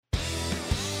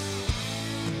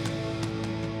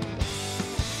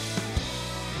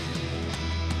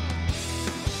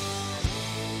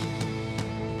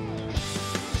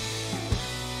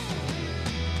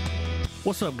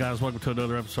What's up, guys? Welcome to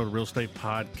another episode of Real Estate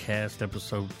Podcast,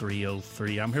 episode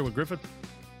 303. I'm here with Griffin.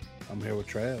 I'm here with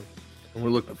Trav. And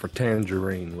we're looking for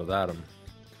Tangerine with Adam.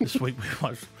 This week we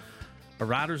watched A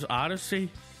Writer's Odyssey,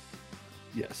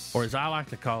 Yes. or as I like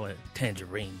to call it,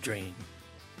 Tangerine Dream.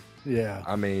 Yeah.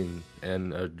 I mean,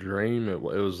 and a dream. It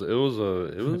was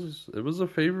a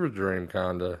fever dream,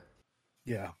 kinda.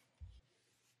 Yeah.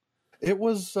 It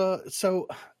was so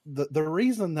the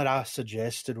reason that I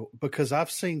suggested, because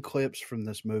I've seen clips from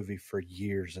this movie for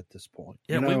years at this point.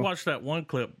 Yeah, we watched that one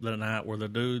clip the night where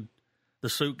the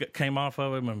suit came off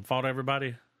of him and fought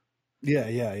everybody.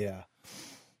 Yeah.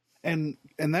 And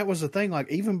that was the thing.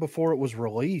 Like, even before it was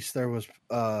released, there was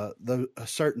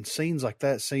certain scenes. Like,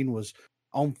 that scene was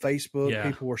on Facebook. Yeah.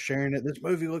 People were sharing it. This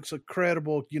movie looks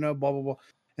incredible, blah, blah, blah.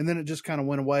 And then it just kind of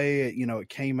went away. It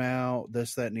came out,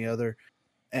 this, that, and the other.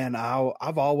 And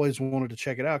I've always wanted to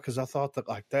check it out because I thought that,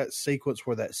 like, that sequence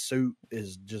where that suit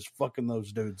is just fucking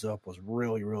those dudes up was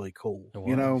really, really cool.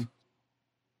 And,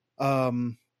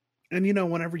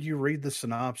 whenever you read the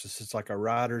synopsis, it's like a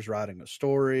writer's writing a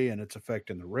story and it's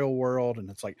affecting the real world. And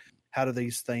it's like, how do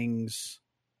these things,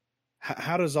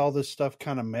 how does all this stuff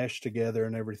kind of mesh together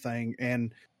and everything?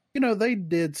 And, they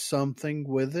did something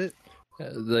with it.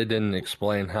 They didn't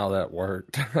explain how that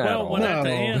worked. Well, when at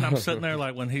the end, I'm sitting there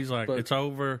like when he's like, it's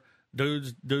over,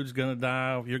 dude's going to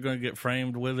die, you're going to get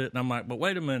framed with it. And I'm like, but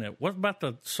wait a minute, what about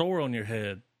the sore on your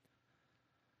head?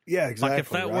 Yeah, exactly. Like, if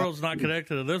that world's not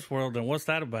connected to this world, then what's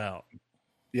that about?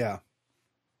 Yeah.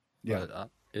 But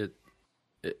it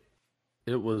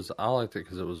was, I liked it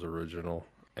because it was original,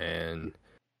 and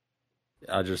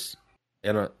I just,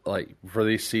 for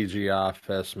these CGI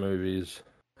fest movies,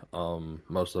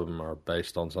 most of them are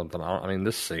based on something. I mean,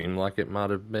 this seemed like it might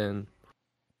have been,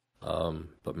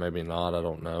 but maybe not. I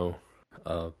don't know.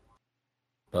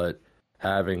 But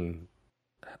having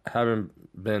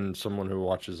been someone who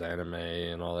watches anime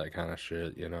and all that kind of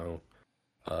shit,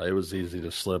 it was easy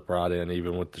to slip right in,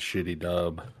 even with the shitty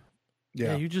dub.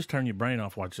 Yeah, you just turn your brain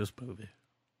off, watch this movie.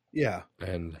 Yeah,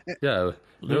 and yeah,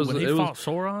 when he fought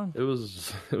Sauron, it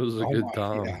was a good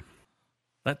time. Yeah.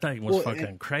 That thing was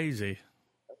fucking crazy.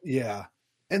 Yeah.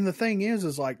 And the thing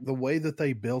is like the way that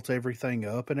they built everything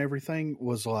up and everything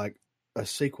was like a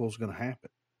sequel's going to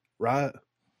happen, right?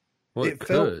 Well, it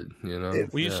could, Well,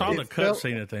 you saw the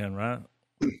cutscene at the end, right?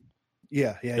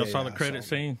 Yeah. Y'all saw the credit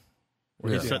scene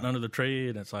where he's sitting under the tree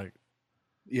and it's like,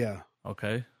 yeah.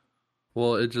 Okay.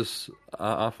 Well, it just,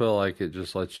 I feel like it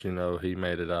just lets you know he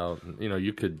made it out.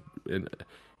 You could,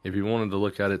 if you wanted to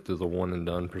look at it through the one and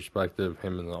done perspective,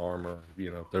 him in the armor,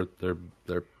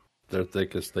 they're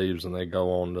thick as thieves and they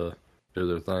go on to do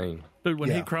their thing. Dude, when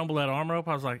he crumbled that armor up,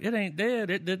 I was like, it ain't dead.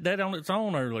 It did that on its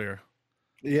own earlier.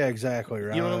 Yeah, exactly.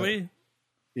 Right. You know what I mean?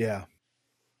 Yeah.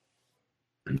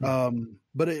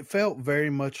 But it felt very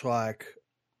much like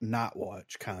Night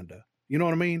Watch, kind of. You know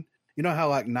what I mean? You know how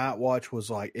like Night Watch was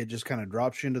like, it just kind of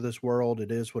drops you into this world.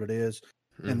 It is what it is.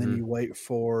 And then you wait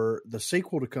for the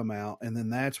sequel to come out. And then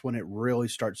that's when it really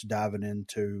starts diving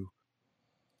into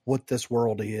what this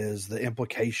world is, the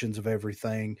implications of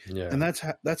everything. Yeah. And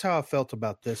that's how I felt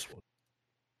about this one.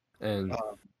 And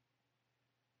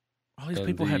all these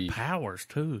people had powers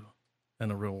too in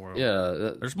the real world.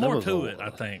 Yeah. There's more to it,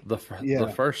 I think.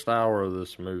 The first hour of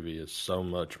this movie is so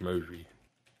much movie.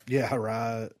 Yeah,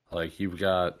 right. Like, you've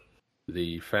got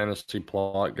the fantasy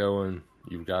plot going.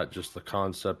 You've got just the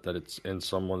concept that it's in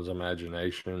someone's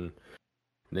imagination.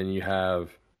 Then you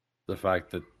have the fact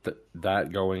that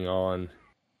that going on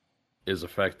is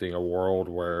affecting a world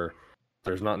where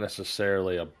there's not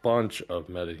necessarily a bunch of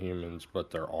metahumans, but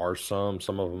there are some.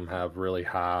 Some of them have really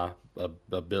high, a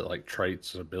bit like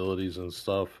traits and abilities and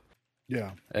stuff.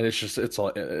 Yeah. And it's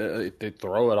like they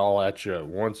throw it all at you at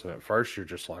once, and at first you're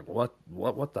just like, what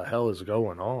the hell is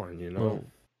going on,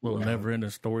 Little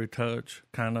never-ending story touch,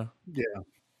 kind of.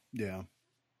 Yeah.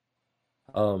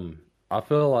 I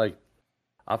feel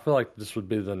like this would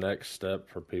be the next step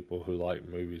for people who like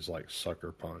movies like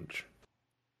Sucker Punch.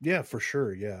 Yeah, for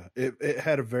sure. Yeah. It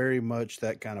had a very much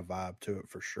that kind of vibe to it,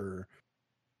 for sure.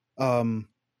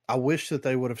 I wish that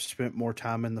they would have spent more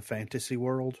time in the fantasy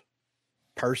world.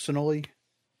 Personally,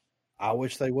 I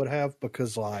wish they would have,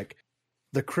 because like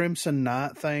the Crimson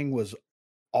Knight thing was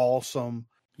awesome.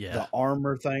 Yeah. The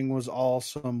armor thing was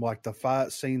awesome. Like the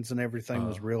fight scenes and everything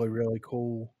was really, really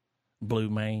cool. Red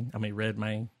Mane.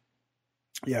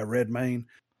 Yeah, Red Mane.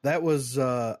 That was,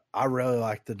 I really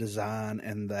liked the design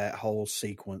and that whole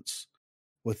sequence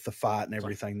with the fight and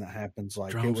everything that happens.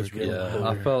 Like, it was really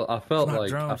cool. I felt like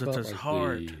drums, it's his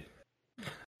heart.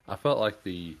 I felt like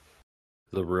the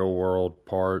real world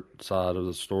side of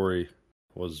the story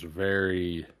was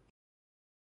very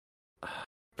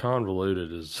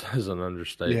convoluted is an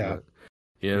understatement.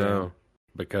 You know,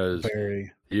 because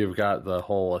you've got the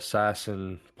whole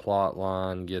assassin plot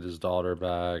line, get his daughter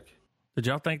back. Did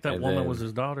y'all think that woman was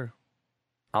his daughter?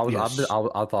 I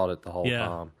thought it the whole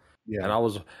time. Yeah. And I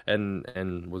was,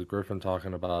 and with Griffin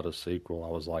talking about a sequel, I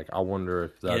was like, I wonder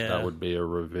if that would be a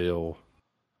reveal.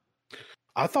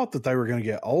 I thought that they were going to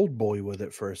get Old Boy with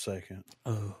it for a second.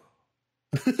 Oh.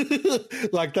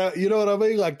 Like that, you know what I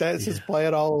mean? Like that's just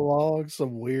playing all along,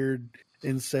 some weird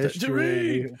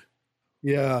incestuous.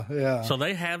 Yeah. So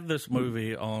they have this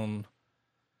movie on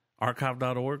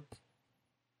archive.org.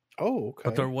 Oh, okay.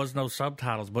 But there was no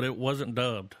subtitles, but it wasn't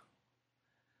dubbed.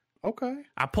 Okay.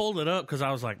 I pulled it up because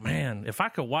I was like, man, if I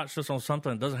could watch this on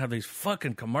something that doesn't have these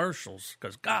fucking commercials,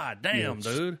 because god damn,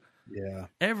 dude. Yeah.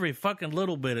 Every fucking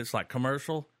little bit, it's like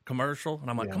commercial. And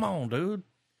I'm like, come on, dude.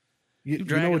 You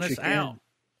dragging this out.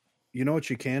 You know what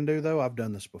you can do, though? I've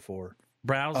done this before.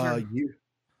 Browser?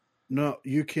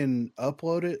 You can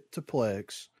upload it to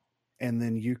Plex, and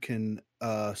then you can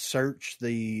search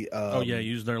the...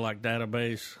 use their, like,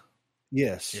 database.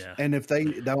 Yes. Yeah. And if they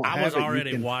don't I was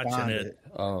already watching it.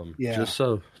 Just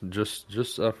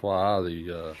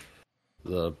FYI,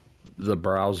 the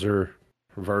browser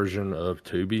version of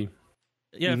Tubi.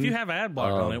 Yeah, if you have ad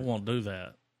block on, it won't do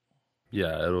that.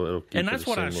 Yeah, it'll keep and that's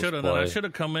what I should have done. I should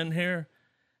have come in here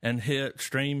and hit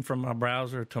stream from my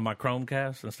browser to my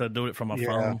Chromecast instead of doing it from my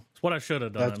phone. It's what I should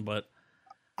have done, but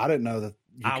I didn't know that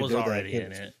I was already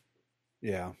in it.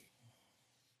 Yeah.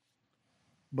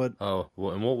 But and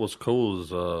what was cool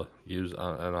is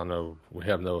and I know we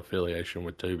have no affiliation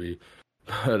with Tubi,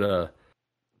 but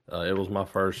it was my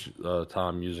first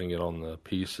time using it on the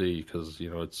PC because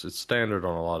it's standard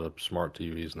on a lot of smart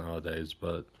TVs nowadays,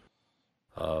 but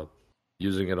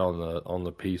using it on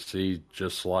the PC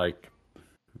just like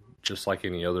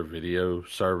any other video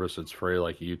service, it's free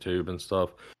like YouTube and stuff.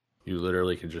 You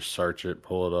literally can just search it,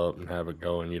 pull it up, and have it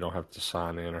go, and you don't have to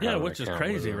sign in or have which is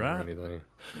crazy, right? Or anything.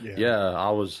 Yeah, I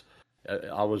was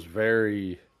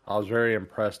very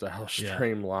impressed at how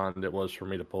streamlined it was for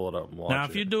me to pull it up and watch. Now,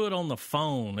 if you do it on the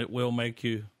phone, it will make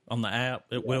you on the app.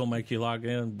 It will make you log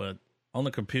in, but on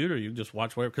the computer, you just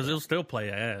watch whatever because it'll still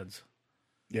play ads.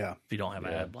 Yeah, if you don't have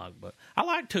an ad block. But I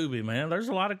like Tubi, man. There's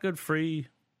a lot of good free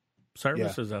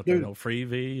services out there.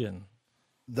 Freevee and.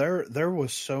 There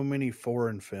was so many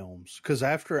foreign films because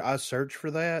after I searched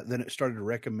for that, then it started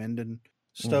recommending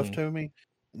stuff to me.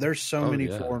 There's so many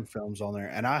foreign films on there,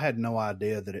 and I had no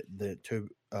idea that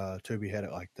Tubi had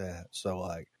it like that. So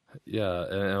like, yeah,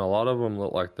 and a lot of them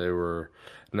looked like they were.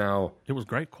 Now it was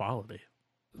great quality.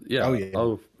 Yeah,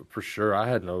 oh for sure. I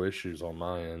had no issues on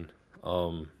my end.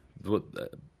 But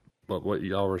what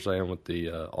y'all were saying with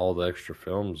the all the extra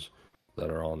films that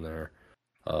are on there.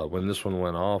 When this one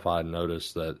went off, I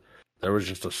noticed that there was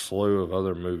just a slew of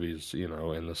other movies,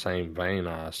 in the same vein,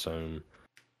 I assume.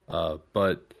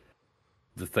 But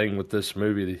the thing with this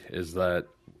movie is that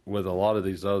with a lot of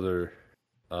these other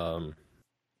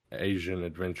Asian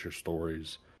adventure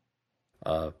stories,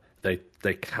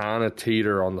 they kind of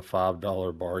teeter on the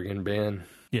 $5 bargain bin.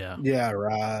 Yeah. Yeah.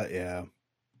 Right. Yeah.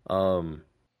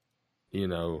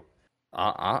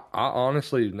 I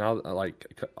honestly now like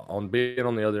on being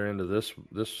on the other end of this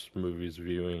movie's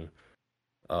viewing,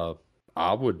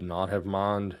 I would not have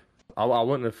mind. I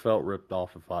wouldn't have felt ripped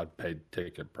off if I'd paid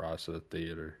ticket price at the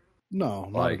theater. No,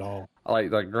 not at all.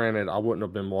 Like granted, I wouldn't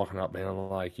have been walking up being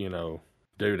like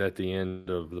dude at the end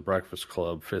of The Breakfast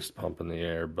Club, fist pump in the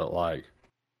air, but like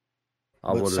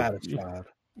I would have satisfied.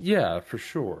 Yeah, for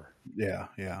sure. Yeah.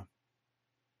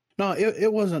 No,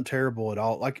 it wasn't terrible at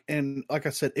all. Like I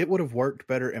said, it would have worked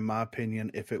better in my opinion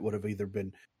if it would have either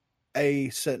been A,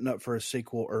 setting up for a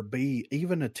sequel, or B,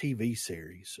 even a TV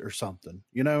series or something.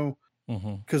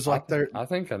 Because I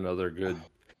think another good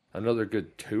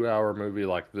 2-hour movie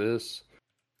like this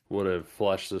would have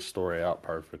fleshed this story out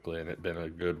perfectly, and it been a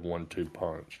good 1-2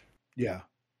 punch. Yeah,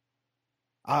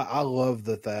 I love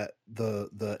that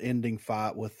the ending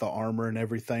fight with the armor and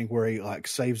everything, where he like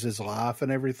saves his life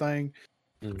and everything.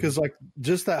 Because like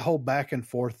just that whole back and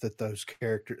forth that those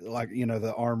characters, like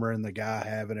the armor and the guy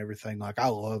have and everything, like I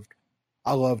loved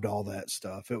all that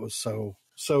stuff. It was so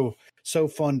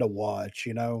fun to watch,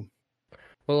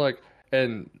 Well, like,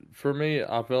 and for me,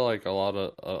 I feel like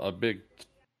a big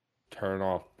turn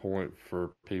off point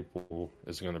for people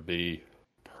is going to be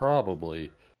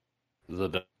probably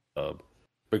the dub,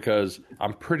 because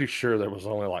I'm pretty sure there was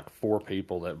only like 4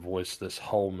 people that voiced this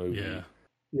whole movie.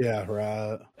 Yeah,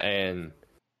 right. And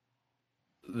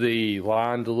the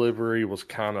line delivery was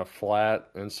kind of flat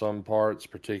in some parts,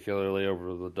 particularly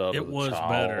over the dub. It of the was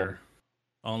child. better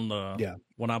on the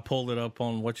when I pulled it up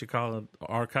on what you call it,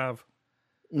 archive.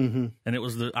 Mm-hmm. And it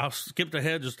was I skipped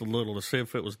ahead just a little to see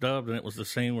if it was dubbed, and it was the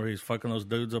scene where he's fucking those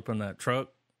dudes up in that truck.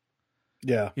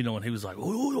 Yeah. You know, and he was like,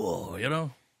 ooh, you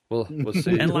know? Well,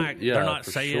 see, and like, yeah, they're not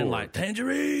saying sure. like,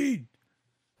 tangerine.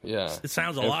 Yeah. It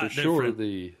sounds a and lot for different.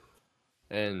 Sure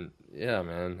and yeah,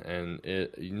 man. And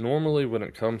it normally when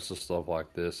it comes to stuff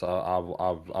like this,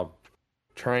 I've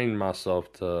trained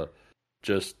myself to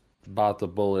just bite the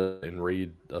bullet and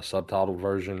read a subtitled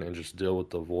version and just deal with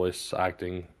the voice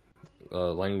acting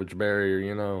language barrier,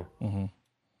 you know.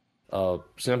 Mm-hmm.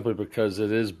 Simply because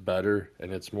it is better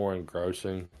and it's more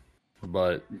engrossing.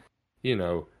 But you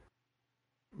know,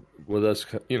 with us,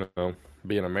 you know,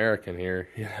 being American here,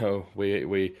 you know,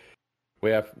 we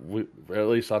at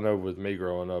least I know with me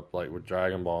growing up, like with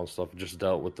Dragon Ball and stuff, just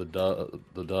dealt with the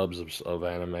dubs of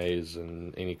animes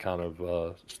and any kind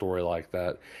of story like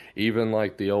that. Even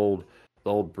like the old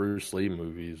Bruce Lee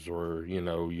movies, or you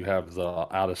know, you have the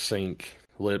out of sync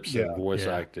lips and voice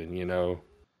acting. You know,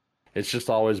 it's just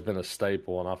always been a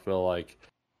staple, and I feel like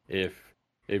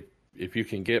if you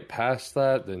can get past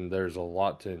that, then there's a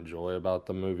lot to enjoy about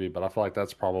the movie. But I feel like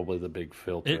that's probably the big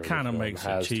filter. It kind of makes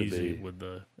it cheesy with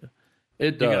the.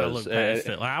 It does. You gotta look past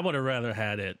it. Like, I would have rather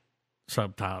had it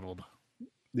subtitled.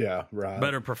 Yeah, right.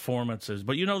 Better performances,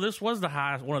 but you know, this was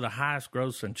one of the highest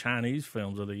grossing Chinese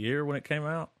films of the year when it came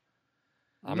out.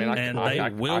 I mean, they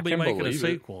will be making a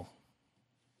sequel.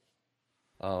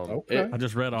 Okay. I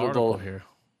just read an article here.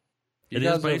 It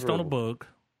is based on a book.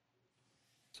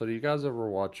 So, do you guys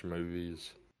ever watch movies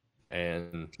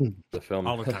and the film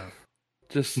all the time?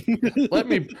 Just let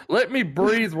me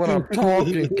breathe when I'm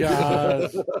talking,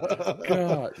 guys.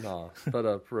 God, no.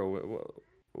 But for real,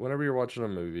 whenever you're watching a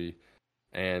movie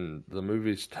and the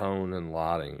movie's tone and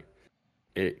lighting,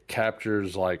 it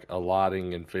captures like a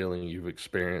lighting and feeling you've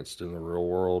experienced in the real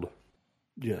world.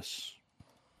 Yes.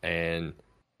 And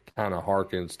kind of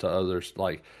harkens to others.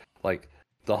 Like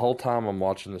the whole time I'm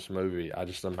watching this movie, I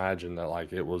just imagine that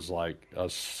like it was like a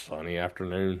sunny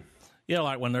afternoon. Yeah,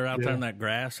 like when they're out there in that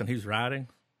grass and he's riding.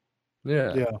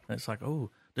 Yeah. Yeah. And it's like, oh,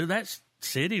 dude, that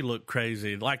city looked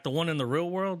crazy. Like the one in the real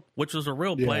world, which was a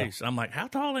real place. I'm like, how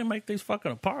tall they make these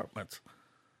fucking apartments?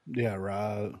 Yeah,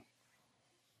 right.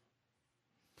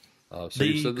 So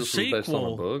you said this was based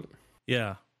on a book?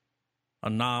 Yeah. A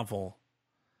novel.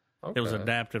 Okay. It was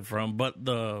adapted from. But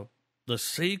the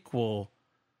sequel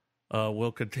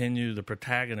will continue the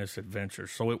protagonist's adventure.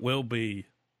 So it will be,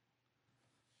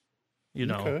 you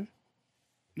know. Okay.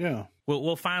 Yeah.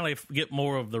 We'll finally get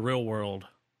more of the real world.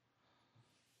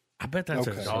 I bet that's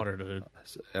his daughter, dude.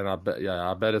 And I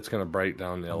bet it's going to break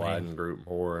down the Aladdin group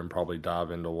more and probably dive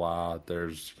into why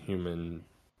there's humans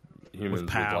with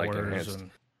powers like enhanced. And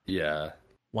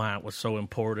why it was so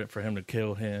important for him to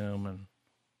kill him and.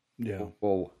 Yeah.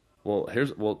 Well. Now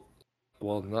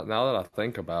that I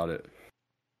think about it,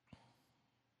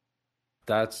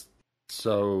 that's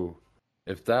so.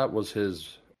 If that was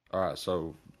his, all right.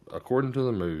 So according to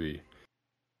the movie,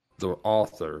 the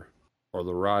author or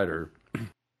the writer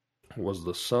was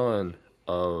the son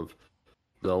of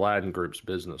the Aladdin Group's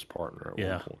business partner at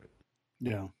one point.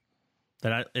 Yeah.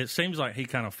 It seems like he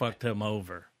kind of fucked him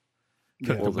over.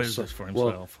 Took the business for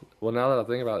himself. Well, now that I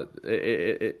think about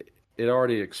it, it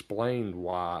already explained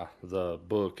why the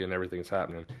book and everything's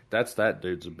happening. That's that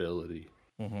dude's ability.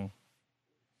 Mm-hmm.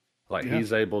 Like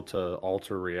he's able to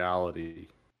alter reality.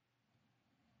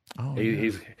 Oh,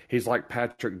 he's like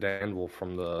Patrick Danville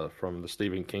from the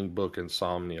Stephen King book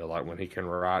Insomnia. Like when he can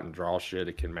write and draw shit,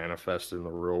 it can manifest in the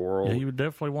real world. Yeah, you would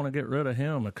definitely want to get rid of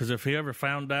him because if he ever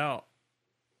found out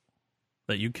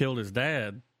that you killed his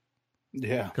dad,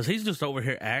 because he's just over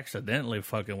here accidentally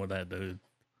fucking with that dude.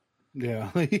 Yeah,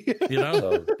 you know.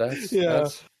 So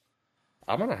that's.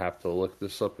 I'm gonna have to look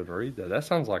this up and read that. That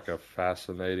sounds like a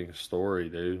fascinating story,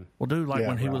 dude. Well, dude, like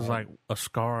when he was like a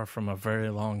scar from a very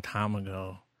long time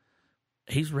ago.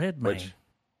 He's Redmayne.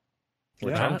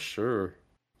 Which I'm sure.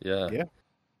 Yeah. Yeah.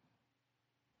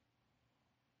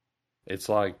 It's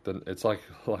like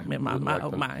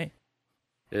my.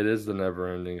 It is the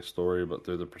never-ending story, but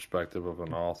through the perspective of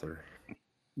an author.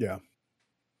 Yeah.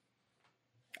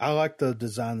 I like the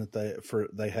design that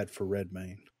they had for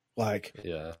Redmayne. Like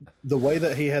the way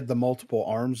that he had the multiple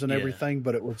arms and everything,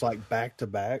 but it was like back to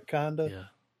back kind of. Yeah.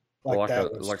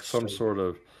 Like some sort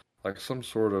of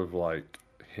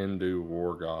Hindu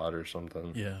war god or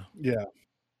something. Yeah. Yeah.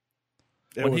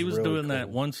 When he was really doing that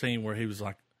one scene where he was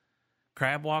like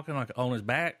crab walking like on his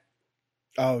back.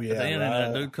 Oh yeah. And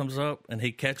that dude comes up and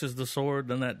he catches the sword.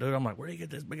 Then that dude, I'm like, where do you get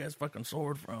this big ass fucking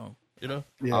sword from? You know?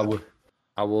 Yeah.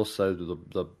 I will say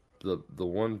the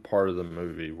one part of the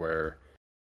movie where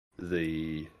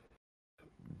the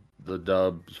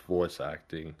dub's voice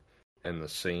acting and the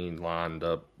scene lined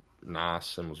up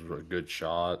nice and was a good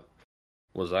shot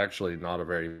was actually not a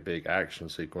very big action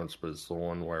sequence, but it's the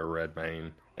one where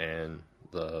Redmayne and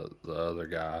the other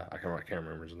guy, I can't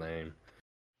remember his name,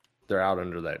 they're out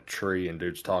under that tree and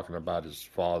dude's talking about his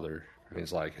father. And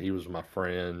he's like, he was my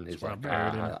friend. He's like,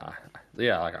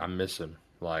 I miss him.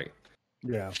 Like,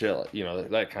 yeah, shit, you know,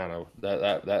 that kind of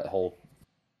that whole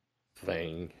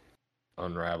thing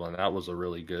unraveling. That was a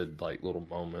really good like little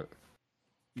moment.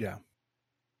 Yeah.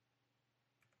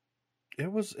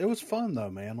 It was fun though,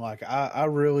 man. Like I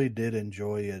really did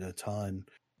enjoy it a ton.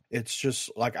 It's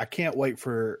just like I can't wait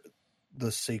for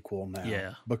the sequel now.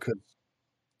 Yeah.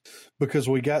 Because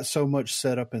we got so much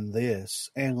set up in this,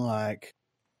 and like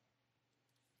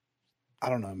I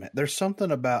don't know, man. There's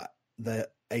something about the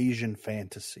Asian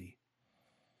fantasy.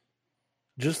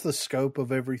 Just the scope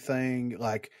of everything,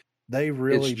 like they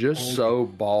really it's just so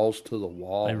balls to the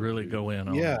wall. They really go in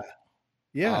on yeah. it.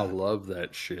 Yeah. I love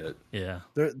that shit. Yeah.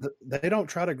 They don't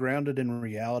try to ground it in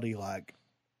reality like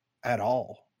at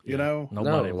all. You know?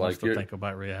 Nobody wants to think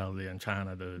about reality in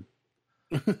China, dude.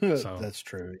 So. That's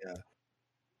true, yeah.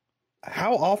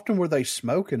 How often were they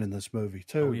smoking in this movie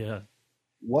too? Oh yeah.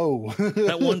 Whoa.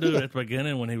 That one dude at the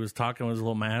beginning when he was talking with his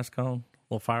little mask on,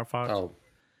 little Firefox. Oh.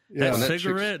 Yeah. That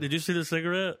cigarette, did you see the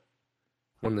cigarette?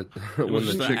 When the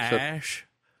chick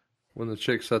when the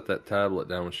chick set that tablet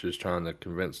down when she was trying to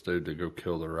convince dude to go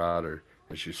kill the rider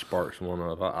and she sparks one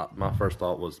up, my first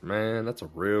thought was, man, that's a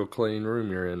real clean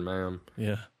room you're in, ma'am.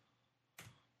 Yeah.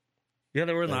 Yeah,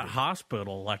 they were in that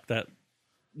hospital like that.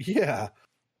 Yeah.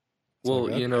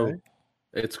 Well, you know,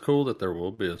 it's cool that there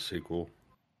will be a sequel.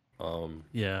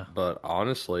 Yeah. But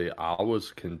honestly, I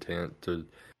was content to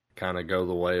kind of go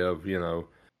the way of, you know,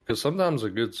 because sometimes a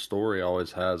good story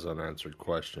always has unanswered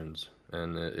questions,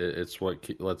 and it's what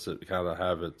lets it kind of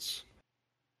have its,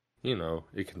 you know,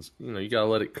 it can, you know, you gotta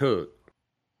let it cook.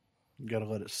 You gotta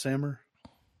let it simmer.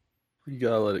 You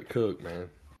gotta let it cook, man.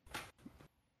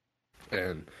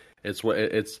 And it's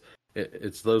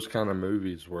those kind of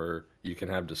movies where you can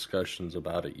have discussions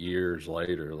about it years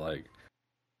later, like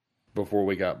before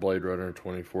we got Blade Runner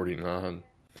 2049.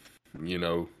 You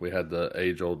know, we had the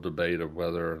age-old debate of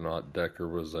whether or not Deckard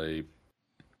was a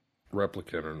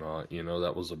replicant or not. You know,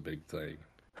 that was a big thing.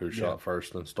 Who shot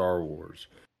first in Star Wars?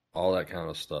 All that kind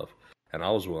of stuff. And I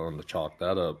was willing to chalk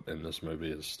that up in this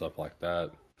movie as stuff like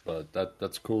that. But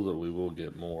that's cool that we will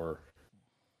get more.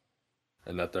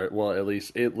 And that there, well, at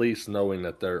least knowing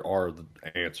that there are the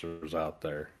answers out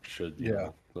there should, you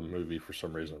know, the movie for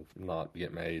some reason not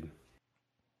get made.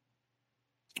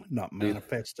 Not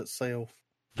manifest itself.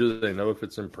 Do they know if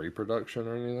it's in pre-production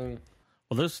or anything?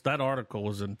 Well, that article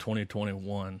was in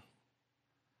 2021.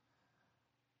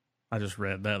 I just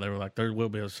read that. They were like, there will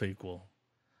be a sequel.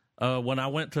 When I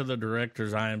went to the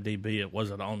director's IMDb, it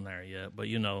wasn't on there yet. But,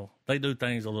 you know, they do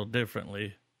things a little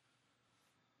differently.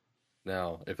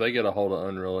 Now, if they get a hold of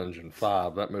Unreal Engine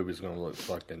 5, that movie's going to look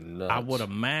fucking nuts. I would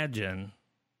imagine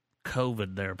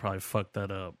COVID there probably fucked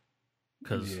that up.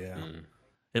 Because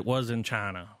it was in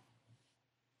China.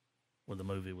 Where the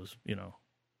movie was, you know.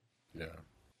 Yeah.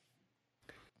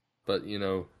 But, you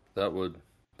know, that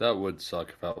would suck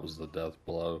if that was the death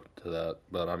blow to that.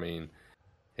 But, I mean,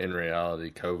 in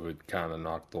reality, COVID kind of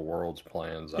knocked the world's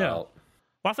plans out.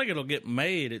 Well, I think it'll get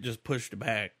made. It just pushed it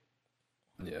back.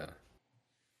 Yeah.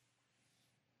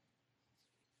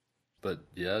 But,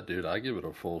 yeah, dude, I give it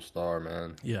a full star,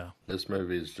 man. Yeah. This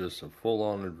movie is just a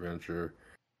full-on adventure.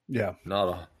 Yeah. Not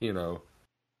a, you know...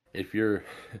 If you're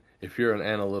an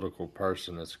analytical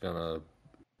person, it's gonna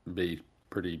be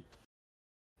pretty,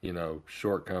 you know,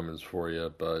 shortcomings for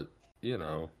you. But you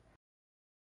know,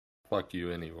 fuck you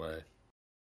anyway.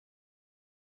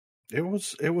 It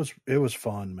was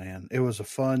fun, man. It was a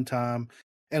fun time,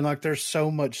 and like, there's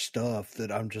so much stuff that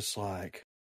I'm just like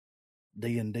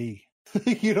D&D.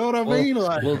 You know what I mean?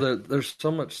 Like, well, there's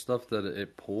so much stuff that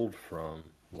it pulled from,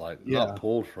 like not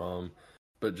pulled from.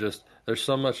 But just, there's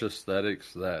so much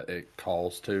aesthetics that it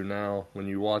calls to now when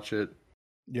you watch it.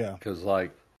 Yeah. Because,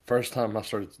 like, first time I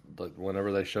started, like,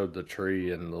 whenever they showed the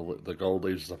tree and the gold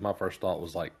leaves, my first thought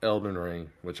was, like, Elden Ring,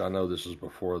 which I know this was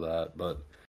before that, but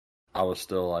I was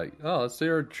still like, oh, that's the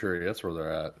Erd tree. That's where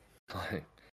they're at.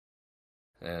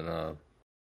 And,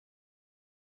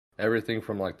 everything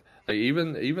from, like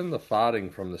even the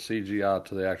fighting from the CGI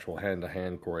to the actual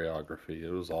hand-to-hand choreography, it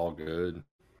was all good.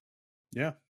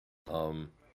 Yeah.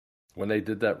 When they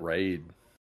did that raid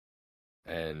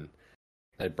and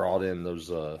they brought in those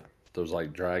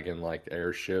like dragon like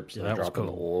airships that dropping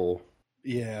the oil.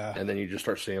 Yeah. And then you just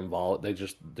start seeing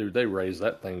they raised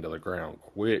that thing to the ground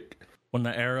quick. When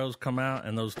the arrows come out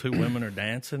and those two women are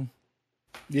dancing.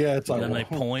 Yeah, it's like then they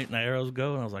point and the arrows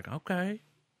go, and I was like, okay.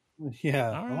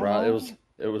 Yeah. Right.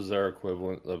 It was their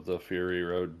equivalent of the Fury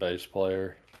Road bass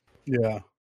player. Yeah.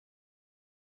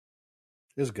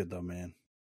 It's good though, man.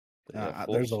 Yeah,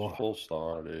 there's a full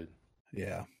star, dude.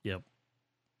 Yeah. Yep.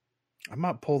 I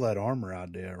might pull that armor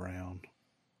idea around.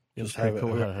 It was pretty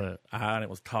cool. And it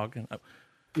was talking.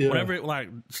 Yeah. Whenever it like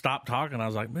stopped talking, I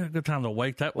was like, man, good time to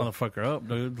wake that motherfucker up,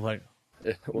 dude. Like,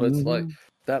 It's like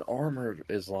that armor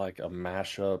is like a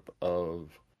mashup of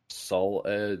Soul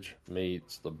Edge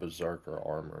meets the Berserker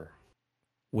armor.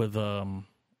 With oh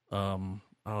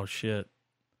shit,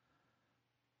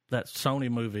 that Sony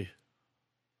movie,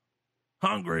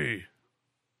 Hungry.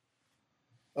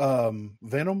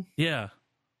 Venom. Yeah.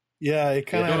 Yeah, it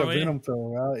kind of had a Venom feel,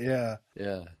 right? Yeah.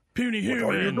 Yeah. Puny human.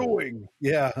 What are you doing?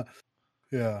 Yeah.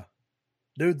 Yeah.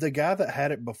 Dude, the guy that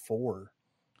had it before.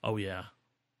 Oh yeah.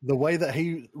 The way that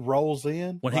he rolls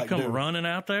in when he come running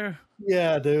out there.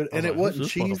 Yeah, dude, and it wasn't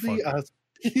cheesy.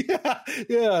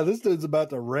 Yeah, this dude's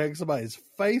about to wreck somebody's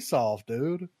face off,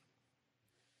 dude.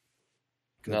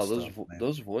 Now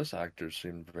those voice actors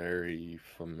seem very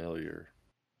familiar.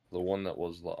 The one that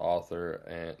was the author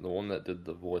and the one that did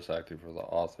the voice acting for the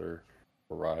author,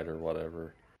 or writer,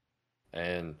 whatever,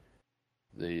 and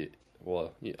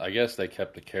I guess they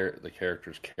kept the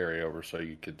characters carry over so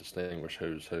you could distinguish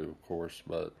who's who, of course,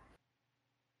 but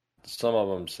some of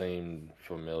them seemed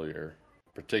familiar,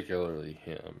 particularly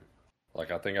him. Like,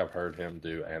 I think I've heard him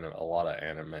do a lot of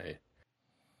anime.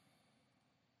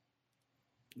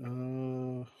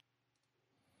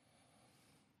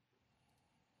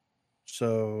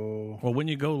 Well, when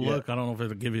you go look, I don't know if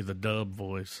it'll give you the dub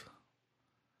voice.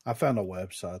 I found a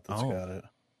website that's got it.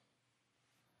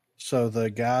 So the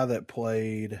guy that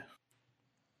played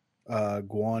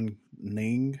Guan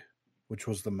Ning, which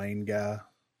was the main guy,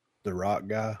 the rock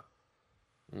guy,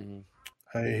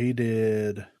 hey, he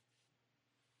did.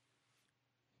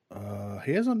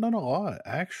 He hasn't done a lot,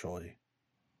 actually.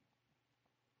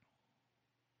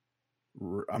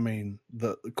 I mean,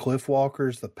 the Cliff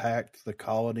Walkers, the Pact, the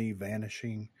Colony,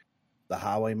 Vanishing, the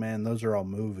Highwayman, those are all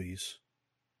movies.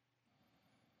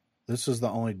 This is the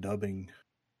only dubbing.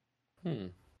 Well,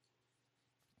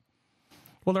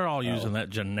 they're all using that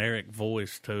generic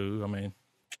voice, too. I mean,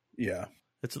 yeah.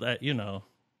 It's that,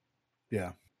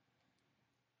 Yeah.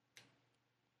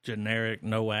 Generic,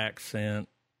 no accent.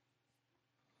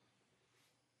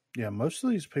 Yeah, most of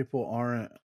these people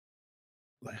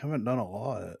they haven't done a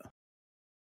lot.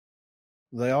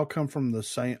 They all come from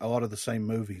a lot of the same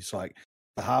movies, like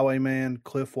The Highwayman,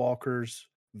 Cliff Walkers,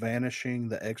 Vanishing,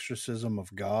 The Exorcism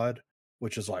of God,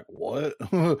 which is like, what?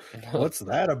 What's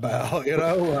that about?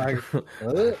 Like,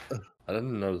 what? I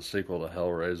didn't know the sequel to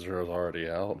Hellraiser was already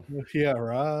out. Yeah,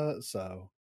 right. So,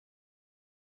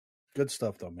 good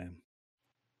stuff, though, man.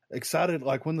 Excited,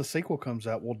 like, when the sequel comes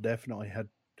out, we'll definitely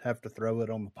have to throw it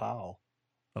on the pile.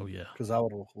 Oh, yeah. Because I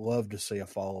would love to see a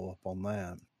follow-up on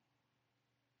that.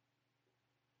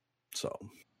 So,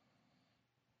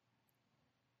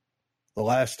 The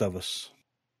Last of Us.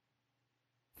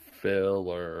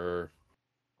 Filler.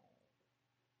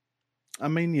 I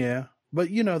mean, yeah. But,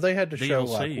 they had to DLC. show,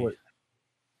 like, what...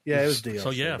 Yeah, it was DLC.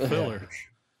 So, yeah, filler.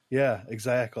 Yeah,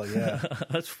 exactly, yeah.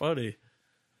 That's funny.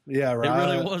 Yeah, right.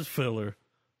 It really was filler.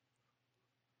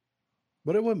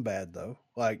 But it wasn't bad, though.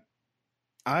 Like,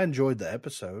 I enjoyed the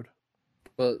episode.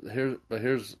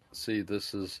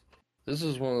 This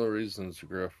is one of the reasons,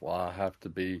 Griff, why I have to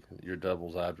be your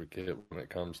devil's advocate when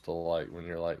it comes to, like, when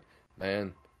you're like,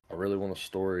 man, I really want a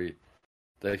story.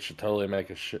 They should totally make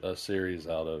a series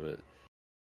out of it.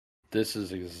 This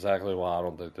is exactly why I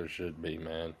don't think there should be,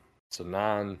 man. It's a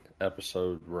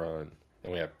 9-episode run,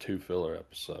 and we have 2 filler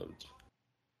episodes.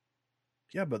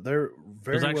 Yeah, but they're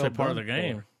very well done. It's actually part of the For,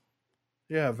 game.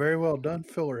 yeah, very well done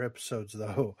filler episodes,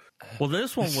 though. Well,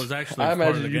 this one was actually I part of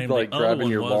imagine the you game. like grabbing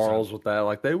your wasn't. balls with that.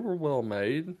 Like, they were well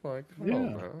made. Like, I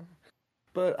don't know.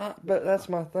 But that's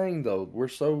my thing, though. We're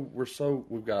so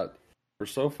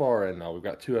far in now. We've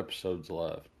got 2 episodes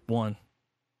left. 1.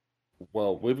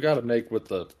 Well, we've got to make with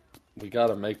the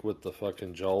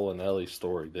fucking Joel and Ellie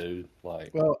story, dude.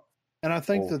 Like, well, and I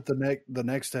think that the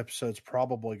next episode's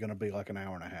probably going to be like an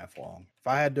hour and a half long. If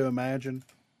I had to imagine,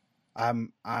 I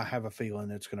have a feeling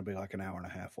it's going to be like an hour and a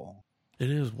half long. It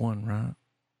is 1, right?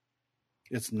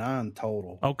 It's 9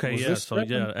 total. Okay, yeah. So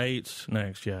 8's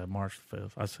next. Yeah, March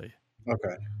 5th. I see.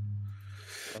 Okay.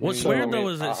 What's weird though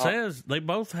is it says they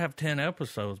both have 10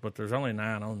 episodes, but there's only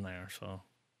 9 on there. So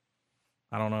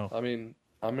I don't know. I mean,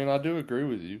 I do agree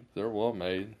with you. They're well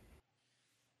made,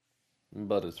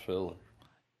 but it's filler.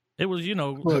 It was, a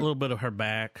little bit of her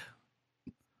back.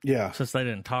 Yeah. Since they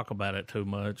didn't talk about it too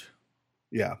much.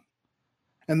 Yeah.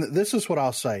 And this is what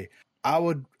I'll say. I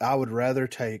would rather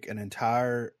take an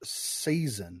entire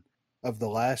season of The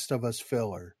Last of Us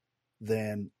filler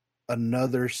than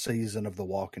another season of The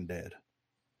Walking Dead.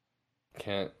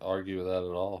 Can't argue with that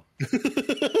at all.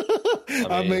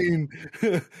 I mean,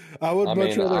 I would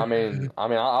much rather. I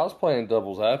was playing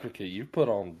devil's advocate. You put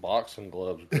on boxing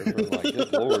gloves, Griffin. Like,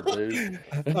 good lord, dude.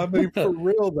 I mean, for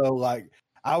real though, like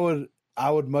I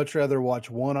would much rather watch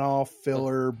one-off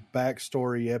filler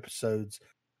backstory episodes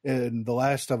in The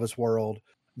Last of Us world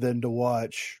than to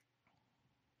watch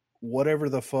whatever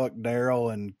the fuck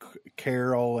Daryl and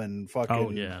Carol and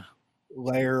fucking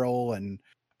Laryl and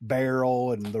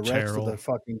Beryl and the rest of the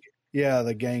fucking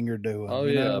the gang are doing. Oh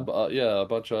yeah, a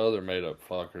bunch of other made up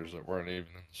fuckers that weren't even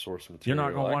in the source material. You're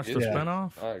not gonna watch the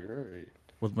spinoff? I agree.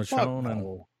 With Michonne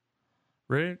and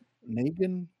Rick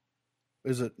Negan.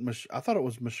 Is it? I thought it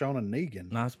was Michonne and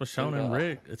Negan. No, it's Michonne and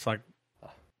Rick. It's like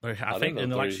I think,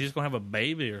 and like she's gonna have a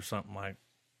baby or something. Like,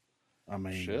 I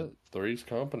mean, shit, Three's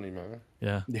Company, man.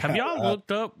 Yeah. Have y'all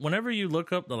looked up? Whenever you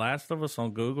look up The Last of Us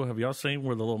on Google, have y'all seen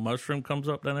where the little mushroom comes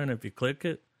up down there, and if you click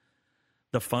it,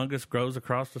 the fungus grows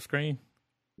across the screen?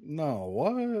 No,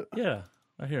 what? Yeah,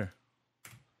 right here.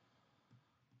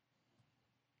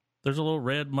 There's a little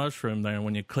red mushroom there, and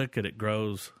when you click it, it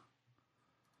grows.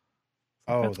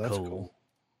 Oh, that's cool.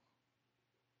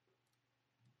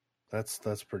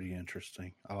 That's pretty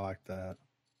interesting. I like that.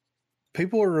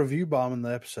 People are review bombing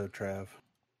the episode, Trav.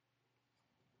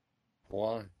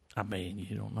 Why? I mean,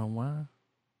 you don't know why.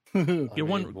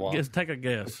 Why? Just take a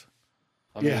guess.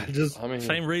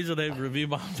 Same reason they review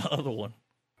bombed the other one.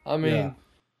 I mean,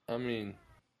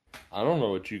 I don't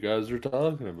know what you guys are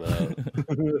talking about.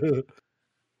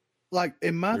 Like,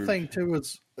 and my thing too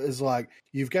is like,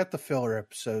 you've got the filler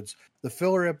episodes. The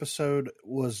filler episode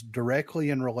was directly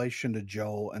in relation to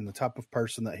Joel and the type of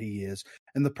person that he is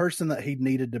and the person that he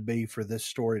needed to be for this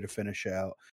story to finish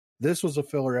out. This was a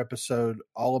filler episode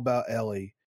all about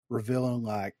Ellie, revealing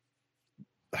like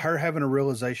her having a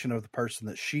realization of the person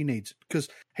that she needs, because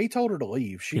he told her to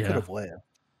leave. She could have left.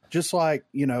 Just like,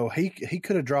 he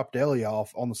could have dropped Ellie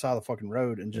off on the side of the fucking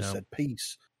road and just said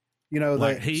peace. He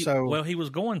was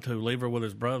going to leave her with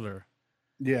his brother.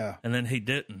 Yeah. And then he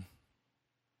didn't.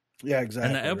 Yeah,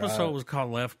 exactly. And the episode was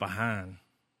called Left Behind.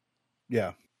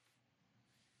 Yeah.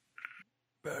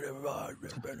 Better ride,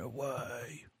 ripping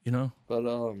away. But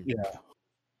yeah.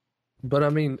 But I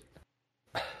mean,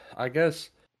 I guess,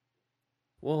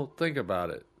 well, think about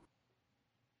it.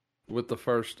 With the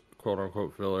first quote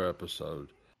unquote filler episode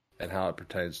and how it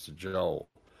pertains to Joel,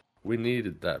 we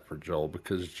needed that for Joel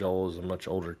because Joel is a much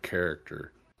older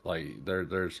character. Like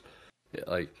there's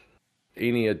like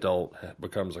any adult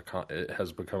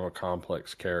has become a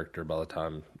complex character by the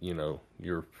time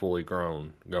you're fully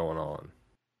grown going on.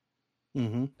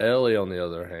 Mm-hmm. Ellie, on the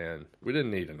other hand, we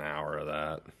didn't need an hour of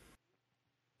that.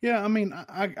 Yeah, I mean,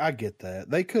 I get that.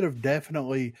 They could have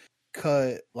definitely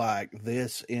cut like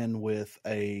this in with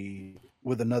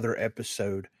another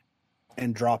episode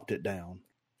and dropped it down.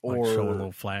 Or show a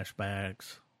little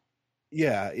flashbacks.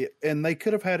 Yeah, and they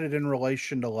could have had it in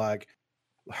relation to like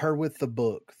her with the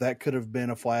book. That could have been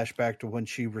a flashback to when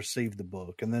she received the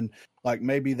book. And then like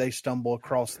maybe they stumble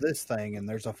across this thing and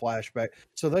there's a flashback.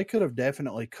 So they could have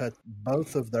definitely cut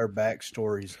both of their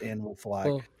backstories in with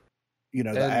like,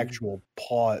 the actual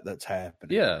plot that's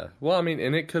happening. Yeah. Well, I mean,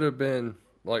 and it could have been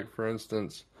like, for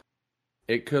instance,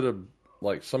 it could have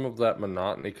like some of that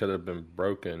monotony could have been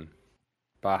broken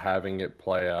by having it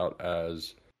play out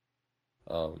as,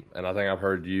 and I think I've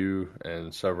heard you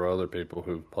and several other people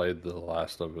who've played The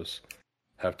Last of Us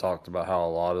have talked about how a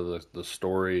lot of the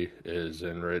story is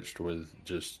enriched with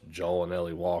just Joel and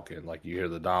Ellie walking. Like you hear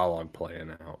the dialogue playing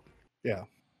out. Yeah.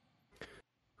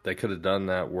 They could have done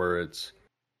that where it's,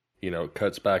 it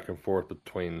cuts back and forth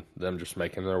between them just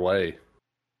making their way.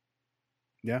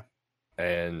 Yeah.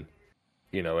 And,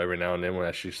 every now and then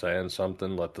when she's saying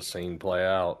something, let the scene play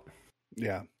out.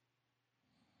 Yeah.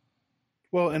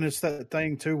 Well, and it's that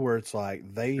thing too where it's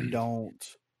like they don't,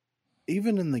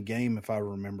 even in the game, if I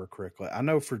remember correctly, I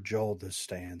know for Joel this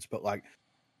stands, but like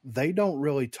they don't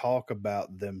really talk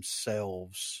about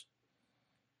themselves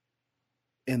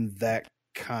in that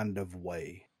kind of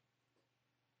way.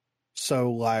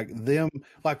 So like them,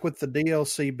 like with the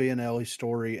DLC being Ellie's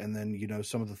story and then,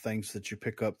 some of the things that you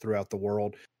pick up throughout the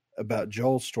world about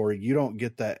Joel's story, you don't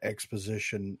get that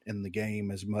exposition in the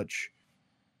game as much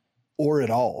or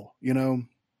at all,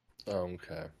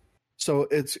 Okay. So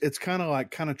it's kind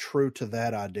of true to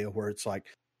that idea where it's like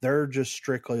they're just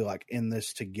strictly like in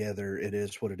this together. It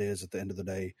is what it is at the end of the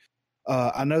day.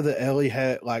 I know that Ellie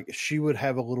had like she would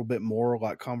have a little bit more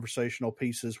like conversational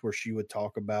pieces where she would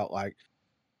talk about like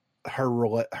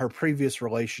her previous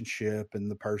relationship and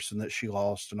the person that she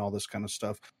lost and all this kind of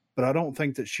stuff. But I don't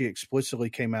think that she explicitly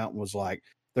came out and was like,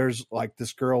 there's like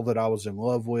this girl that I was in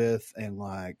love with and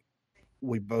like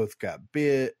we both got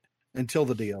bit until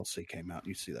the DLC came out.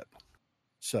 You see that.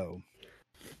 So,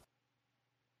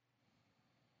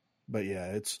 but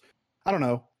yeah, I don't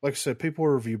know. Like I said, people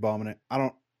are review bombing it.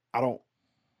 I don't,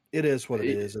 it is what it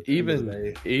is.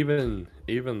 Even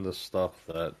the stuff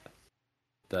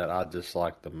that I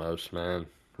dislike the most, man.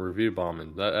 Review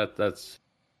bombing. That's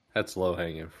low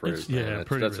hanging fruit.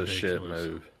 That's ridiculous. A shit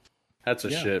move. That's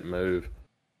a shit move.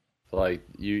 Like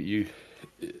you,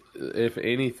 if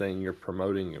anything, you're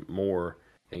promoting it more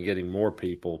and getting more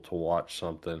people to watch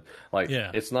something. Like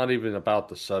it's not even about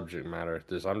the subject matter.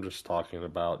 I'm just talking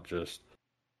about just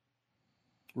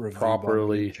review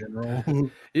properly. In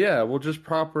general. Yeah, well, just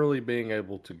properly being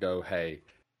able to go, hey,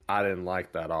 I didn't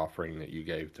like that offering that you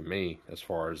gave to me, as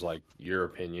far as like your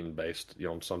opinion based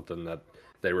on something that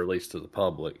they released to the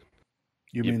public.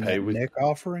 You mean that Nick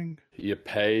offering? You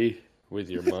pay with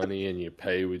your money and you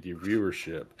pay with your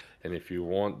viewership. And if you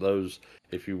want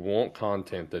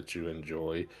content that you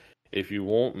enjoy, if you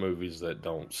want movies that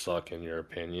don't suck in your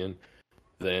opinion,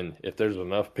 then if there's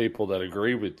enough people that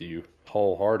agree with you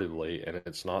wholeheartedly and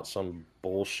it's not some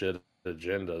bullshit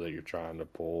agenda that you're trying to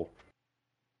pull,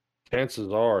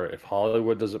 chances are, if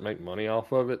Hollywood doesn't make money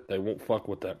off of it, they won't fuck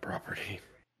with that property.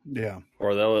 Yeah.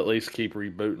 Or they'll at least keep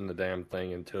rebooting the damn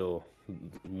thing until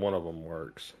one of them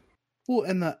works. Well,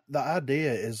 and the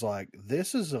idea is like,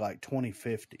 this is like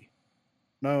 2050.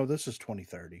 No, this is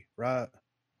 2030, right?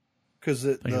 Because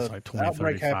the like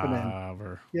outbreak happened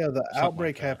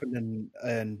like happened in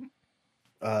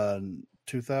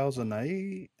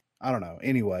 2008. I don't know.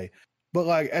 Anyway, but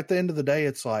like at the end of the day,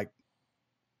 it's like,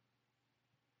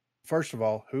 first of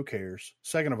all, who cares?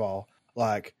 Second of all,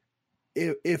 like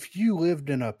if you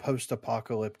lived in a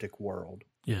post-apocalyptic world,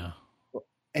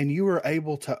 and you were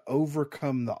able to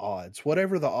overcome the odds,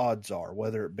 whatever the odds are,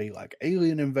 whether it be like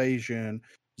alien invasion,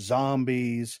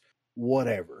 zombies,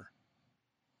 whatever,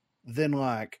 then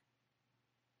like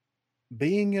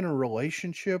being in a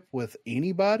relationship with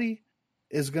anybody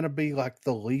is going to be like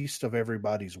the least of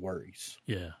everybody's worries.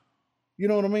 Yeah. You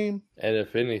know what I mean? And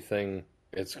if anything,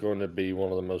 it's going to be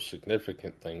one of the most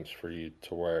significant things for you,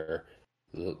 to where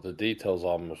the details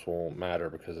almost won't matter,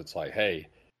 because it's like, hey,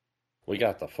 we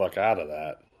got the fuck out of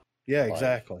that. Yeah, like,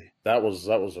 exactly. That was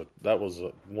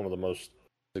one of the most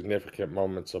significant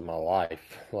moments of my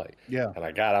life. Like, and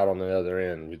I got out on the other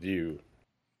end with you.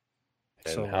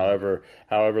 And so, however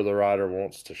the writer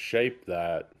wants to shape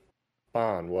that,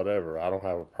 fine, whatever. I don't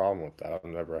have a problem with that. I've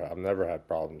never had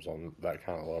problems on that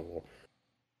kind of level.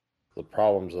 The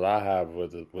problems that I have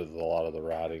with a lot of the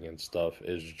writing and stuff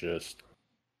is just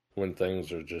when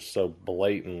things are just so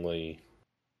blatantly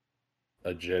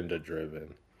agenda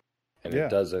driven, and it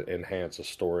doesn't enhance a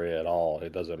story at all.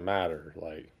 It doesn't matter.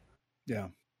 Like, yeah.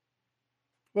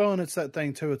 Well, and it's that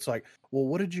thing too. It's like, well,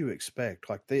 what did you expect?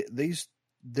 Like these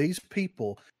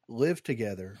people lived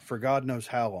together for God knows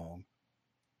how long,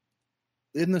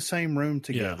 in the same room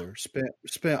together.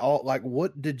 Spent all, like,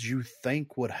 what did you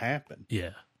think would happen?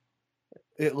 Yeah.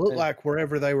 It looked like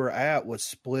wherever they were at was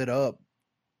split up,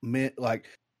 meant like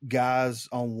guys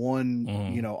on one,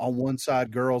 on one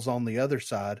side, girls on the other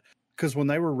side. Because when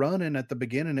they were running at the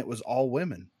beginning, it was all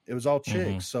women. It was all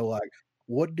chicks. So like,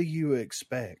 what do you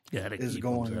expect is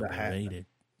going to happen?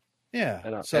 Yeah.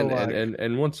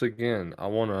 And once again, I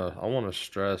wanna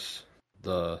stress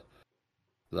the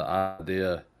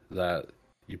idea that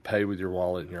you pay with your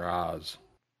wallet and your eyes.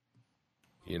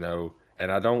 And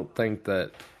I don't think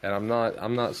that, and I'm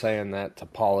not saying that to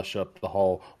polish up the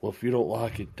whole, well, if you don't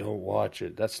like it, don't watch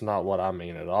it. That's not what I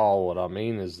mean at all. What I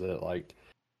mean is that, like,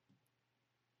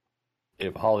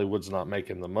 if Hollywood's not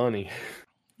making the money,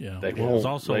 it was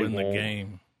also in the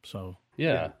game. So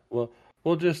well,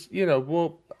 just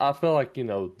I feel like a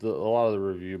lot of the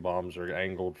review bombs are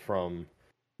angled from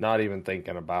not even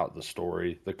thinking about the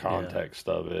story, the context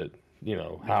of it,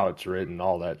 how it's written,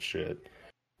 all that shit.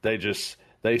 They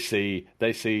see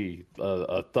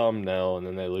a thumbnail and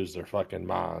then they lose their fucking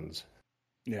minds.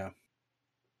 Yeah.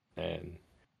 And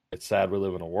it's sad we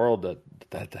live in a world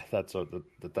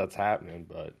that's happening,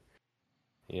 but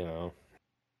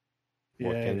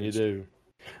what can you do?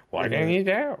 What can you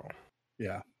do?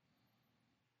 Yeah.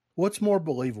 What's more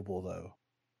believable though?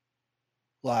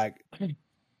 Like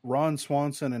Ron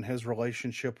Swanson and his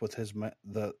relationship with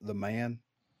the man,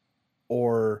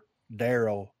 or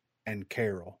Daryl and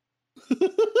Carol?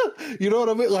 You know what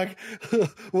I mean? Like,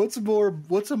 what's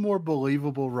a more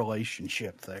believable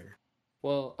relationship there?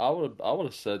 Well, I would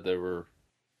have said they were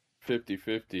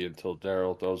 50-50 until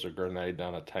Daryl throws a grenade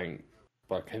down a tank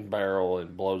fucking barrel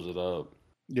and blows it up.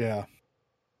 Yeah.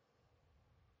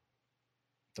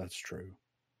 That's true.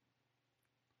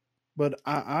 But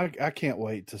I can't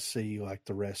wait to see like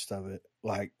the rest of it.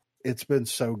 Like it's been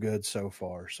so good so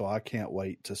far, so I can't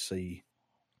wait to see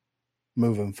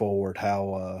moving forward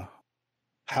how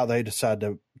they decide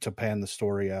to pan the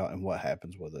story out and what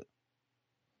happens with it.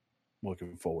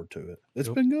 Looking forward to it. It's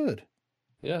been good.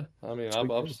 Yeah, I mean,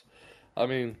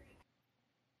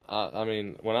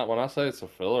 when I say it's a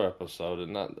filler episode, it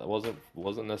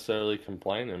wasn't necessarily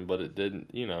complaining, but it didn't,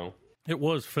 It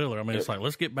was filler. I mean, it's like,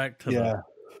 let's get back to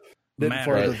the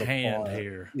matter at hand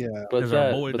here. Yeah. Is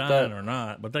our boy dying or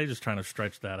not? But they just trying to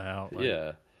stretch that out. Like,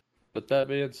 yeah. But that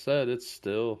being said, it's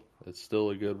still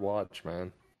a good watch,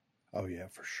 man. Oh yeah,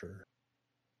 for sure.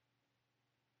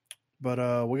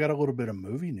 But we got a little bit of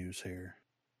movie news here.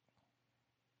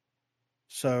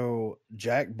 So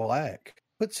Jack Black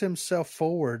puts himself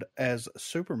forward as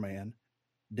Superman.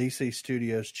 DC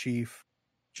Studios chief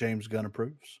James Gunn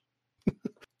approves.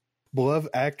 Beloved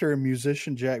actor and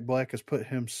musician Jack Black has put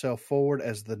himself forward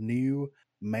as the new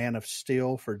Man of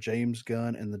Steel for James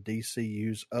Gunn in the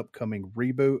DCU's upcoming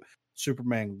reboot,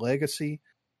 Superman Legacy,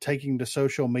 taking to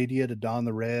social media to don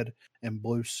the red and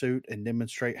blue suit and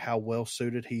demonstrate how well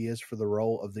suited he is for the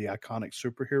role of the iconic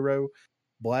superhero.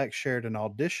 Black shared an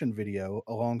audition video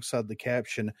alongside the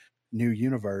caption, New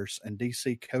Universe, and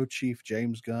DC co-chief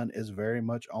James Gunn is very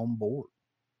much on board.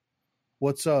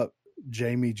 What's up,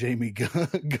 Jamie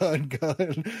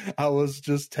Gunn? I was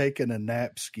just taking a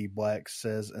nap, Ski Black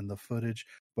says in the footage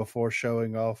before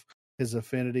showing off his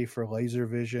affinity for laser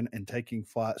vision and taking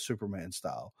flight Superman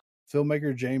style.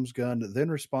 Filmmaker James Gunn then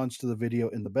responds to the video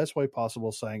in the best way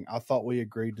possible, saying, I thought we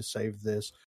agreed to save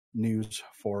this news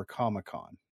for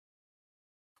Comic-Con.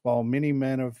 While many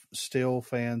Man of Steel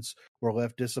fans were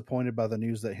left disappointed by the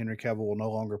news that Henry Cavill will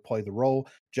no longer play the role,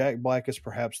 Jack Black is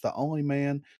perhaps the only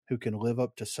man who can live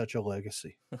up to such a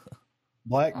legacy.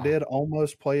 Black did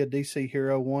almost play a DC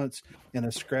hero once in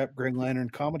a scrap Green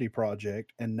Lantern comedy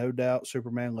project, and no doubt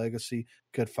Superman Legacy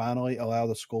could finally allow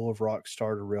the School of Rock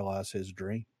star to realize his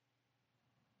dream.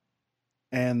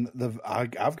 And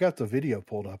I've got the video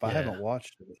pulled up. I haven't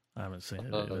watched it. I haven't seen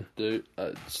it either. Dude,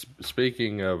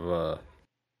 speaking of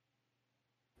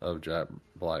Jack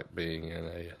Black being in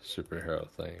a superhero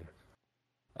thing,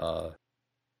 I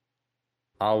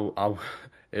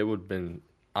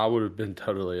would have been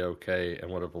totally okay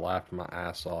and would have laughed my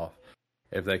ass off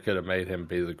if they could have made him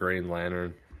be the Green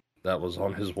Lantern that was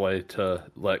on his way to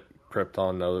let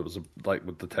Krypton know it was like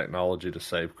with the technology to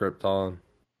save Krypton,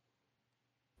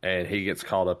 and he gets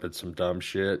caught up in some dumb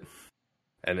shit,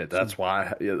 and that's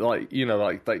why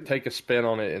take a spin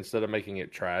on it instead of making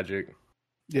it tragic.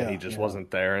 Yeah, he just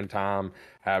wasn't there in time.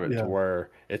 Have it to where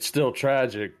it's still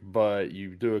tragic, but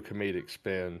you do a comedic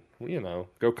spin.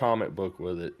 Go comic book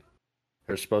with it.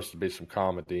 There's supposed to be some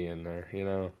comedy in there,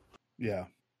 Yeah.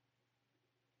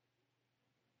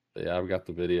 But yeah, I've got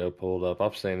the video pulled up.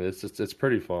 I've seen it. It's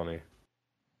pretty funny.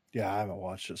 Yeah, I haven't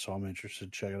watched it, so I'm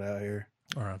interested to check it out here.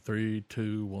 All right, 3,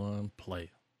 2, 1,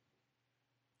 play.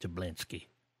 Jablinski.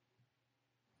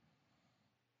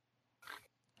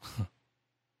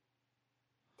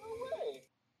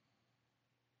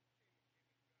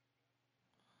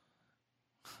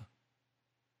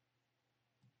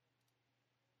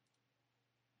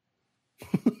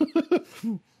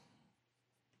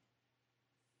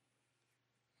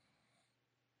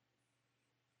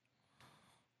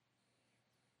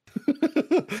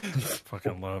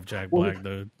 Fucking love Jack Black,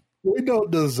 dude. We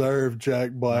don't deserve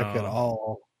Jack Black at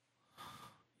all.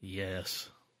 Yes.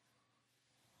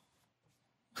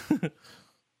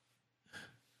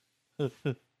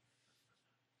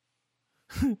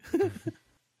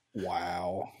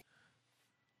 Wow.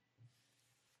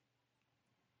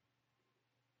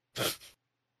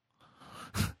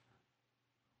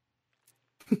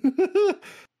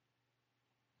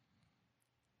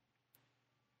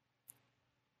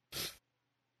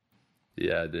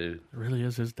 Yeah, dude. It really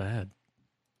is his dad.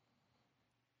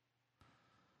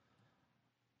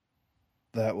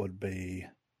 That would be...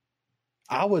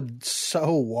 I would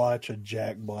so watch a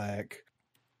Jack Black.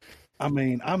 I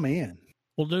mean, I'm in.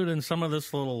 Well, dude, and some of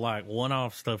this little, like,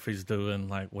 one-off stuff he's doing,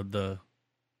 like, with the,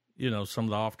 some of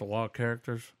the off-the-wall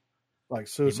characters. Like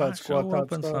Suicide Squad type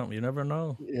stuff. Something. You never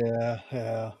know.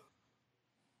 Yeah.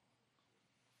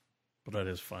 But that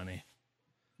is funny.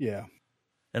 Yeah.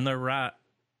 And they're right.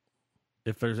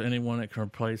 If there's anyone that can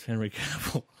replace Henry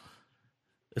Cavill,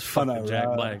 it's fucking Jack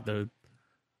Black, dude.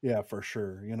 Yeah, for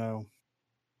sure.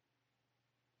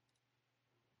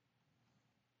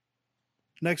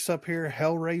 Next up here,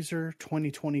 Hellraiser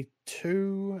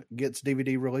 2022 gets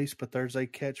DVD release, but there's a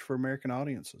catch for American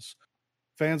audiences.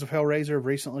 Fans of Hellraiser have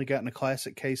recently gotten a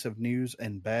classic case of news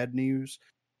and bad news.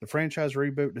 The franchise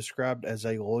reboot, described as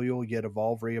a loyal yet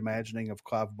evolved reimagining of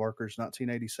Clive Barker's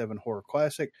 1987 horror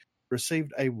classic,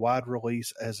 received a wide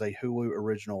release as a Hulu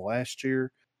original last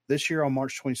year. This year, on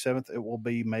March 27th, it will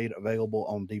be made available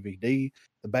on DVD.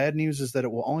 The bad news is that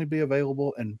it will only be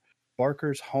available in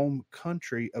Barker's home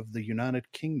country of the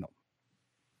United Kingdom.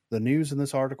 The news in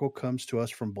this article comes to us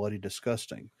from Bloody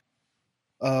Disgusting.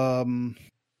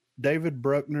 David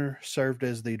Bruckner served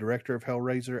as the director of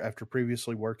Hellraiser after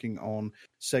previously working on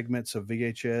segments of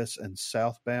VHS and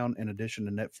Southbound, in addition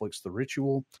to Netflix The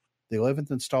Ritual. The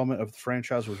 11th installment of the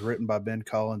franchise was written by Ben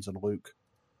Collins and Luke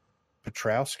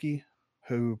Piotrowski,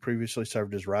 who previously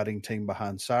served as writing team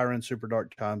behind Siren, Super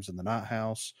Dark Times, and The Night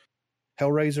House.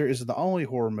 Hellraiser is the only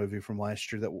horror movie from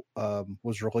last year that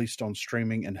was released on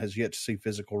streaming and has yet to see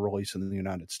physical release in the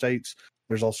United States.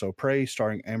 There's also Prey,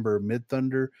 starring Amber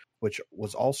Midthunder, which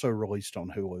was also released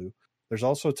on Hulu. There's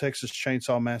also Texas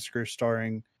Chainsaw Massacre,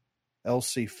 starring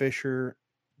Elsie Fisher,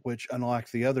 which,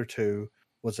 unlike the other two,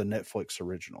 was a Netflix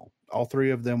original. All three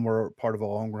of them were part of a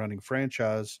long-running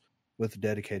franchise with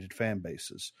dedicated fan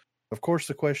bases. Of course,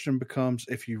 the question becomes,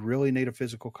 if you really need a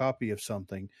physical copy of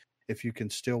something, if you can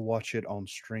still watch it on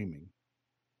streaming.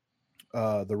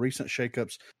 The recent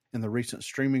shakeups in the recent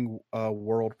streaming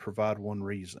world provide one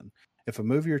reason. If a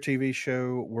movie or TV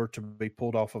show were to be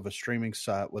pulled off of a streaming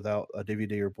site without a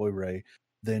DVD or Blu-ray,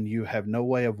 then you have no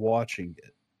way of watching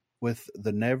it. With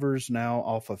the Nevers now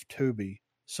off of Tubi,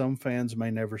 some fans may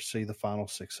never see the final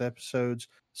 6 episodes.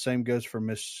 Same goes for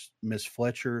Miss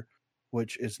Fletcher,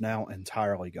 which is now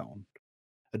entirely gone.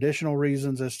 Additional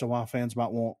reasons as to why fans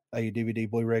might want a DVD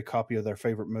Blu-ray copy of their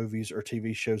favorite movies or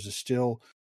TV shows is still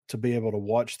to be able to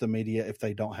watch the media if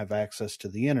they don't have access to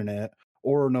the internet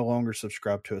or are no longer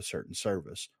subscribed to a certain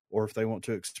service, or if they want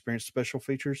to experience special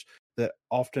features that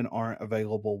often aren't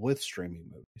available with streaming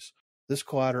movies. This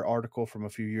Collider article from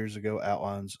a few years ago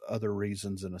outlines other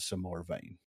reasons in a similar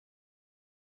vein.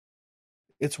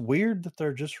 It's weird that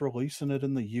they're just releasing it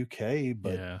in the UK,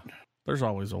 but yeah, there's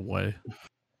always a way.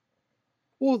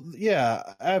 Well,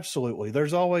 yeah, absolutely.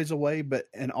 There's always a way,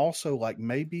 and also like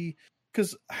maybe,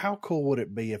 because how cool would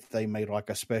it be if they made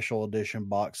like a special edition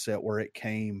box set where it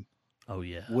came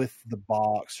with the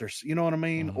box, or you know what I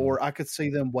mean? Mm-hmm. Or I could see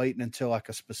them waiting until like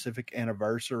a specific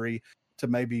anniversary to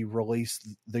maybe release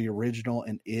the original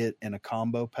and it in a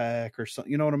combo pack or something.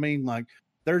 You know what I mean? Like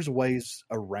there's ways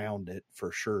around it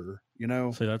for sure, you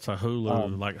know? See, that's a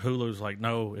Hulu. Like Hulu's like,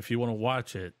 no, if you want to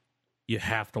watch it, you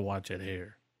have to watch it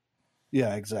here.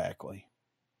 Yeah, exactly.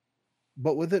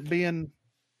 But with it being,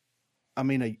 I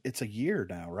mean, it's a year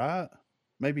now, right?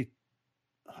 Maybe,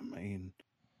 I mean,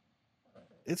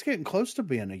 it's getting close to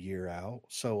being a year out.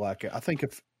 So, like, I think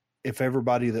if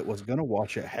everybody that was going to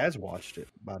watch it has watched it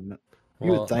by now,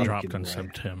 you would think dropped in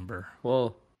September.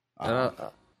 Well, and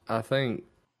I think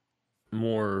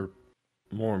more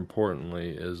importantly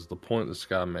is the point this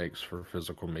guy makes for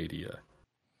physical media.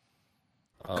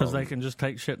 Because they can just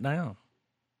take shit down.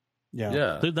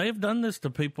 Yeah. Dude, they've done this to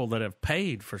people that have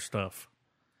paid for stuff.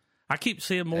 I keep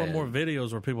seeing more and more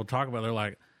videos where people talk about, they're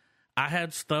like, I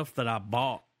had stuff that I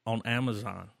bought on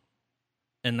Amazon,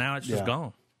 and now it's just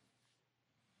gone.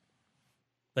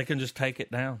 They can just take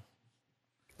it down.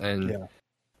 And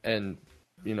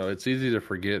you know, it's easy to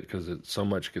forget because so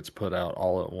much gets put out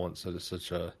all at once that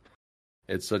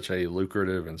it's such a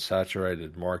lucrative and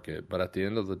saturated market. But at the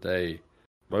end of the day,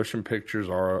 motion pictures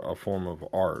are a form of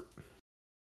art.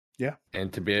 Yeah.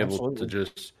 And to be able to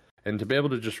just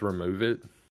remove it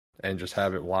and just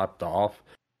have it wiped off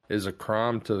is a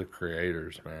crime to the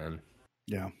creators, man.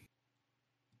 Yeah.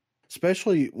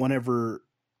 Especially whenever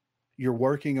you're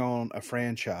working on a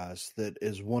franchise that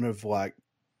is one of like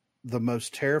the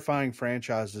most terrifying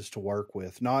franchises to work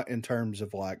with, not in terms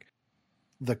of like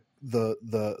the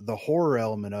horror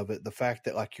element of it, the fact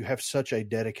that like you have such a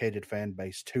dedicated fan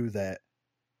base to that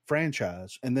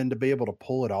franchise, and then to be able to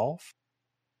pull it off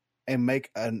and make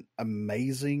an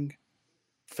amazing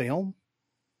film,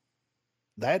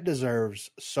 that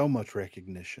deserves so much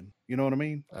recognition. You know what I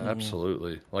mean?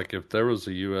 Absolutely. Like if there was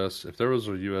a US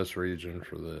region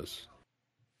for this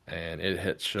and it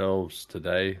hit shelves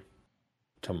today,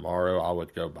 tomorrow I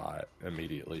would go buy it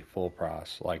immediately, full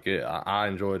price. Like I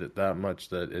enjoyed it that much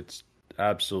that it's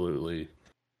absolutely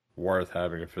worth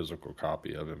having a physical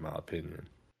copy of, in my opinion.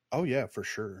 Oh yeah, for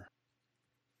sure.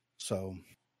 So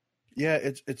yeah,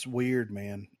 it's weird,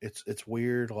 man. It's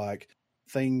weird, like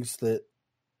things that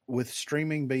with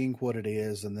streaming being what it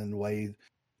is, and then the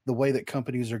way that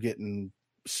companies are getting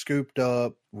scooped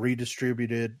up,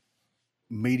 redistributed.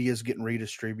 Media's getting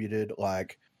redistributed.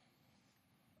 Like,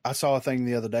 I saw a thing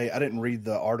the other day. I didn't read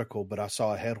the article, but I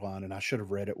saw a headline, and I should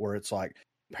have read it, where it's like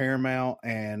Paramount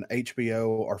and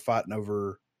HBO are fighting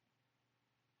over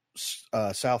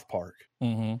South Park.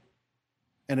 Mm-hmm.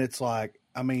 And it's like,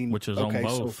 I mean, which is on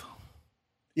both.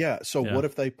 So what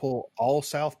if they pull all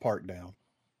South Park down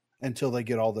until they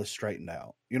get all this straightened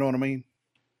out? You know what I mean?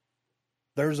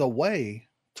 There's a way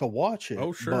to watch it.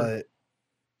 Oh, sure.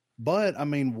 But I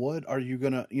mean, what are you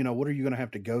gonna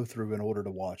have to go through in order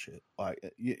to watch it? Like,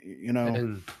 you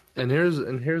know. And here's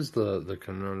the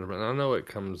conundrum. And I know it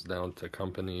comes down to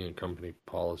company and company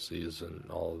policies and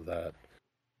all of that.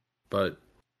 But,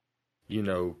 you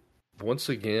know, once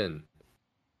again,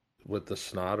 with the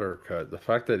Snyder Cut, the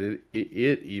fact that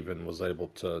it even was able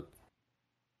to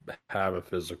have a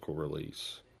physical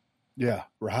release, yeah,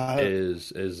 right,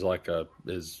 is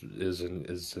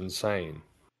insane.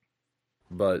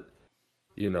 But,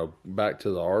 you know, back to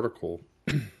the article,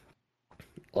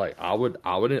 like I would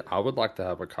like to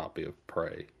have a copy of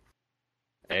Prey,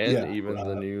 and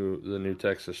the new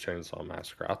Texas Chainsaw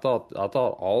Massacre. I thought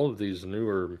all of these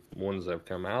newer ones that have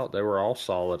come out, they were all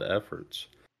solid efforts.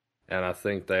 And I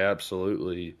think they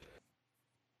absolutely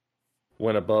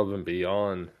went above and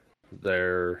beyond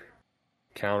their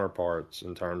counterparts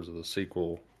in terms of the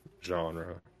sequel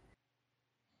genre.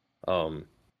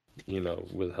 You know,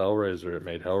 with Hellraiser, it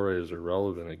made Hellraiser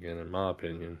relevant again, in my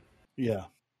opinion. Yeah.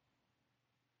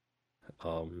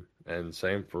 And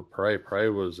same for Prey. Prey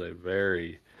was that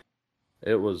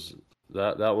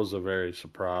was a very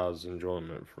surprise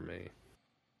enjoyment for me.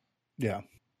 Yeah.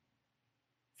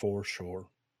 For sure.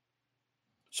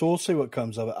 So we'll see what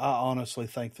comes of it. I honestly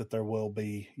think that there will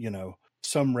be, you know,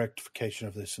 some rectification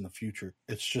of this in the future.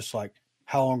 It's just like,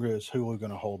 how long is Hulu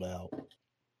going to hold out?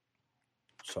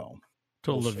 So,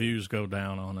 till the views go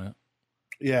down on it.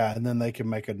 Yeah, and then they can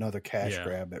make another cash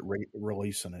grab at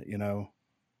releasing it, you know.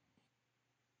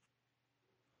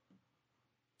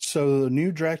 So the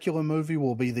new Dracula movie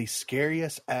will be the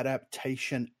scariest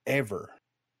adaptation ever,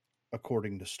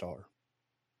 according to Star.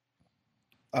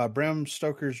 Bram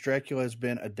Stoker's Dracula has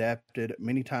been adapted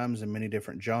many times in many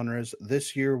different genres.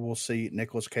 This year, we'll see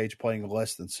Nicolas Cage playing a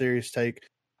less than serious take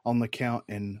on the Count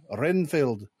in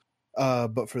Renfield.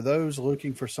 But for those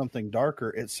looking for something darker,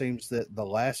 it seems that The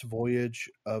Last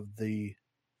Voyage of the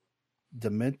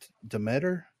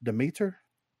Demeter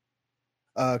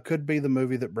could be the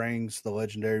movie that brings the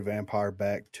legendary vampire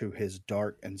back to his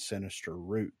dark and sinister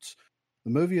roots.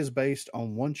 The movie is based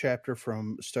on one chapter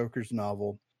from Stoker's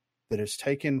novel that is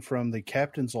taken from the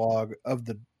captain's log of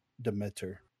the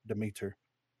Demeter,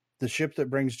 the ship that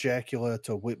brings Dracula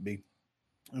to Whitby,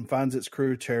 and finds its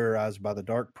crew terrorized by the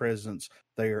dark presence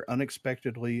they are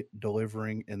unexpectedly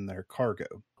delivering in their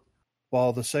cargo.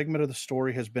 While the segment of the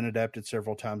story has been adapted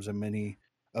several times in many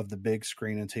of the big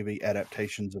screen and TV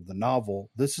adaptations of the novel,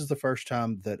 this is the first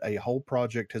time that a whole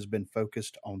project has been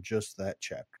focused on just that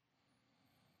chapter.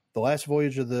 The Last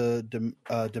Voyage of the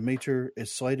Demeter is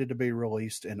slated to be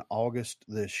released in August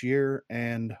this year,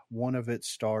 and one of its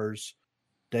stars,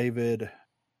 David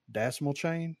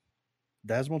Dasmalchian?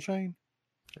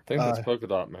 I think that's Polka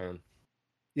Dot Man.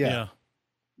 Yeah,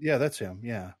 that's him.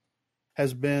 Yeah,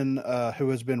 who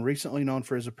has been recently known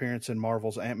for his appearance in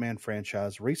Marvel's Ant-Man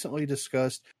franchise. Recently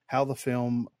discussed how the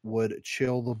film would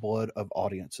chill the blood of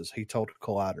audiences. He told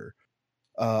Collider,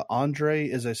 "Andre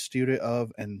is a student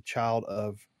of and child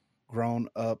of." Grown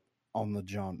up on the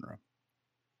genre.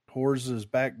 Horror's his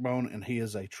backbone, and he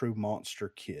is a true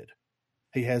monster kid.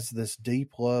 He has this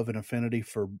deep love and affinity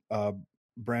for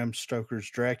Bram Stoker's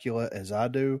Dracula, as I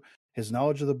do. His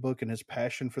knowledge of the book and his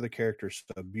passion for the character is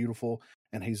so beautiful,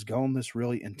 and he's gone this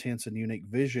really intense and unique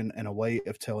vision and a way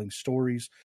of telling stories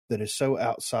that is so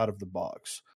outside of the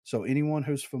box. So anyone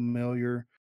who's familiar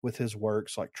with his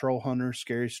works like Troll Hunter,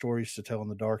 Scary Stories to Tell in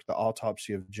the Dark, The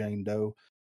Autopsy of Jane Doe,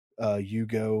 you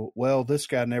go, well, this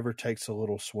guy never takes a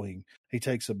little swing. He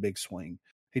takes a big swing.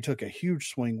 He took a huge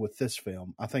swing with this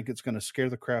film. I think it's going to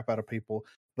scare the crap out of people,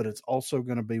 but it's also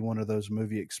going to be one of those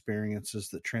movie experiences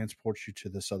that transports you to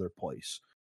this other place.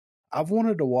 I've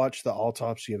wanted to watch The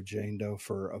Autopsy of Jane Doe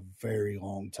for a very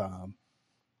long time.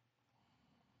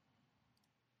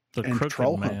 The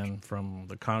Crooked Man from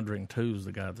The Conjuring 2 is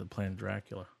the guy that played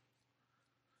Dracula.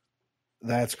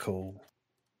 That's cool.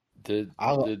 Did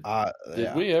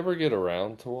we ever get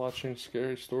around to watching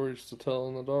Scary Stories to Tell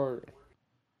in the Dark?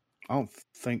 I don't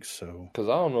think so. Because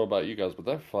I don't know about you guys, but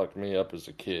that fucked me up as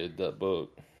a kid, that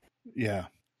book. Yeah.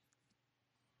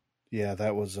 Yeah,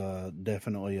 that was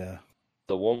definitely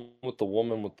the one with the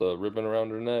woman with the ribbon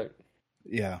around her neck?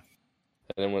 Yeah.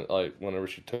 And then whenever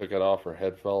she took it off, her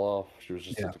head fell off. She was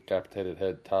just a decapitated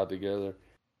head tied together.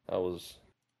 I was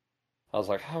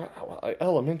like, how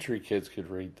elementary kids could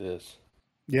read this?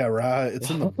 Yeah, right. It's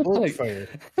in the book fair.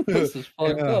 This is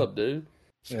fucked up, dude.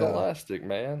 Scholastic,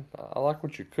 man. I like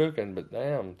what you're cooking, but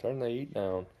damn, turn the heat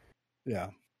down. Yeah.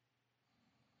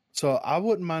 So I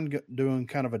wouldn't mind doing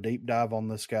kind of a deep dive on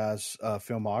this guy's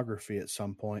filmography at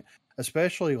some point,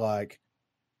 especially like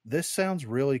this sounds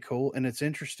really cool. And it's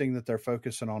interesting that they're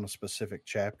focusing on a specific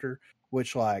chapter,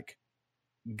 which like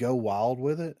go wild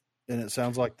with it. And it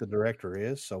sounds like the director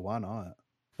is, so why not?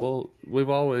 Well, we've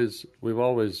always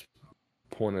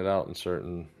pointed out in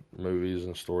certain movies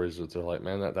and stories that they're like,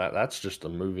 man, that's just a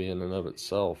movie in and of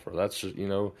itself, or that's just, you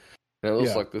know, and it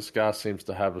looks like this guy seems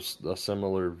to have a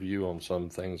similar view on some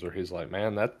things where he's like,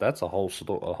 man, that's a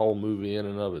whole movie in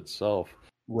and of itself.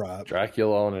 Right.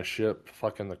 Dracula on a ship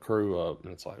fucking the crew up,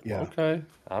 and it's like, okay,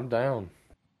 I'm down.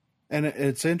 And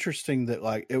it's interesting that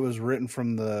like it was written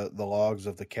from the logs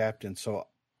of the captain, so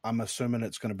I'm assuming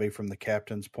it's going to be from the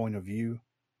captain's point of view.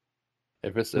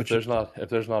 If there's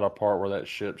not a part where that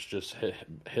ship's just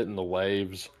hitting the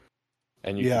waves,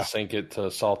 and you can sink it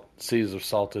to Seas of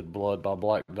Salted Blood by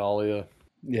Black Dahlia.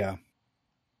 Yeah,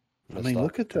 I mean,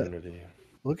 look at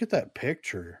that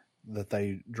picture that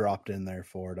they dropped in there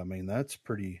for it. I mean, that's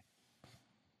pretty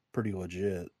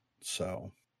legit.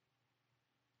 So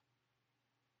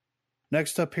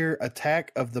next up here,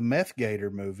 Attack of the Meth Gator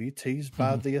movie teased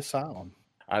by the Asylum.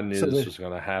 I knew this was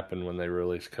going to happen when they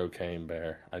released Cocaine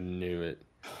Bear. I knew it.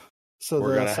 So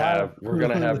we're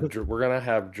gonna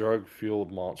have drug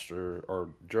fueled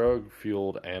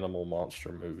animal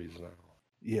monster movies now.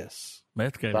 Yes,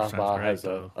 Meth Gator sounds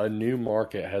great, a new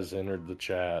market has entered the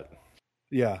chat.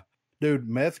 Yeah, dude,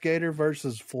 Meth Gator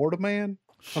versus Florida Man.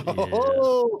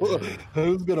 Oh,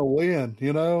 who's gonna win?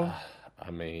 You know, I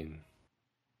mean,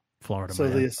 Florida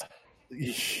Man.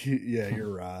 Yeah,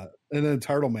 you're right. And then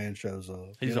Turtle Man shows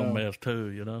up. He's on meth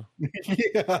too, you know?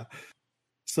 Yeah.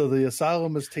 So the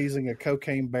Asylum is teasing a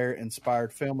Cocaine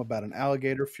Bear-inspired film about an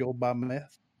alligator fueled by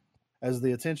meth. As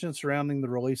the attention surrounding the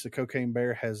release of Cocaine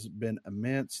Bear has been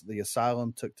immense, the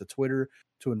Asylum took to Twitter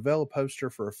to unveil a poster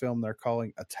for a film they're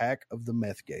calling Attack of the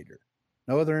Meth Gator.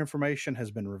 No other information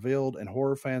has been revealed, and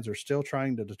horror fans are still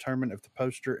trying to determine if the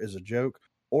poster is a joke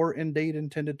or indeed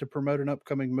intended to promote an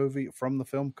upcoming movie from the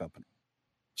film company.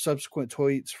 Subsequent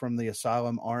tweets from the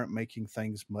Asylum aren't making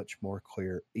things much more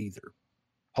clear either.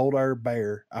 Hold our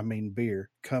beer,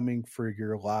 coming for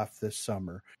your life this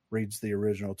summer, reads the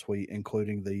original tweet,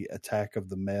 including the Attack of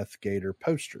the Meth Gator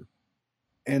poster.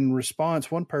 In response,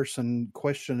 one person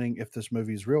questioning if this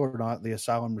movie is real or not, the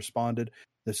Asylum responded,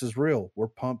 "This is real. We're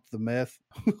pumping the meth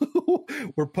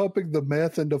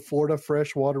into Florida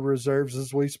freshwater reserves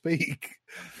as we speak."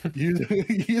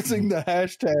 Using the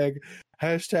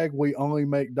hashtag we only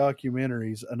make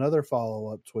documentaries, another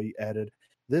follow-up tweet added,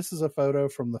 "This is a photo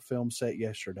from the film set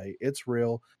yesterday. It's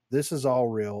real. This is all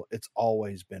real. It's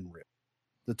always been real."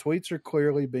 The tweets are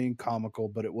clearly being comical,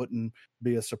 but it wouldn't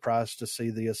be a surprise to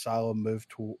see the Asylum move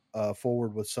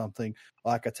forward with something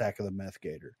like Attack of the Meth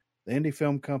Gator. The indie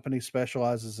film company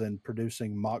specializes in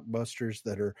producing mockbusters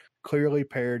that are clearly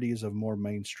parodies of more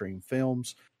mainstream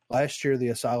films. Last year, the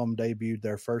Asylum debuted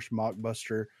their first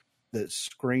mockbuster that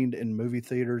screened in movie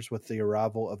theaters with the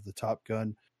arrival of the Top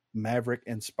Gun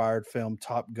Maverick-inspired film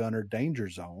Top Gunner Danger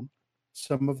Zone.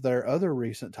 Some of their other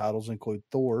recent titles include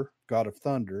Thor, God of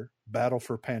Thunder, Battle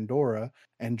for Pandora,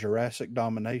 and Jurassic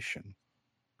Domination.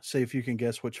 See if you can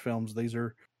guess which films those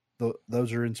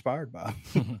are inspired by.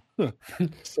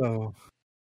 So,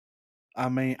 I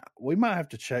mean, we might have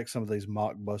to check some of these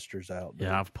mockbusters out.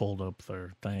 Yeah, I've pulled up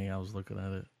their thing. I was looking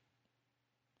at it.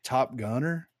 Top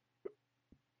Gunner?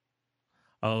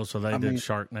 Oh, so they did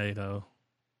Sharknado.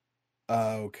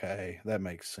 Okay, that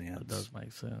makes sense. That does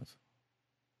make sense.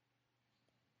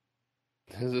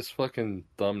 This fucking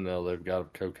thumbnail they've got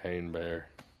of Cocaine Bear.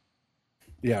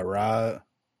 Yeah, right.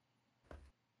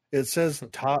 It says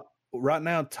right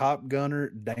now Top Gunner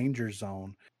Danger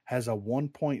Zone has a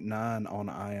 1.9 on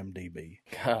IMDb.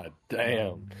 God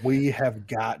damn. We have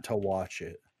got to watch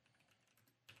it.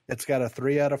 It's got a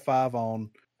 3 out of 5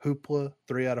 on Hoopla,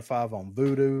 3 out of 5 on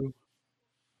Vudu.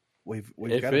 We've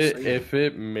got to see if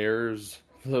it mirrors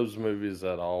those movies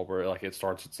at all, where like it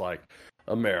starts, it's like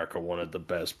America wanted the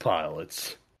best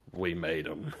pilots, we made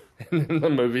them, and then the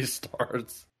movie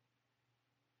starts,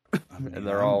 and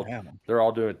they're all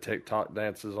doing TikTok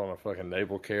dances on a fucking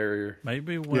naval carrier.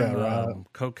 Maybe when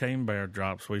Cocaine Bear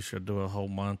drops, we should do a whole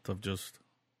month of just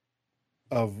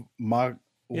mockbusters.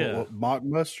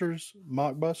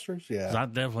 Yeah, I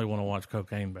definitely want to watch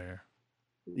Cocaine Bear.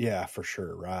 Yeah, for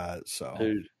sure. Right. So,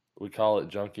 dude, We call it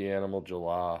Junkie Animal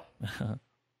July.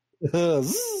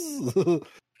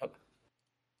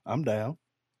 I'm down.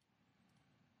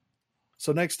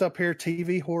 So next up here,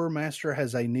 TV Horror Master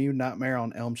has a new Nightmare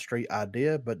on Elm Street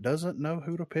idea, but doesn't know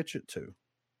who to pitch it to.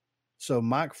 So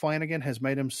Mike Flanagan has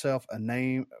made a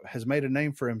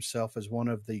name for himself as one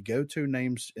of the go-to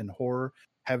names in horror,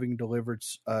 having delivered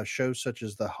shows such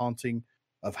as The Haunting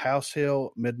of House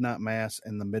Hill, Midnight Mass,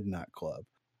 and The Midnight Club.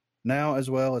 Now, as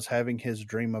well as having his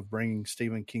dream of bringing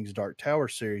Stephen King's Dark Tower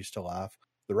series to life,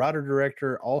 the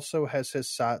writer-director also has his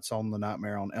sights on the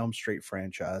Nightmare on Elm Street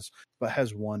franchise, but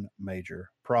has one major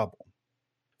problem.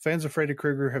 Fans of Freddy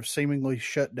Krueger have seemingly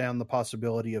shut down the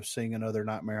possibility of seeing another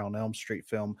Nightmare on Elm Street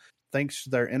film thanks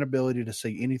to their inability to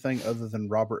see anything other than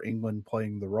Robert Englund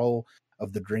playing the role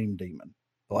of the Dream Demon.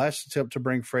 The last attempt to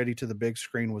bring Freddy to the big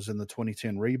screen was in the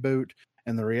 2010 reboot,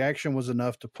 and the reaction was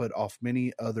enough to put off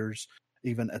many others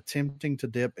even attempting to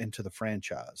dip into the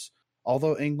franchise.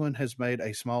 Although Englund has made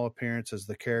a small appearance as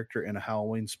the character in a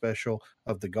Halloween special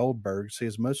of the Goldbergs, he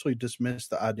has mostly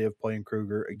dismissed the idea of playing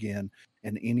Krueger again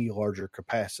in any larger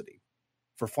capacity.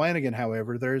 For Flanagan,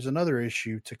 however, there is another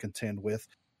issue to contend with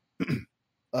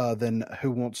than who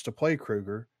wants to play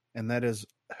Krueger, and that is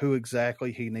who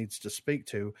exactly he needs to speak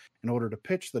to in order to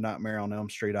pitch the Nightmare on Elm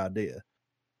Street idea.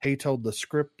 He told the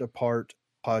Script Apart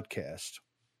podcast,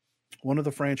 "One of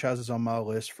the franchises on my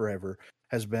list forever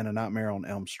has been a Nightmare on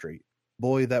Elm Street.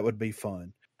 Boy, that would be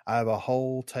fun. I have a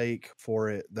whole take for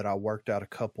it that I worked out a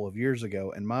couple of years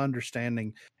ago, and my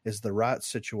understanding is the right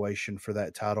situation for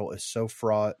that title is so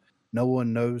fraught, no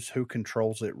one knows who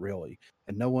controls it really,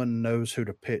 and no one knows who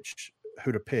to pitch.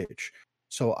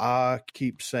 So I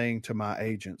keep saying to my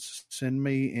agents, send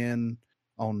me in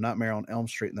on Nightmare on Elm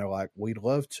Street, and they're like, we'd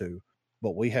love to,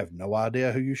 but we have no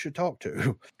idea who you should talk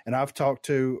to." And I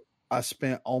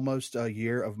spent almost a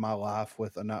year of my life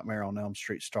with a Nightmare on Elm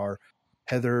Street star,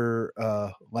 Heather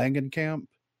Langenkamp,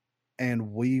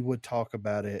 and we would talk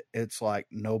about it. It's like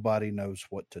nobody knows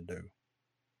what to do.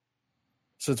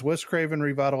 Since Wes Craven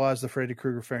revitalized the Freddy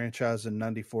Krueger franchise in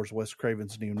 94's Wes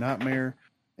Craven's New Nightmare,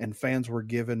 and fans were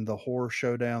given the horror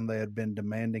showdown they had been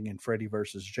demanding in Freddy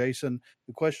vs. Jason,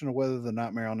 the question of whether the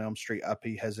Nightmare on Elm Street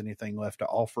IP has anything left to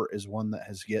offer is one that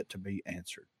has yet to be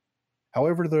answered.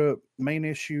 However, the main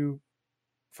issue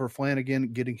for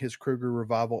Flanagan getting his Krueger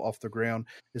revival off the ground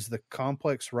is the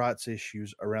complex rights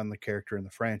issues around the character in the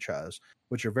franchise,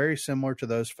 which are very similar to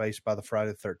those faced by the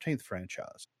Friday the 13th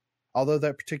franchise. Although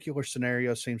that particular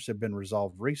scenario seems to have been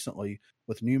resolved recently,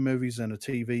 with new movies and a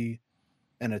TV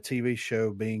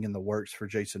show being in the works for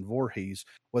Jason Voorhees,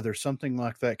 whether something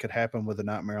like that could happen with the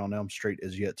Nightmare on Elm Street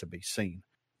is yet to be seen.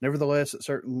 Nevertheless, it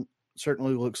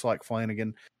certainly looks like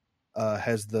Flanagan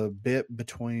has the bit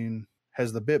between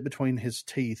his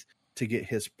teeth to get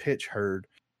his pitch heard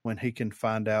when he can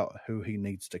find out who he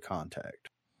needs to contact.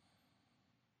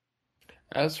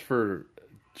 As for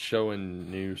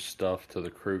showing new stuff to the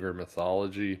Krueger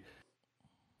mythology,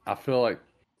 I feel like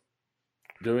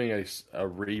doing a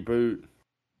reboot,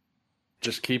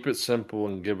 just keep it simple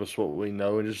and give us what we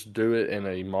know, and just do it in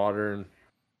a modern,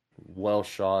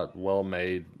 well-shot,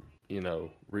 well-made,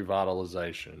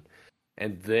 revitalization,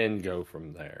 and then go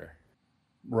from there.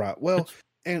 Right. Well,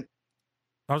 and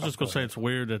I was just going to say it's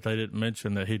weird that they didn't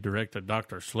mention that he directed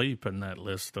Dr. Sleep in that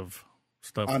list of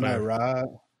stuff. I know, right?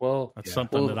 Well, that's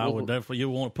something that I would definitely you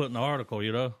want to put in the article,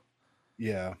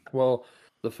 Yeah. Well,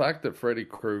 the fact that Freddy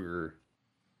Krueger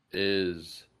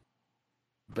is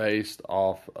based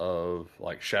off of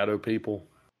like shadow people,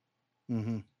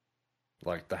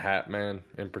 like the Hat Man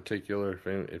in particular.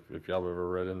 If y'all ever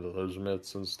read into those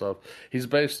myths and stuff, he's a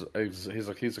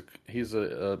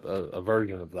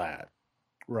version of that,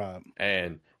 right?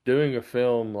 And doing a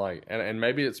film like, and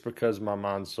maybe it's because my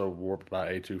mind's so warped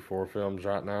by A24 films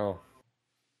right now,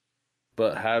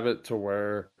 but have it to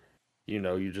where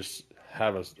you just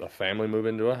have a family move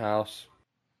into a house,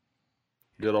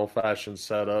 good old fashioned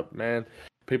setup, man.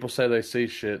 People say they see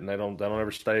shit and they don't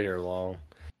ever stay here long.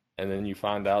 And then you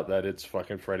find out that it's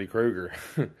fucking Freddy Krueger.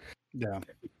 Yeah.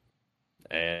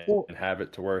 And have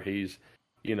it to where he's,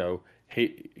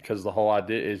 because the whole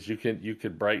idea is you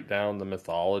could break down the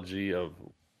mythology of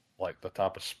like the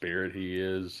type of spirit he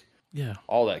is. Yeah.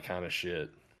 All that kind of shit.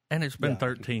 And it's been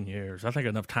 13 years. I think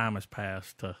enough time has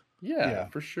passed to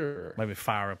for sure. Maybe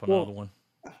fire up another one.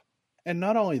 And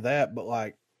not only that, but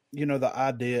like, the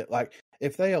idea, like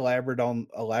if they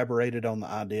elaborated on the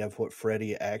idea of what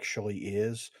Freddy actually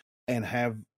is and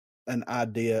have an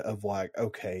idea of like,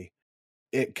 okay,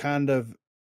 it kind of,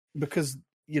 because,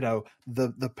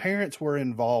 the parents were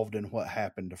involved in what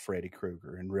happened to Freddy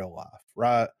Krueger in real life,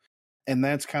 right? And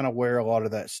that's kind of where a lot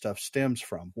of that stuff stems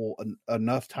from. Well,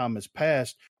 enough time has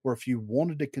passed where if you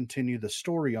wanted to continue the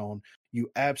story on, you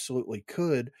absolutely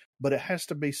could, but it has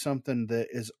to be something that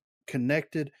is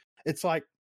connected. It's like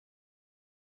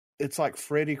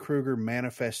Freddy Krueger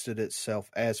manifested itself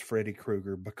as Freddy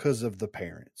Krueger because of the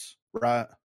parents, right?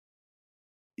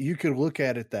 You could look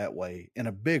at it that way, in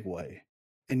a big way,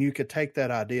 and you could take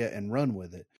that idea and run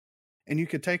with it. And you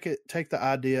could take the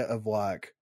idea of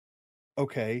like,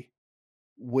 okay,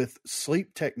 with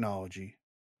sleep technology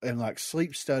and like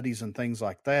sleep studies and things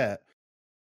like that,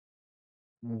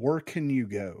 where can you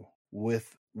go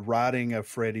with writing a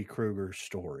Freddy Krueger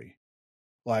story?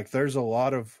 Like, there's a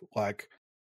lot of like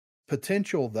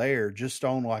potential there just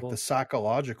on like the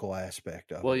psychological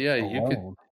aspect of it. Well, yeah,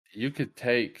 you could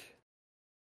take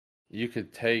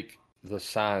the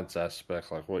science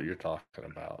aspect, like what you're talking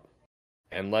about,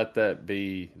 and let that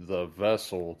be the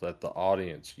vessel that the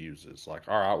audience uses. Like,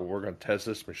 all right, well, we're going to test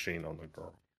this machine on the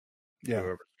girl. Yeah.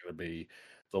 Whoever's going to be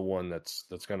the one that's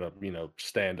going to,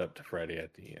 stand up to Freddy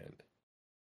at the end.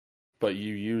 But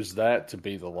you use that to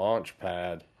be the launch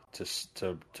pad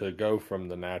to go from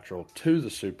the natural to the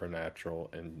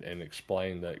supernatural and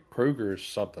explain that Krueger's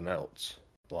something else.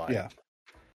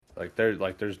 Like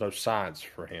there's no science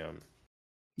for him.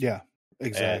 Yeah.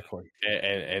 Exactly.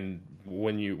 And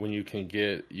when you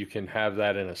can have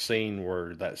that in a scene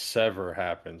where that sever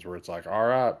happens, where it's like, all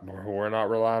right, we're not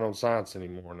relying on science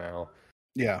anymore now.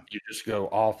 Yeah. You just go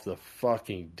off the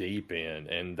fucking deep end,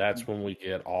 and that's when we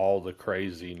get all the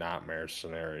crazy nightmare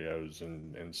scenarios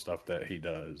and stuff that he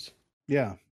does.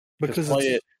 Yeah. Because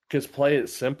play it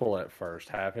simple at first.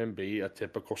 Have him be a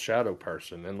typical shadow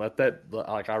person, and let that,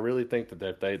 like, I really think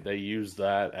that they use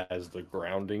that as the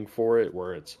grounding for it,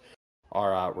 where it's, all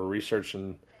right, we're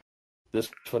researching this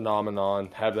phenomenon,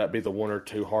 have that be the one or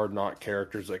two hard knock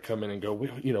characters that come in and go,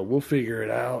 we'll figure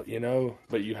it out,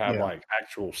 but you have like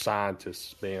actual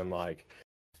scientists being like,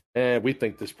 we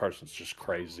think this person's just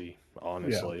crazy,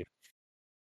 honestly.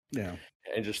 Yeah.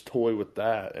 And just toy with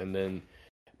that. And then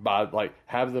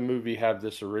have the movie have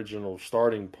this original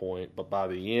starting point, but by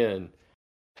the end,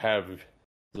 have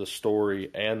the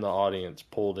story and the audience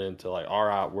pulled into like, all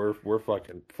right, we're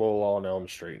fucking full on Elm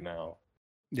Street now.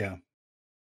 Yeah.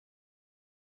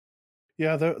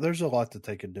 Yeah, there's a lot that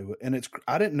they could do. And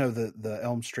I didn't know that the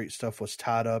Elm Street stuff was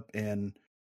tied up in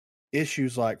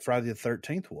issues like Friday the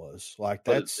 13th was. Like,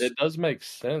 it does make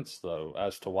sense though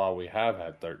as to why we have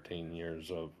had 13 years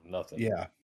of nothing. Yeah.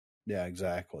 Yeah,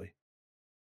 exactly.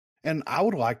 And I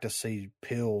would like to see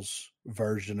Peele's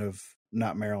version of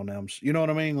Nightmare on Elm Street. You know what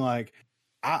I mean? Like,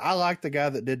 I like the guy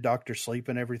that did Dr. Sleep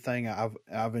and everything.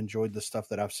 I've enjoyed the stuff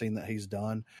that I've seen that he's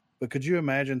done. But could you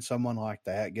imagine someone like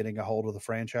that getting a hold of the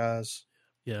franchise?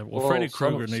 Yeah, well Freddy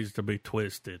Krueger needs to be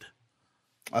twisted.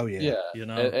 Oh, yeah. Yeah,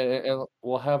 and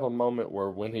we'll have a moment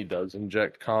where when he does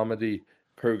inject comedy,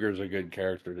 Krueger's a good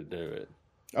character to do it.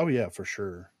 Oh, yeah, for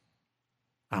sure.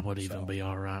 I would even be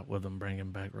all right with them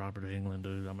bringing back Robert Englund,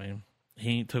 dude. I mean,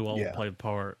 he ain't too old to play the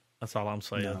part. That's all I'm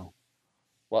saying. No.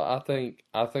 Well, I think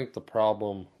the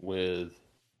problem with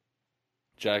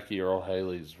Jackie Earle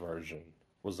Haley's version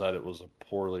was that it was a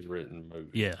poorly written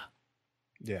movie. Yeah.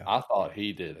 Yeah. I thought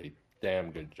he did a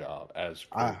damn good job as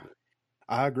Krueger.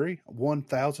 I agree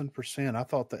 1,000%. I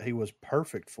thought that he was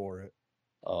perfect for it.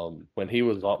 When he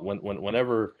was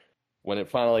when it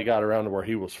finally got around to where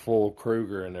he was full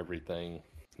Krueger and everything,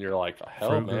 you're like, hell,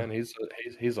 Krueger. Man,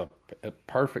 he's a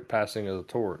perfect passing of the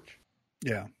torch.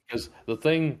 Yeah. Because the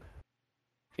thing,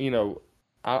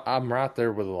 I'm right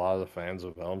there with a lot of the fans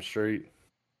of Elm Street.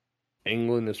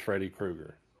 Englund is Freddy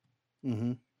Krueger.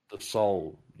 Mm-hmm. The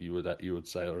soul, you would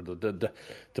say, or the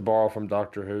to borrow from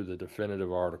Doctor Who, the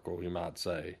definitive article, you might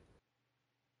say.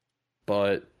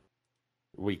 But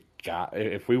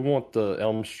if we want the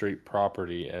Elm Street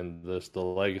property and the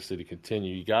legacy to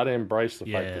continue, you got to embrace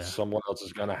the fact that someone else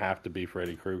is going to have to be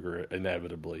Freddy Krueger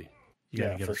inevitably. You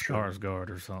got to get a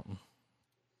Skarsgård or something.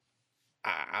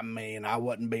 I mean, I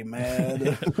wouldn't be mad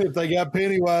if they got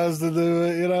Pennywise to do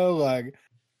it,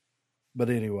 But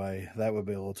anyway, that would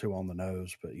be a little too on the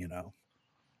nose, but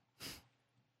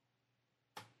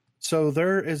So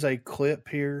there is a clip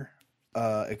here,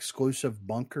 exclusive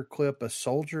bunker clip. A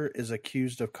soldier is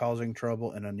accused of causing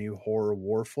trouble in a new horror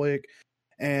war flick.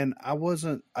 And I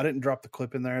didn't drop the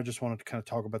clip in there. I just wanted to kind of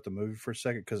talk about the movie for a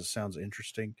second because it sounds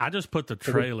interesting. I just put the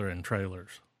trailer in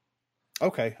trailers.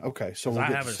 Okay. So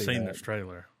I haven't seen this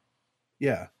trailer.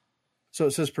 Yeah. So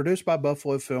it says, produced by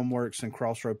Buffalo Filmworks and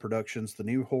Crossroad Productions, the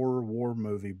new horror war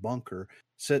movie Bunker,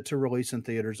 set to release in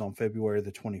theaters on February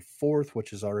the 24th,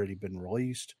 which has already been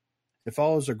released. It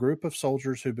follows a group of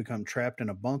soldiers who become trapped in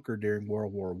a bunker during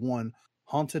World War I,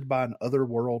 haunted by an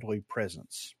otherworldly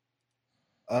presence.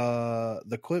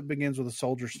 The clip begins with a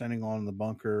soldier standing on the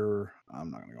bunker. I'm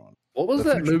not going to go on. What was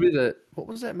that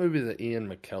movie that Ian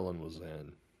McKellen was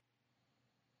in?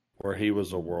 Where he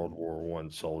was a World War I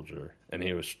soldier and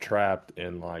he was trapped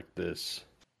in like this.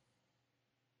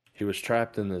 He was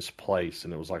trapped in this place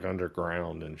and it was like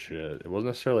underground and shit. It wasn't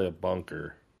necessarily a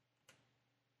bunker.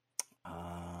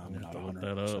 I'm not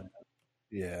 100%.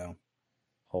 Yeah.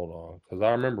 Hold on, because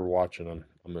I remember watching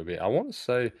a movie. I want to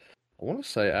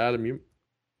say, Adam,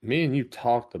 me and you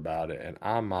talked about it, and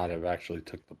I might have actually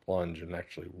took the plunge and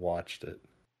actually watched it.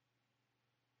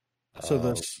 So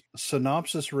the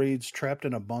synopsis reads, trapped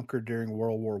in a bunker during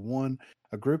World War I,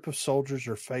 a group of soldiers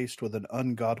are faced with an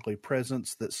ungodly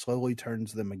presence that slowly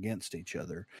turns them against each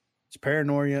other.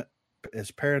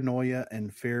 As paranoia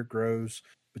and fear grows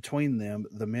between them,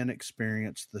 the men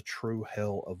experience the true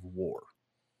hell of war.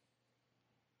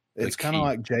 It's kind of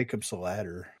like Jacob's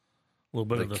Ladder. A little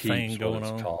bit of the thing going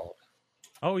on. Called.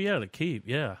 Oh, yeah, the Keep,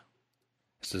 yeah.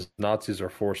 It says Nazis are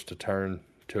forced to turn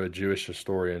to a Jewish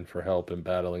historian for help in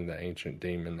battling the ancient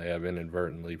demon they have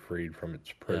inadvertently freed from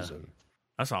its prison. Yeah.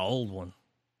 That's an old one.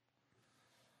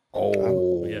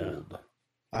 Old. Yeah.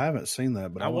 I haven't seen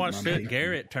that, but I watched it.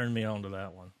 Garrett turned me on to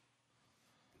that one.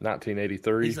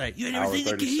 1983. He's like, you never seen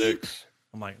the Keep?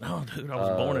 I'm like, no, dude, I was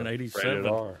born in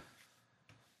 87.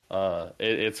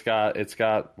 It's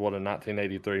got what a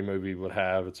 1983 movie would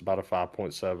have. It's about a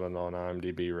 5.7 on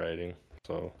IMDb rating.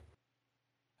 So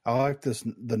I like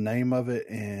the name of it,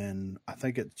 and I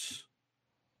think it's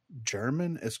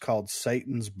German. It's called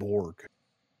Satan's Borg.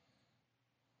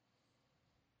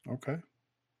 Okay,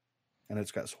 and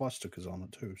it's got swastikas on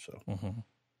it too. So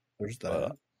there's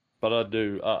that. But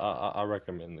I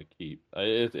recommend the Keep.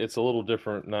 It's a little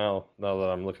different now that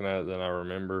I'm looking at it than I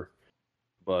remember,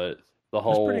 but. The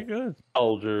whole pretty good.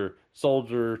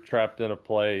 soldier trapped in a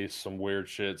place, some weird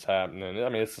shit's happening. I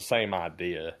mean, it's the same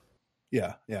idea.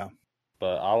 Yeah, yeah.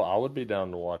 But I would be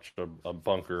down to watch a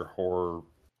bunker horror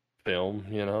film,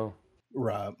 you know?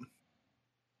 Right.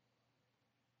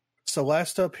 So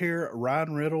last up here,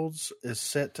 Ryan Reynolds is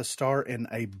set to star in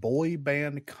a boy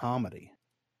band comedy.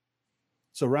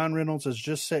 So Ryan Reynolds has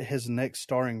just set his next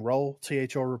starring role.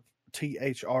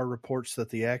 THR reports that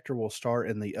the actor will star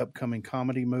in the upcoming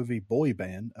comedy movie Boy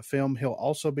Band, a film he'll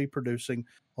also be producing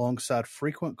alongside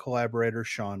frequent collaborator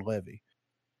Sean Levy.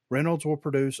 Reynolds will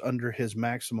produce under his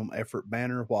Maximum Effort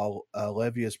banner, while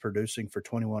Levy is producing for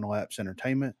 21 Laps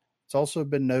Entertainment. It's also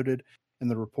been noted in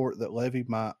the report that Levy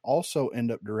might also end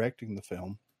up directing the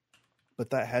film, but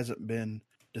that hasn't been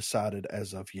decided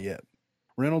as of yet.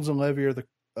 Reynolds and Levy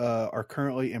are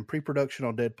currently in pre-production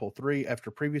on Deadpool 3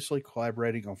 after previously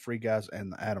collaborating on Free Guys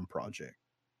and the Atom Project.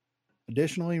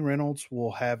 Additionally, Reynolds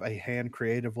will have a hand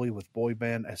creatively with Boy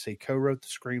Band as he co-wrote the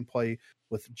screenplay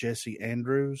with Jesse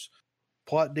Andrews.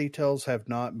 Plot details have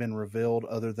not been revealed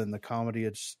other than the comedy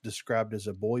is described as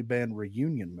a boy band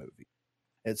reunion movie.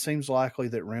 It seems likely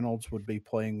that Reynolds would be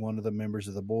playing one of the members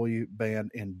of the boy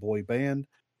band in Boy Band,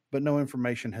 but no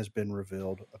information has been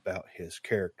revealed about his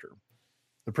character.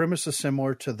 The premise is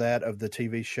similar to that of the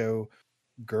TV show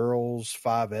Girls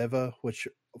 5 Eva, which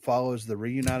follows the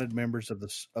reunited members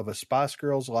of a Spice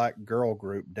Girls-like girl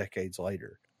group decades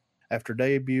later. After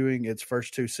debuting its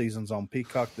first 2 seasons on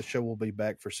Peacock, the show will be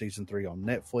back for season 3 on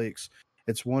Netflix.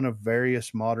 It's one of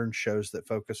various modern shows that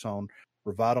focus on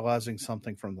revitalizing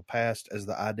something from the past, as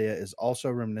the idea is also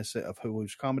reminiscent of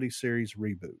Hulu's comedy series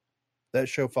Reboot. That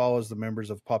show follows the members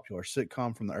of a popular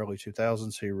sitcom from the early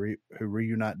 2000s who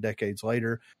reunite decades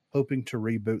later, hoping to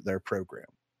reboot their program.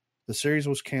 The series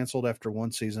was canceled after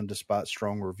 1 season despite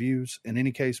strong reviews. In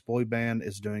any case, Boy Band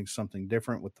is doing something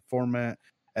different with the format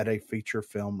at a feature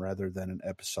film rather than an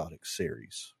episodic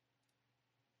series.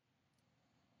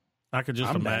 I could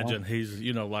just imagine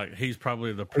he's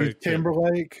probably the prick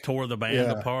Timberlake tore the band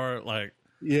apart. Like,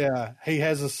 yeah, he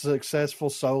has a successful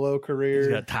solo career. He's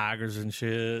got tigers and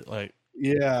shit. Like,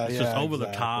 yeah, it's just over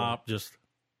the top. Just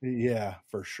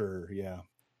for sure. Yeah.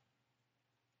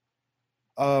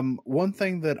 One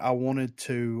thing that I wanted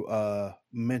to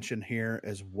mention here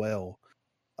as well.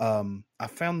 I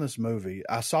found this movie.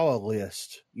 I saw a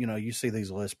list. You see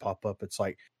these lists pop up. It's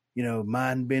like,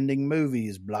 mind-bending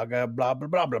movies, blah, blah, blah, blah,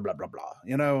 blah, blah, blah, blah,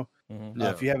 blah.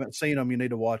 If you haven't seen them, you need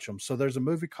to watch them. So there's a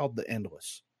movie called The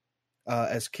Endless.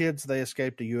 As kids, they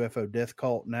escaped a UFO death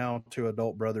cult. Now 2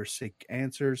 adult brothers seek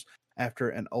answers after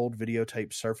an old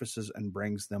videotape surfaces and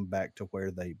brings them back to where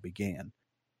they began.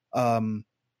 That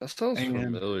sounds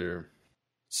familiar.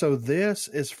 So this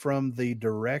is from the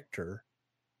director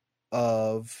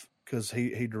of, because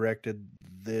he directed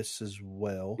this as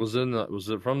well. Was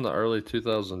it from the early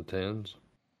 2010s?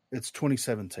 It's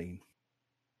 2017.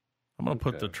 I'm going to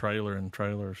put the trailer in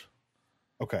trailers.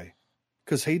 Okay.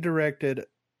 Because he directed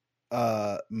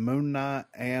Moon Knight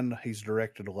and he's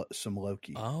directed some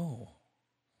Loki. Oh.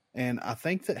 And I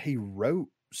think that he wrote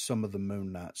some of the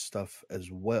Moon Knight stuff as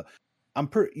well.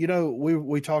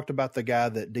 We talked about the guy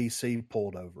that DC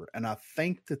pulled over, and I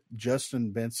think that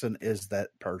Justin Benson is that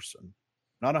person.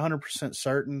 Not 100%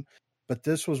 certain, but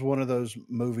this was one of those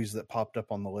movies that popped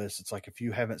up on the list. It's like, if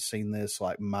you haven't seen this,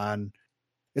 like mine,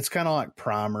 it's kind of like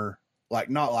Primer, like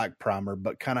not like Primer,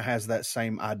 but kind of has that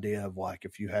same idea of like,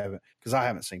 if you haven't, because I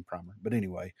haven't seen Primer, but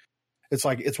anyway, it's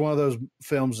like, it's one of those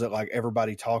films that like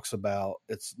everybody talks about.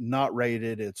 It's not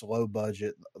rated, it's low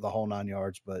budget, the whole 9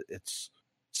 yards, but it's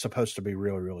supposed to be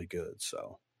really, really good.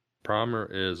 So Primer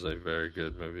is a very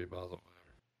good movie, by the way.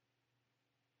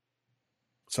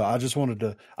 So I just wanted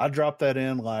to, I dropped that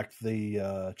in like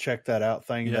the check that out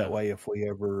thing. Yeah. That way, if we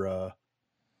ever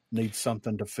need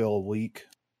something to fill a week,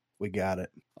 we got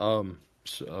it.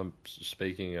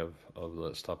 Speaking of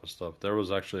that type of stuff, there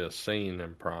was actually a scene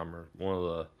in Primer.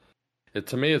 To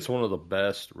me, it's one of the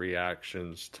best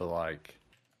reactions to like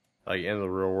in the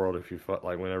real world. If you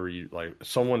like, whenever you like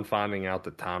someone finding out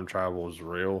that time travel is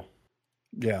real.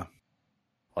 Yeah.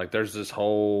 Like there's this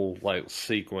whole like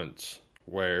sequence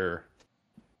where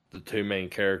the two main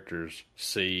characters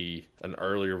see an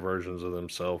earlier versions of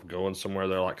themselves going somewhere.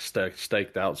 They're like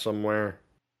staked out somewhere.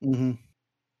 Mm-hmm.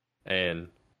 And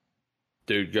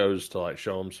dude goes to like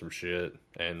show them some shit.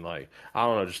 And like, I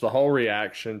don't know, just the whole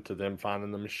reaction to them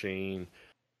finding the machine.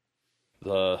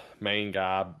 The main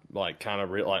guy like kind of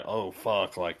like, oh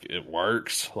fuck, like it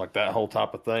works. Like that whole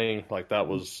type of thing. Like it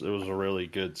was a really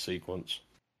good sequence.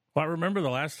 Well, I remember the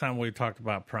last time we talked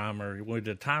about Primer, we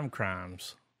did Time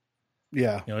Crimes.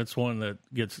 Yeah. You know, it's one that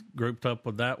gets grouped up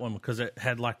with that one because it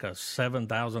had like a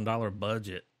 $7,000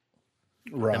 budget.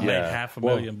 Right. And made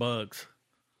 $500,000.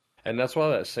 And that's why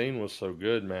that scene was so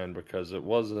good, man, because it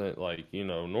wasn't like, you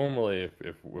know, normally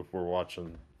if we're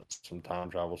watching some time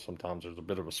travel, sometimes there's a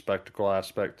bit of a spectacle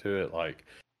aspect to it, like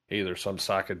either some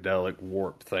psychedelic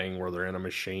warped thing where they're in a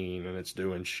machine and it's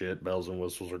doing shit, bells and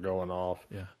whistles are going off.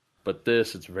 Yeah. But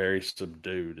this, it's very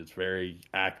subdued. It's very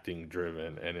acting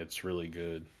driven, and it's really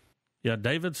good. Yeah,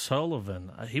 David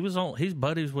Sullivan, he's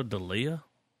buddies with D'Elia,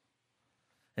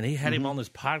 and he had him on this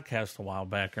podcast a while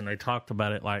back, and they talked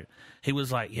about it. Like, he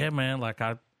was like, yeah, man, like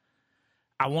I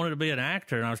wanted to be an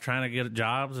actor, and I was trying to get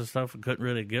jobs and stuff and couldn't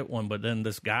really get one. But then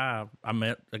I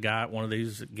met a guy at one of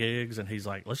these gigs, and he's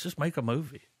like, let's just make a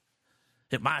movie.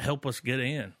 It might help us get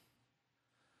in.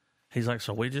 He's like,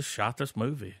 so we just shot this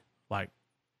movie. Like,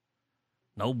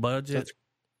 no budget.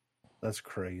 That's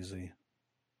crazy.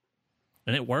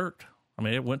 And it worked. I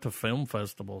mean, it went to film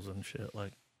festivals and shit.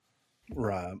 Like,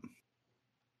 right.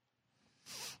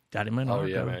 Got him in. Oh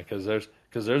yeah, man. Because there's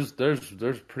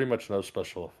pretty much no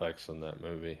special effects in that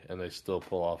movie, and they still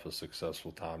pull off a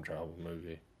successful time travel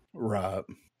movie. Right.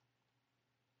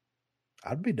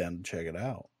 I'd be down to check it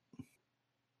out.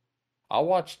 I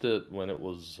watched it when it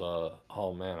was.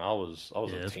 Oh man, I was a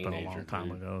teenager. It's been a long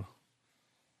time ago.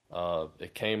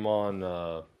 It came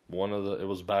on it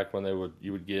was back when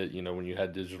you would get, you know, when you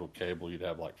had digital cable, you'd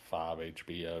have like 5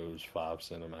 HBOs, 5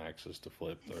 Cinemaxes to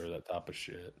flip through, that type of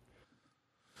shit.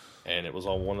 And it was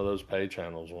on one of those pay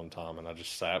channels one time, and I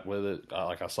just sat with it.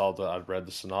 I read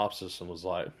the synopsis and was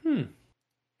like,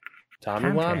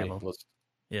 timey-wimey. Let's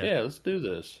do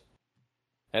this.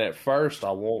 And at first,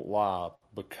 I won't lie,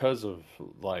 because of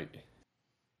my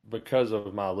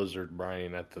lizard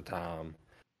brain at the time,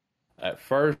 at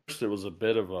first it was a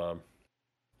bit of a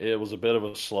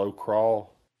slow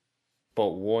crawl, but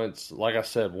once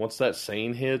that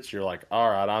scene hits, you're like, all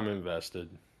right, I'm invested.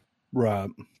 Right.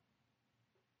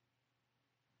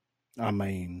 I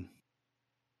mean,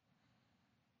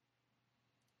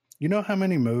 you know how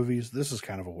many movies, this is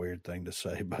kind of a weird thing to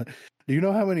say, but do you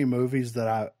know how many movies that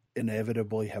I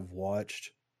inevitably have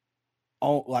watched?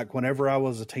 Like whenever I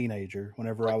was a teenager,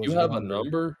 whenever I was You have a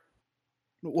number?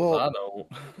 Well, I don't.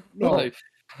 No,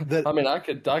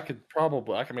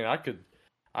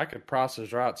 I could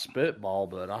process right spitball,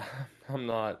 but I'm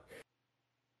not.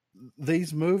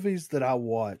 These movies that I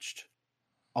watched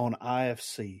on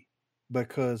IFC,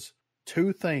 because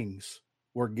 2 things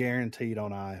were guaranteed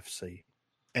on IFC,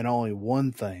 and only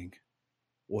one thing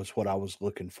was what I was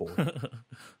looking for.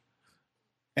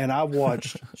 And I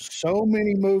watched so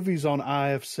many movies on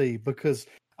IFC because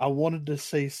I wanted to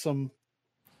see some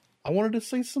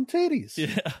titties,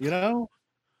 you know?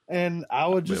 And I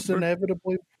would just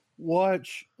inevitably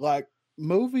watch like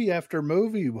movie after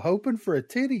movie hoping for a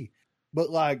titty, but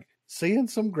like seeing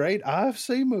some great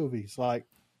IFC movies. Like,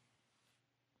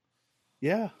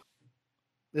 yeah.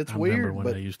 It's weird. I remember weird,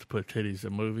 when they used to put titties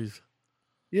in movies.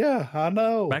 Yeah, I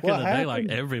know. Back in the day, like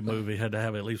every movie had to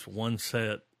have at least one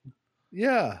set.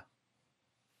 Yeah.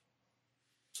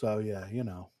 So yeah,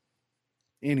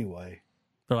 Anyway.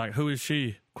 They're like, who is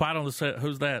she? Quiet on the set.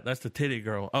 Who's that? That's the titty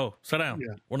girl. Oh, sit down.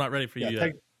 Yeah. We're not ready for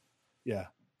you yet.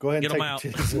 Go ahead and get them out.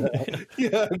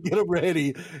 Yeah, get them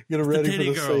ready. Get them ready for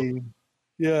the scene.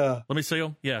 Yeah. Let me see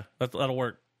them. Yeah, that'll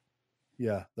work.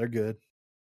 Yeah, they're good.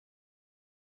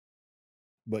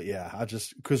 But yeah,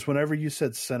 because whenever you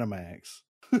said Cinemax,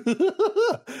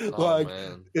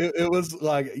 it was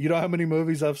like, you know how many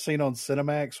movies I've seen on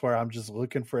Cinemax where I'm just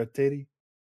looking for a titty?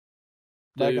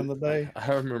 Back in the day,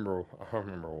 I remember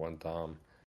one time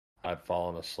I'd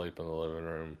fallen asleep in the living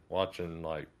room watching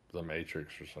like The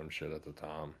Matrix or some shit at the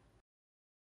time,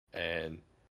 and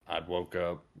I'd woke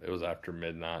up. It was after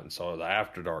midnight, and so the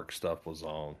After Dark stuff was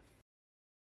on,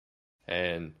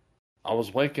 and I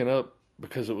was waking up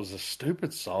because it was a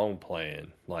stupid song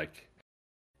playing. Like,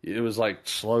 it was like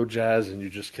slow jazz, and you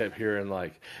just kept hearing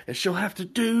like, and she'll have to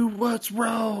do what's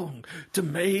wrong to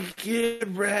make it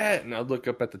right. And I'd look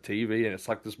up at the TV, and it's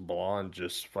like this blonde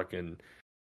just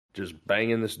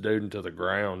banging this dude into the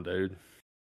ground, dude.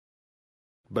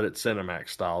 But it's Cinemax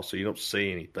style, so you don't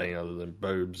see anything other than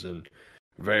boobs and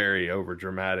very over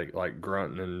dramatic, like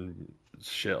grunting and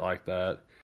shit like that.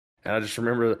 And I just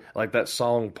remember like that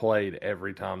song played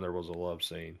every time there was a love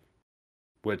scene.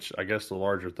 Which I guess the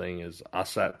larger thing is I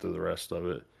sat through the rest of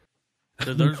it.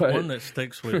 So there's one that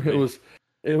sticks with me.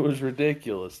 It was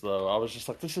ridiculous though. I was just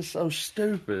like, this is so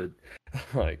stupid.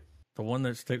 Like, the one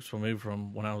that sticks with me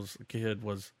from when I was a kid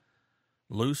was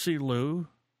Lucy Liu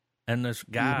and this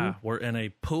guy were in a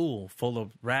pool full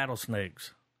of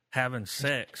rattlesnakes having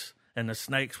sex, and the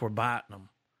snakes were biting them.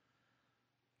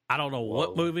 I don't know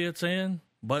what movie it's in,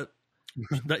 but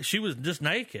she was just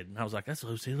naked, and I was like, that's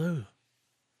Lucy Liu.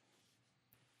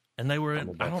 And they were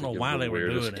in, I don't know why they were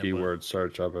doing it. Weirdest keyword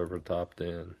search I've ever typed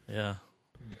in. Yeah.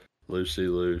 Lucy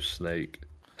Liu snake.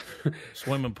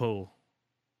 Swimming pool.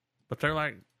 But they're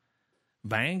like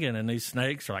banging, and these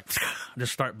snakes are like,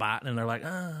 just start biting, and they're like,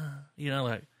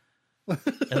 like,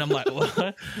 and I'm like,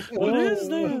 what? What is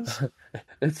this?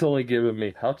 It's only giving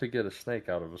me how to get a snake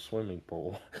out of a swimming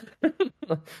pool.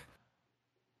 You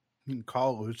can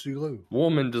call Lucy Liu.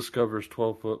 Woman discovers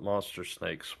 12-foot monster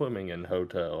snake swimming in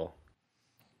hotel.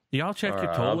 Do y'all check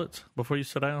your toilets before you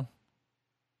sit down?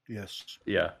 Yes.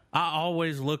 Yeah. I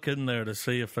always look in there to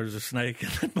see if there's a snake in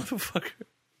that motherfucker.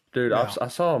 Dude, yeah. I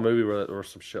saw a movie where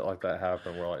some shit like that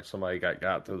happened, where like somebody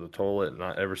got through the toilet, and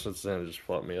ever since then it just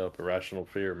fucked me up. Irrational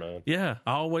fear, man. Yeah,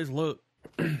 I always look.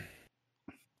 Because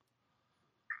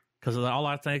all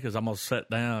I think is I'm going to sit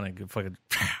down and get fucking...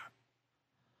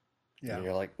 Yeah. And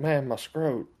you're like, man, my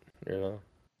scrot, I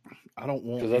don't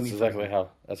want. Because that's exactly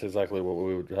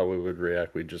how we would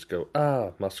react. We'd just go,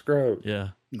 my scrot. Yeah.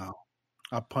 No,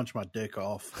 I punch my dick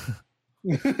off.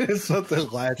 It's something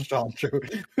latched onto.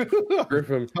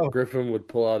 Griffin would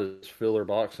pull out his filler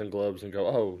boxing gloves and go,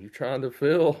 "Oh, you trying to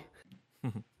fill?"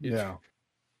 Yeah.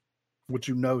 Would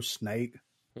snake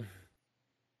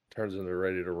turns into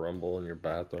Ready to Rumble in your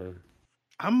bathroom.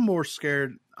 I'm more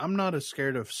scared. I'm not as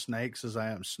scared of snakes as I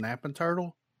am snapping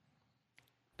turtle.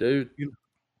 Dude,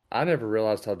 I never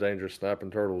realized how dangerous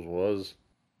snapping turtles was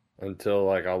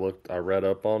until I read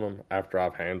up on them after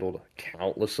I've handled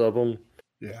countless of them.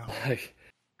 Yeah.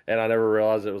 And I never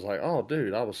realized it was like, oh,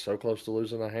 dude, I was so close to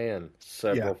losing a hand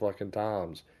several fucking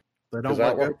times. They don't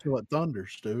let go till it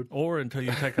thunders, dude. Or until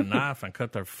you take a knife and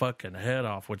cut their fucking head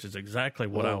off, which is exactly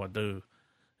what I would do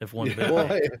if one bit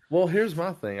me. Well, here's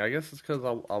my thing. I guess it's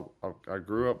because I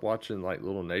grew up watching like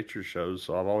little nature shows,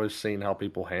 so I've always seen how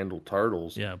people handle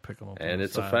turtles. Yeah, pick them up. And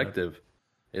it's effective.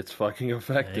 It's fucking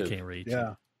effective. Yeah, they can't reach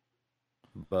you.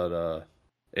 But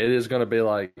it is going to be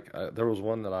like, there was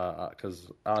one that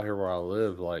because out here where I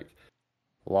live, like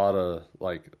a lot of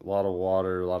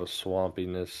water, a lot of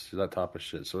swampiness, that type of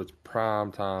shit. So it's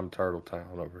prime time Turtle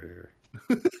Town over here.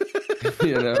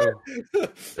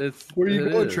 It's where you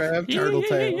going, Trav? Turtle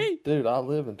Town, dude. I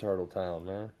live in Turtle Town,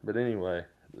 man. But anyway,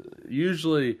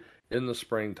 usually in the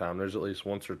springtime, there's at least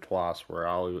once or twice where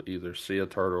I'll either see a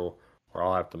turtle or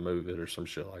I'll have to move it or some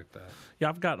shit like that. Yeah,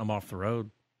 I've gotten them off the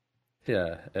road.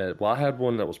 Yeah, well, I had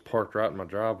one that was parked right in my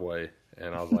driveway,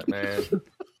 and I was like, man,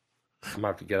 I'm gonna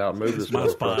have to get out and move this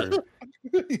motherfucker.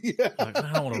 Yeah, like,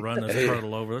 I don't want to run this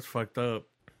turtle over. That's fucked up.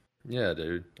 Yeah,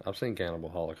 dude, I've seen Cannibal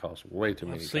Holocaust way too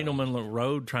many times. I've seen them in the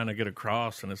road trying to get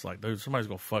across, and it's like, dude, somebody's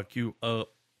gonna fuck you up.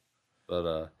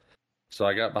 But so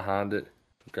I got behind it,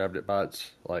 grabbed it by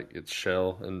its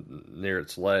shell and near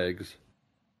its legs,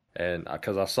 and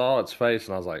because I saw its face,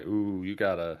 and I was like, ooh,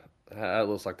 that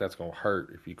looks like that's gonna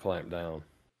hurt if you clamp down.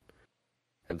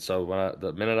 And so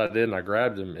the minute I did and I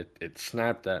grabbed him, it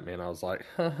snapped at me, and I was like,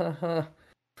 ha ha ha,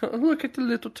 look at the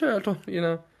little turtle, you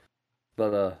know.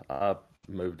 But I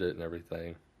moved it and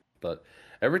everything. But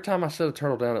every time I set a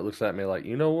turtle down, it looks at me like,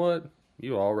 you know what?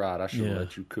 You all right. I should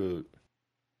let you cook.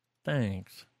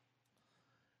 Thanks.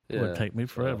 Yeah, it would take me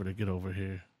forever to get over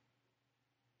here.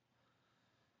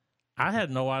 I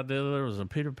had no idea there was a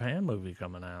Peter Pan movie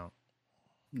coming out.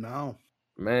 No.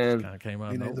 Man. It kind of came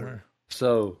out of nowhere.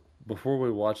 So, before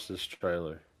we watch this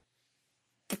trailer,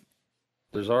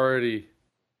 there's already,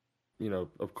 you know,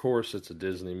 of course it's a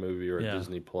Disney movie or a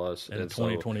Disney Plus. In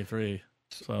 2023.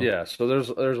 So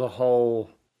there's a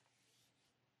whole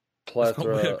plethora. It's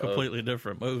going to be a completely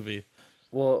different movie.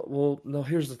 Well, no,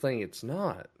 here's the thing. It's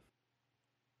not.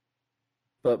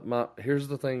 But here's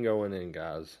the thing going in,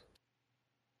 guys.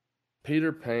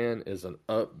 Peter Pan is an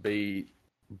upbeat,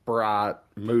 bright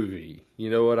movie.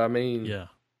 You know what I mean? Yeah.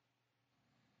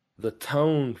 The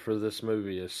tone for this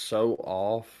movie is so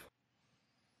off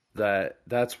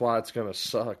that's why it's going to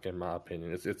suck, in my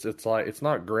opinion. It's like, it's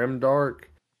not grimdark,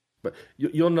 but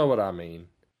you'll know what I mean.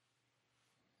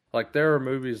 Like, there are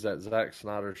movies that Zack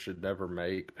Snyder should never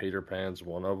make. Peter Pan's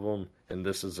one of them, and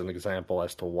this is an example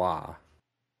as to why.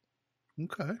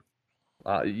 Okay.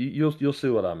 You'll see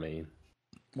what I mean.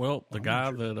 Well, the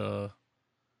guy that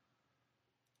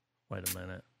wait a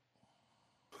minute.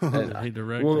 He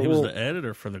directed. He was the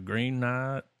editor for The Green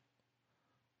Knight.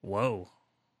 Whoa,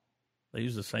 they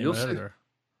used the same editor.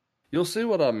 You'll see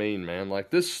what I mean, man.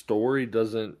 Like, this story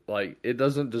doesn't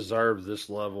deserve this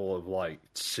level of like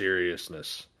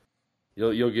seriousness.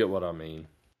 You'll get what I mean.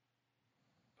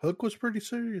 Hook was pretty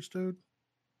serious, dude.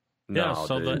 Yeah. No,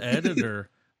 so dude. The editor.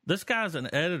 This guy's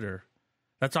an editor.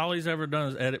 That's all he's ever done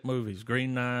is edit movies.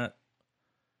 Green Knight,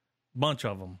 bunch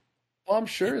of them. Well, I'm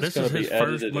sure this is his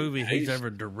first movie he's ever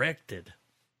directed.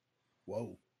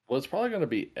 Whoa. Well, it's probably going to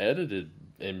be edited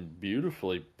and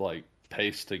beautifully, like,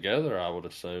 paced together, I would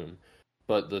assume.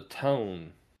 But the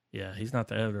tone. Yeah, he's not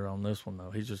the editor on this one,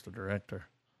 though. He's just the director.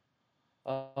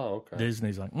 Oh, okay.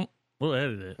 Disney's like, we'll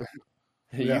edit it.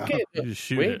 You can't.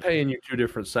 We ain't paying you two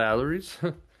different salaries.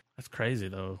 That's crazy,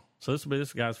 though. So this will be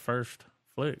this guy's first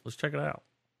flick. Let's check it out.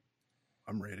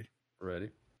 I'm ready. Ready.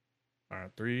 All right,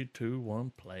 3, 2,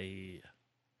 1, play.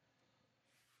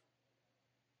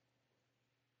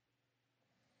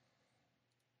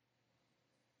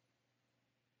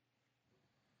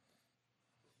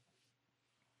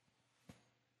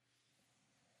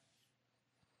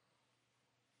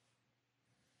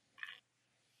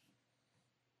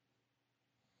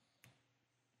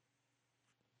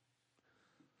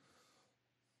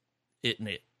 Isn't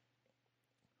it?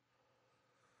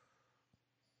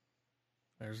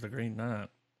 There's the Green Knight.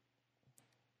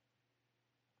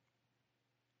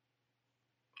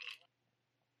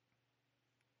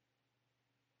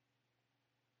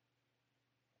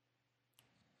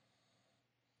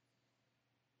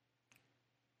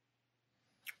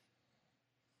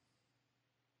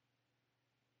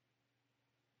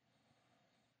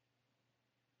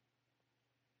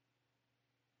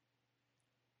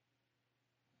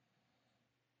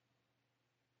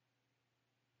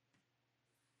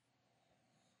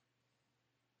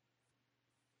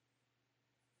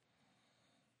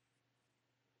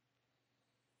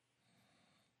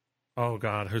 Oh,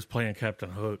 God, who's playing Captain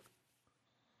Hook?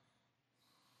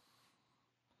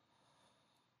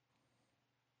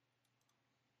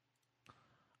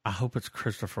 I hope it's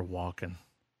Christopher Walken.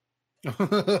 Jude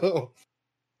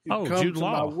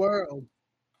Law. My world.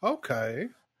 Okay.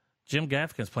 Jim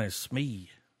Gaffigan's playing Smee.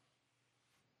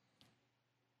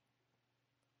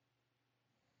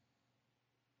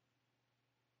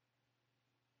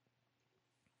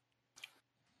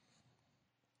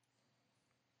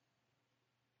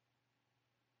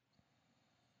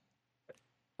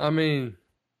 I mean,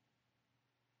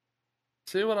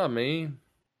 see what I mean?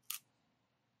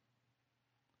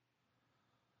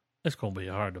 It's going to be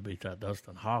hard to beat that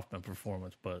Dustin Hoffman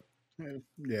performance, but...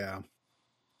 Yeah.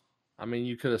 I mean,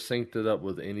 you could have synced it up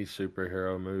with any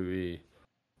superhero movie,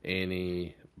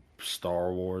 any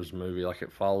Star Wars movie. Like,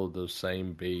 it followed those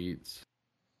same beats.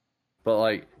 But,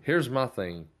 like, here's my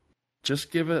thing. Just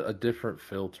give it a different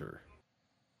filter.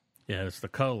 Yeah, it's the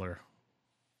color.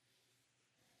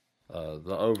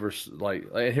 Here's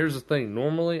the thing.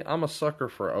 Normally, I'm a sucker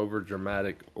for over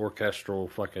dramatic orchestral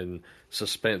fucking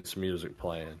suspense music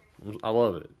playing. I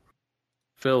love it.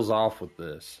 Feels off with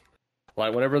this.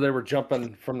 Like, whenever they were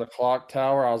jumping from the clock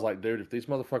tower, I was like, dude, if these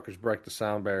motherfuckers break the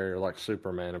sound barrier like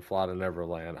Superman and fly to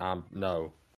Neverland,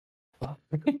 no.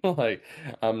 Give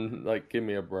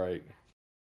me a break.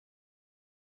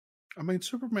 I mean,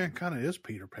 Superman kind of is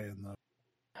Peter Pan, though.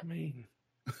 I mean,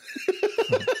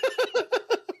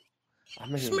 I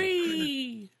mean,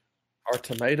 Smee! Are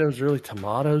tomatoes really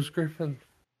tomatoes, Griffin?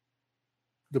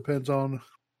 Depends on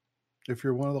if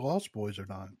you're one of the Lost Boys or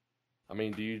not. I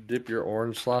mean, do you dip your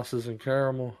orange slices in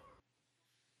caramel?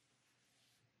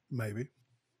 Maybe.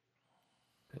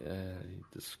 Yeah, you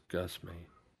disgust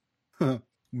me.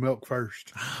 Milk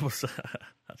first. Look,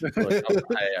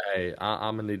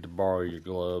 I'm gonna need to borrow your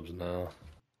gloves now.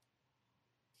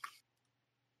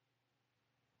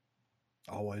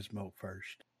 Always milk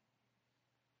first.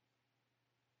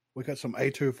 We got some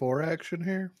A24 action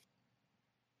here.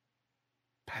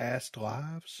 Past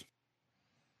lives.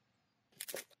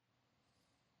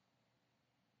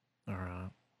 All right.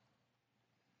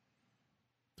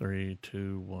 3,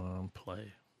 2, 1,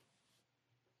 play.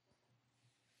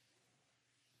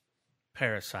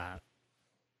 Parasite.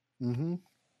 Mm-hmm.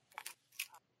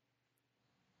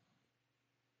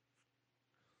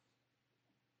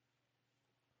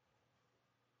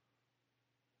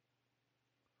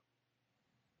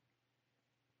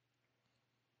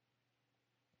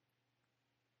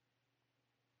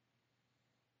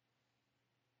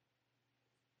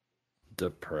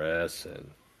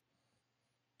 Depressing.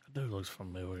 That dude looks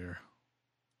familiar.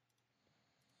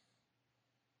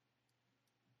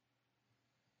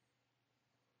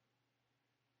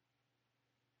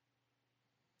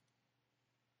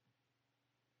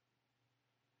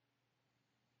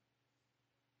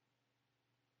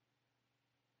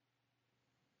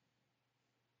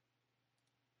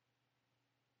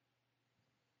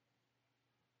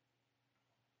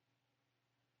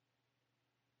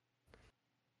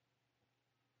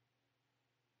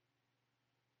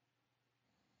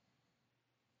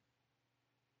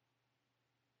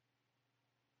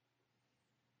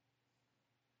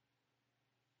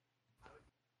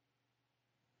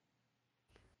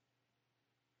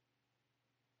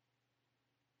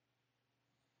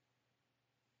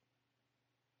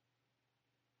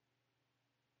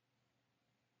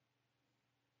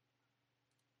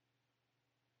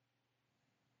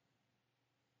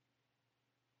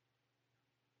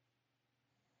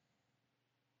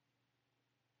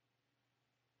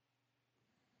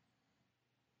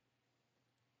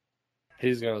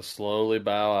 He's gonna slowly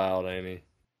bow out, ain't he?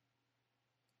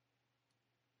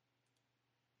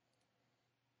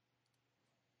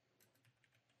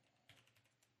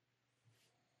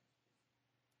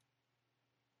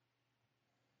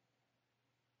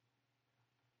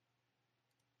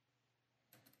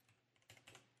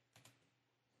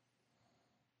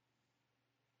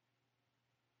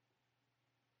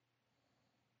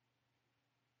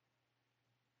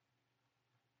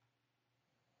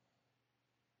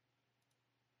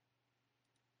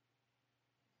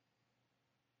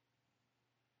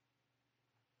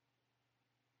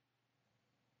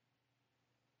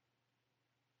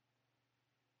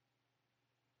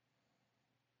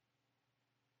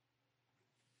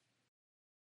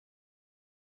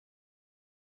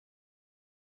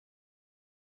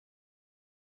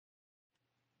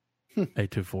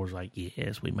 A24's like,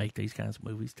 yes, we make these kinds of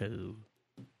movies too.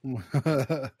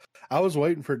 I was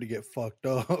waiting for it to get fucked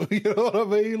up. You know what I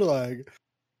mean? Like,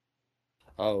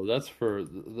 oh, that's for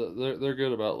they're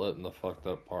good about letting the fucked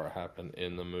up part happen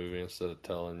in the movie instead of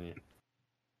telling you.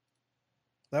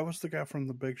 That was the guy from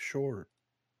The Big Short.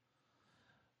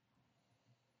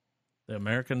 The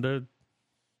American dude?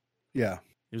 Yeah.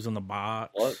 He was in the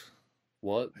box.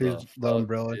 What? He's the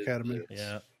Umbrella Academy. This?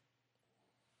 Yeah.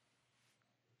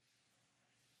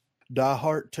 Die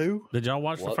Hard 2? Did y'all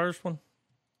watch the first one?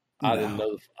 I didn't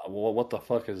know. What the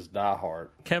fuck is Die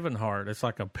Hard? Kevin Hart. It's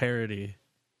like a parody.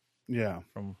 Yeah.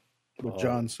 From with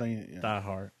John Cena. Yeah. Die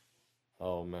Hard.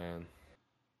 Oh, man.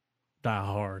 Die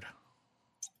Hard.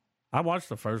 I watched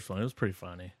the first one. It was pretty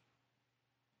funny.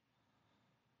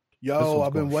 Yo,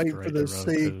 I've been waiting for the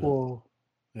sequel.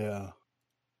 Too. Yeah.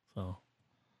 So.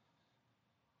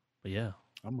 But yeah.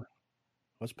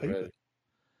 Let's pay it.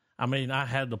 I mean, I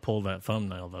had to pull that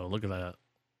thumbnail, though. Look at that.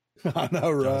 I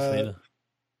know, right?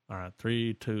 All right.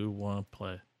 3, 2, 1,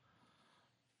 play.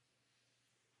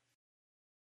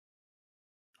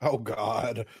 Oh,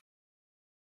 God.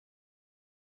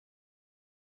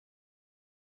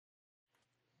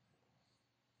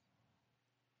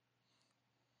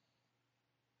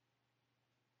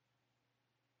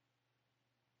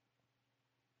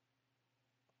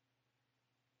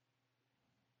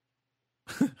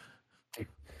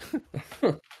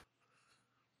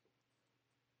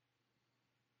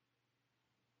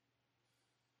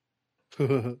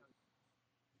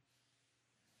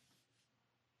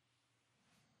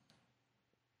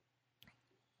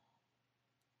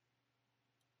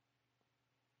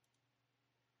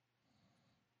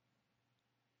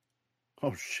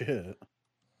 Oh, shit.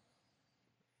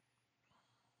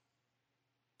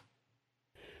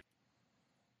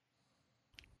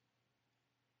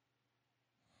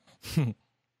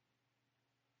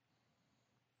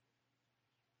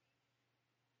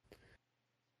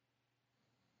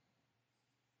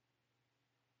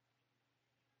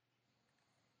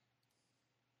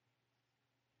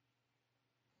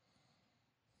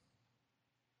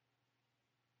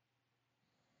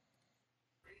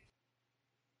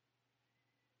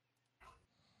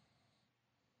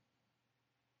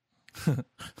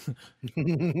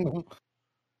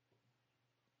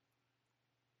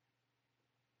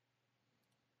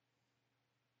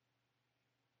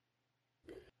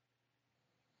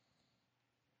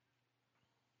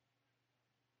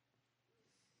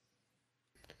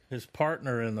 His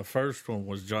partner in the first one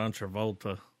was John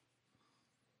Travolta.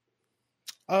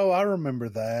 Oh, I remember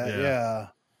that. Yeah.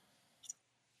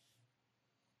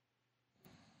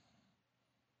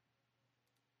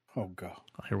 Oh, God.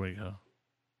 Here we go.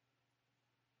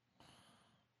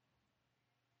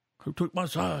 Who took my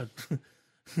side?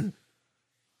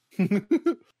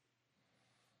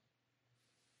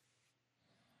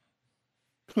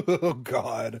 Oh,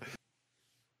 God.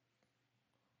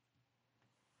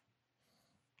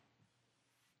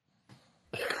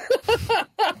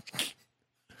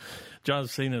 John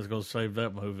Cena's going to save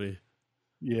that movie.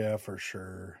 Yeah, for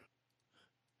sure.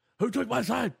 Who took my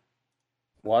side?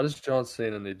 Why does John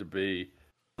Cena need to be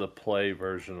the play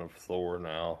version of Thor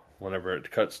now? Whenever it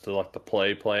cuts to like the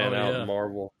playing out in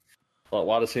Marvel, like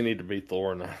why does he need to be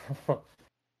Thor now?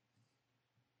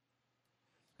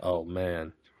 Oh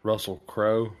man, Russell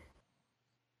Crowe,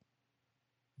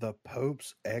 The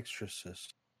Pope's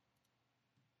Exorcist.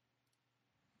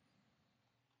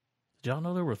 Did y'all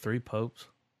know there were 3 popes?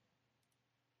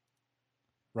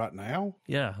 Right now?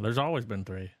 Yeah, there's always been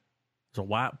 3. There's a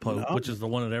white pope, which is the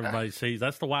one that everybody sees.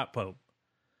 That's the white pope.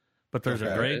 But there's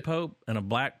a gray pope and a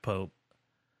black pope.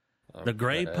 The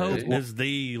gray pope is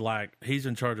he's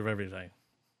in charge of everything.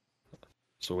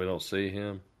 So we don't see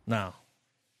him? No.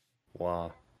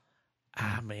 Why?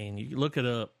 I mean, you look it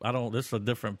up. This is a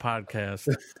different podcast.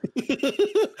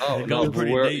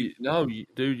 Pretty deep. No,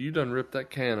 dude, you done ripped that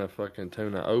can of fucking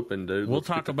tuna open, dude. We'll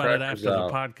talk about it after the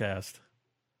podcast.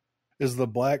 Is the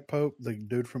Black Pope the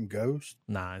dude from Ghost?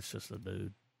 Nah, it's just a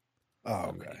dude. Oh,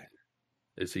 okay.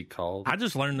 Is he called? I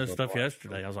just learned this stuff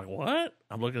yesterday. I was like, what?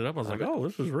 I'm looking it up. I was like, oh,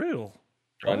 this is real.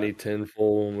 I need 10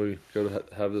 full when we go to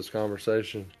have this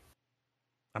conversation.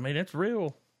 I mean, it's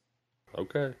real.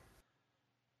 Okay.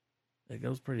 It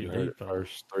goes pretty deep. Heard it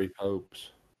first 3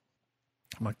 popes.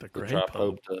 I'm like the great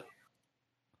pope.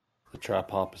 The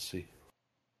tripopacy.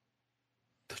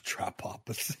 The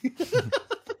tripopacy.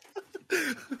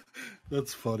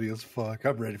 That's funny as fuck.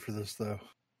 I'm ready for this, though.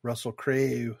 Russell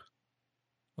Crowe.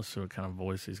 Let's see what kind of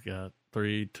voice he's got.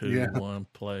 3, 2, 1,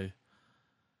 play.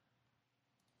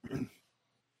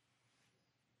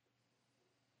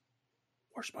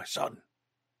 Where's my son?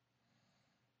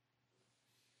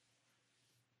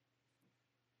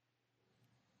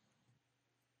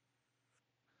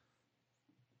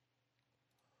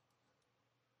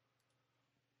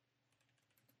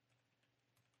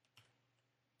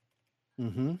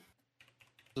 Mm-hmm.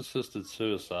 Assisted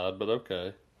suicide, but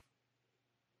okay.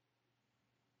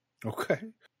 Okay.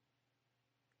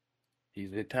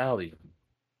 He's Italian.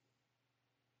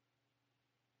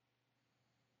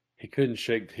 He couldn't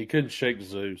shake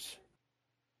Zeus.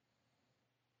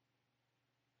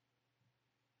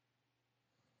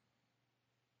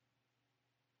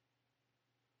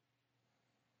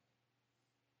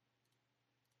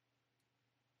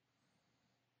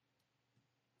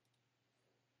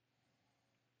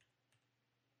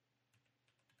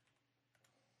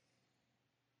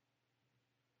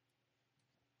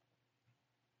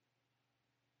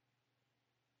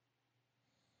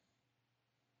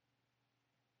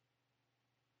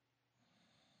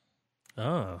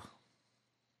 Oh.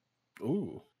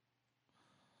 Ooh.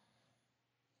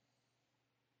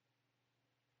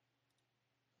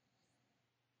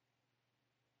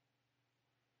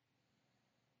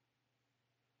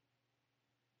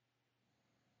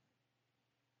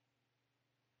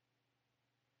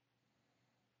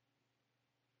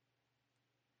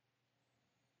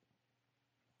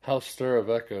 House Stir of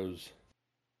Echoes.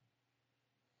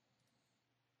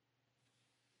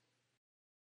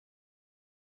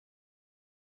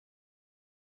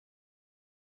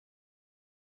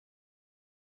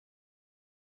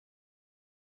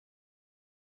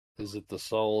 Is it the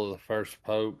soul of the first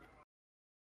pope?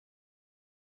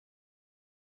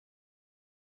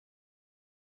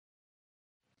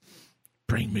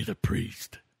 Bring me the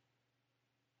priest.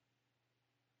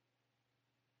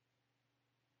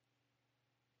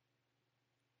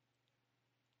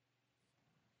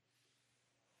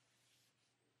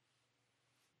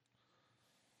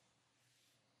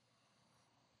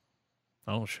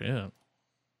 Oh, shit.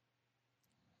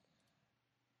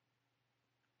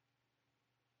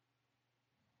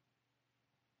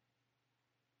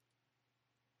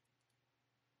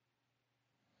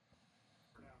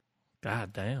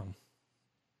 God damn.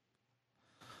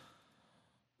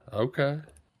 Okay.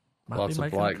 Might Lots be of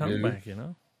making black a comeback, you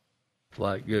know?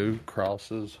 Black goo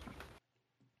crosses.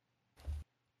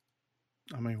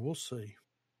 I mean, we'll see.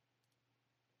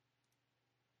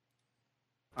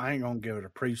 I ain't gonna give it a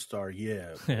pre-star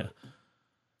yet. Yeah.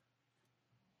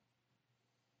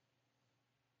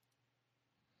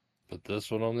 But this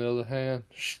one, on the other hand,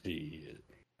 shit.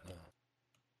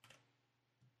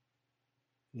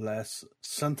 Les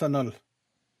Sentinel.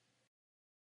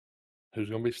 Who's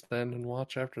gonna be standing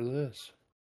watch after this?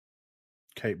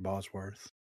 Kate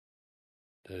Bosworth.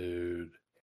 Dude.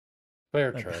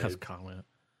 Fair That trade. guy's comment.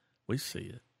 We see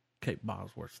it. Kate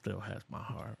Bosworth still has my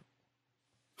heart.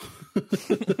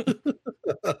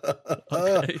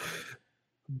 Okay.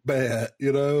 Bet,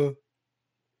 you know?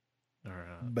 All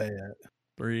right. Bet.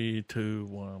 3, 2,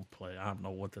 1, play. I don't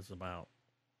know what this is about.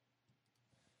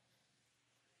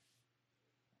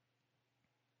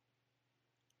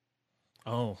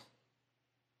 Oh.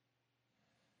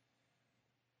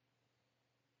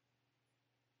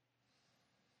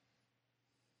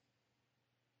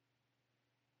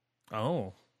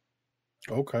 Oh.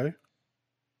 Okay.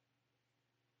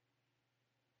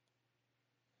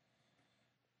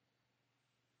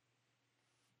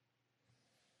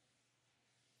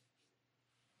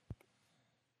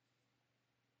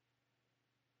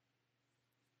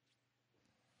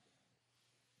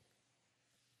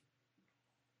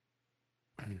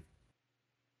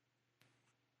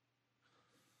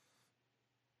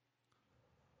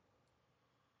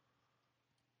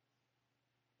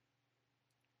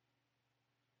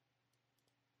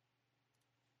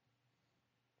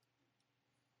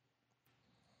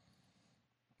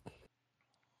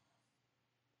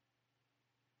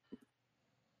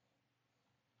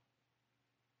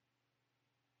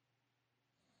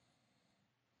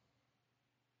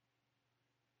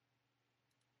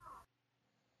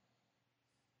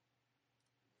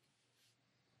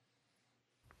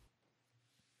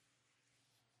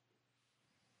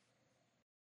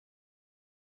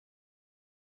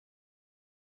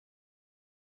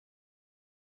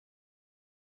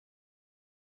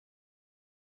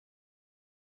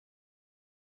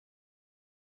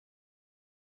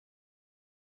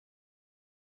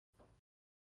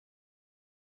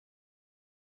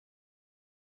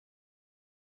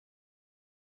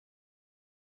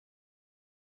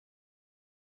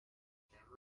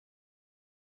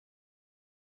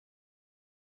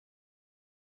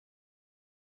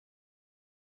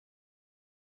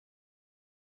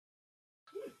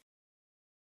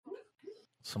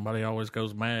 Somebody always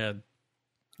goes mad.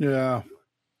 Yeah.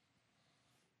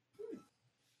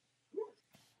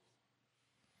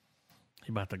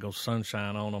 He about to go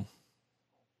sunshine on them.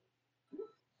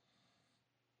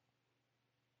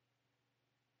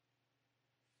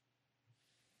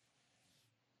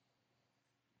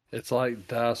 It's like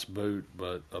Das Boot,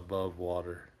 but above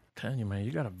water. Telling you, man,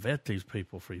 you got to vet these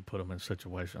people before you put them in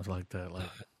situations like that. Like,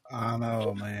 I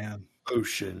know, man.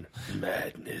 Ocean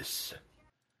madness.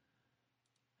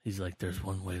 He's like, there's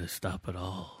one way to stop it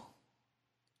all.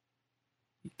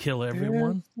 You kill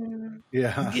everyone?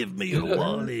 Yeah. Give me your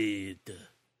wallet.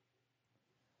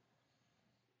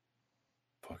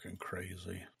 Fucking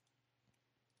crazy.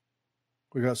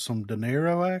 We got some De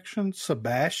Niro action.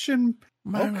 Sebastian?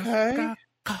 Okay.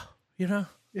 You know?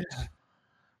 Yeah.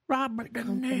 Robert De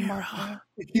Niro.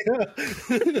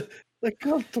 Yeah. They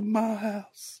come to my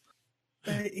house.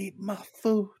 They eat my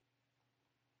food.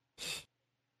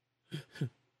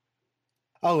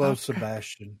 I love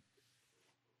Sebastian.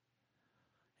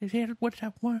 He's here. What's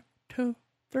that? 1, 2,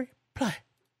 3, play.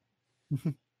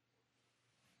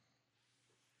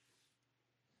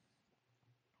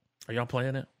 Are y'all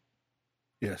playing it?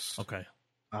 Yes. Okay.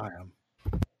 I am.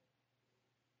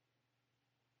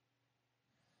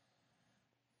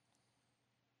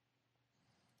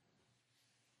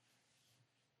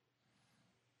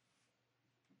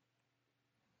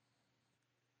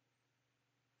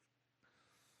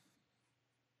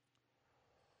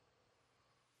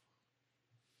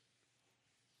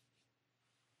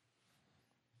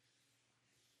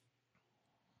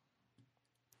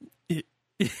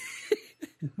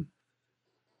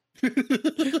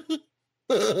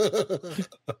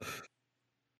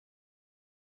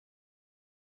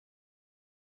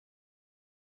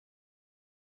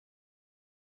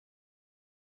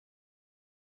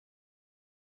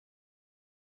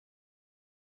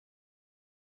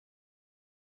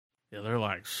 Yeah, they're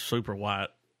like super white.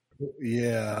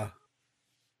 Yeah.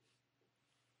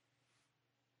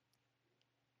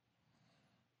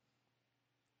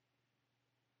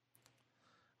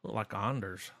 Look like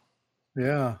Anders.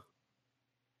 Yeah.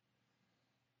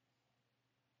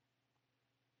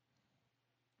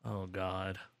 Oh,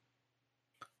 God.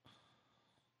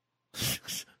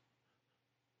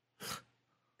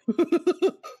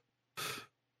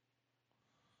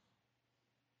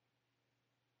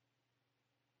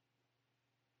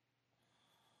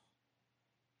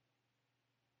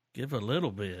 Give a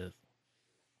little bit.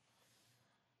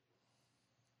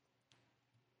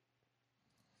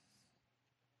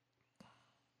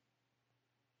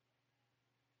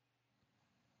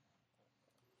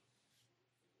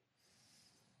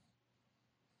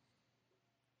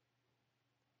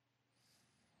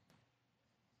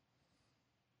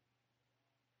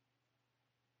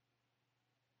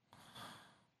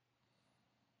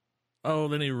 Oh,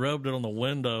 then he rubbed it on the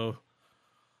window.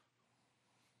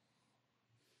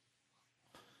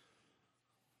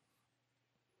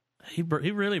 He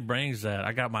really brings that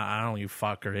I got my eye on you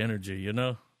fucker energy, you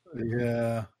know?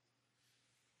 Yeah.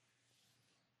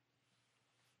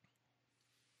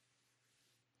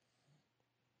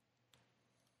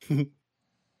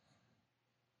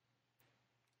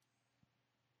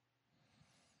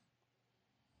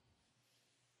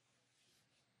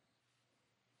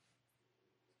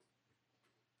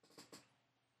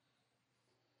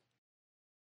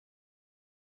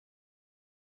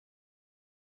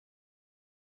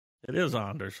 It is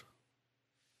Anders.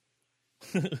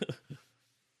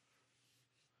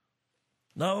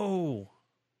 No.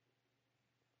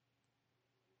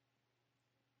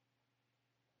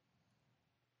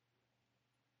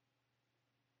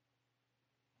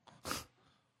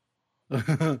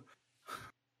 It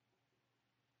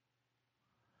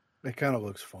kind of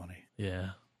looks funny.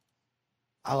 Yeah.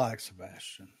 I like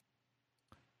Sebastian.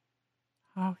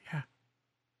 Oh, yeah.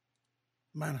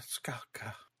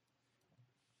 Maniscalco.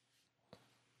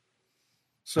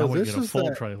 So this is a full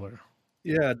that, trailer.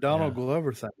 Yeah, Donald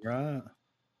Glover thing, right?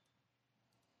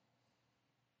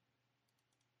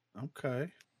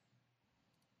 Okay.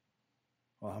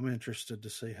 Well, I'm interested to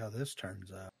see how this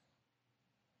turns out.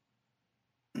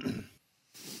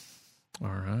 All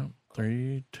right.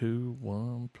 3, 2,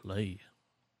 1, play.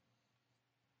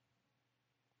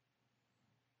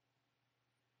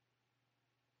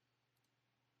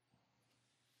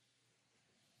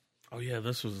 Oh, yeah,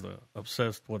 this was the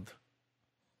obsessed with.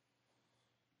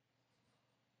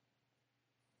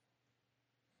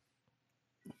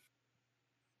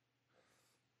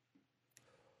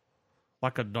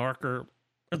 Like a darker,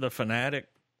 the Fanatic.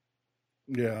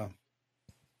 Yeah.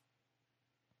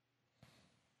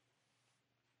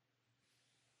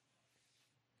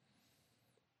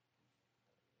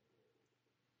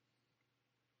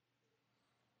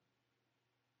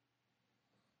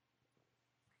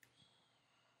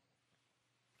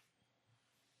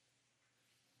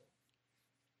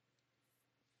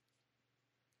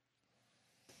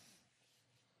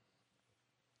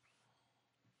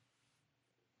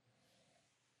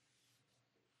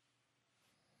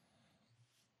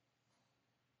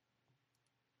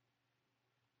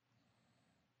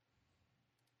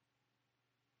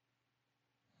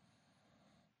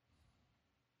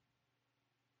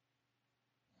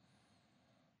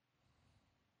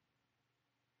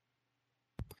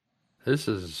 This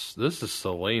is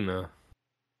Selena.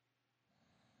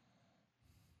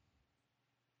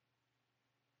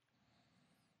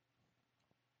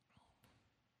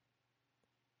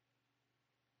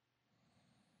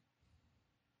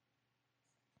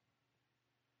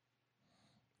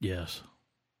 Yes.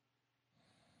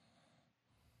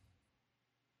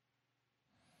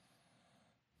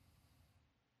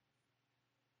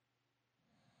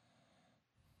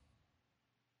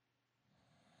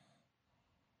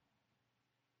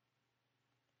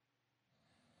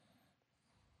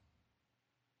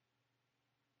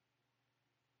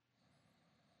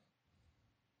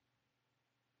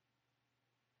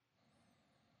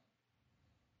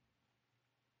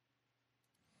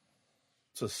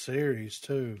 It's a series,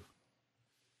 too.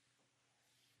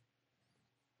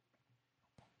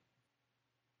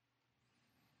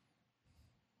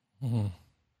 Mm-hmm.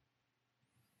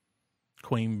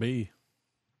 Queen Bee.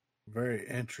 Very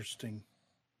interesting.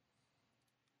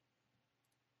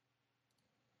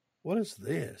 What is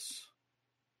this?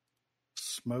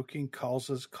 Smoking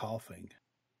causes coughing.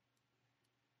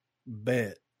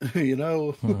 Bet. You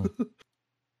know?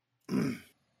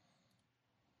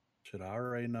 Should I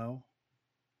already know?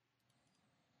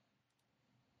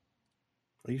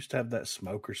 I used to have that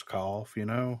smoker's cough, you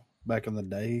know, back in the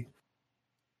day.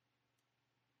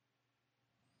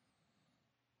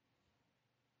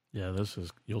 Yeah, this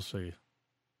is, you'll see.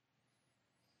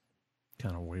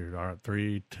 Kind of weird. All right,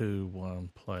 3, 2, 1,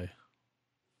 play.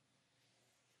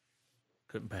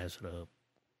 Couldn't pass it up.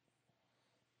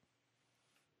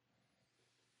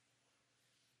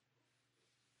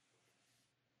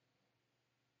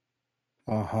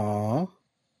 Uh-huh.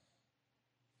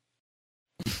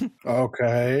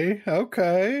 Okay.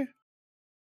 Okay.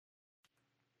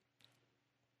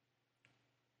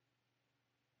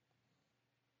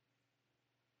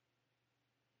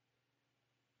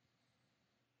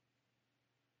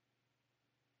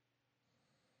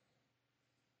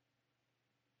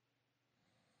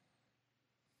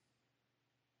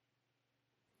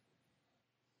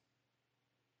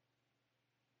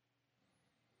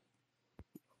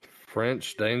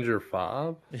 French Danger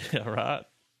 5? Yeah, right.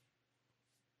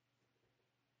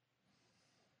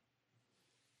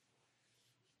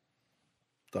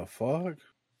 The fuck?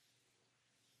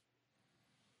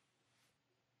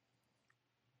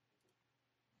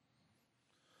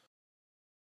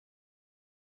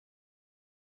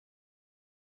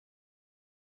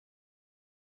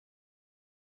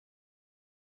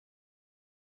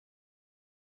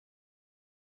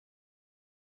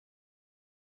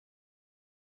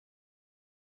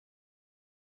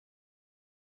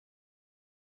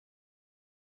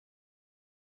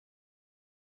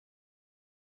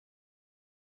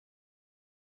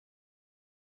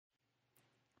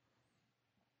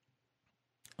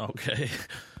 Okay.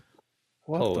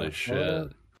 What Holy shit.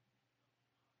 Fuck?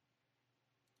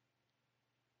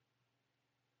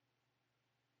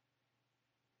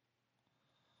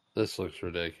 This looks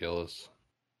ridiculous.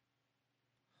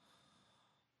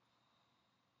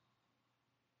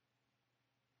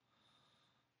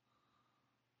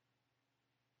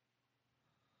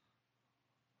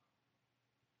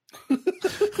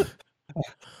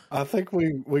 I think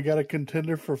we got a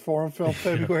contender for Foreign Film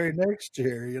February next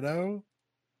year, you know?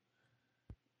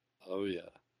 Oh, yeah.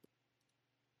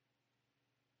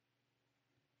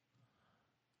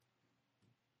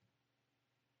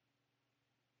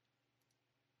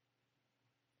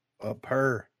 Up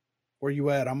her. Where you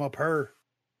at? I'm up her.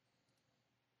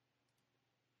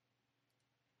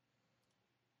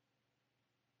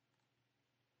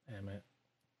 Damn it.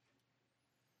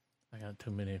 I got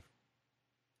too many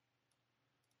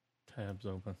tabs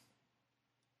open.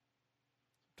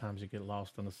 Sometimes you get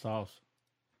lost in the sauce.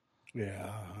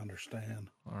 Yeah, I understand.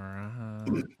 All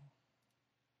right.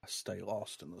 I stay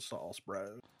lost in the sauce,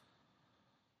 bro.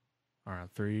 All right.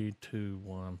 3, 2,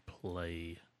 1,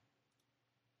 play.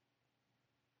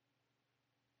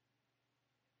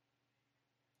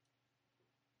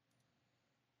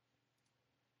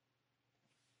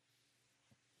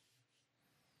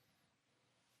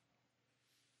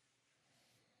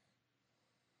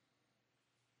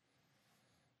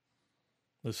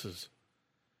 This is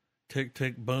Tick,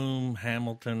 Tick, Boom,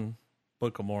 Hamilton,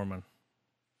 Book of Mormon.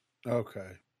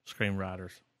 Okay.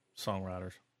 Screenwriters,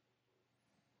 songwriters.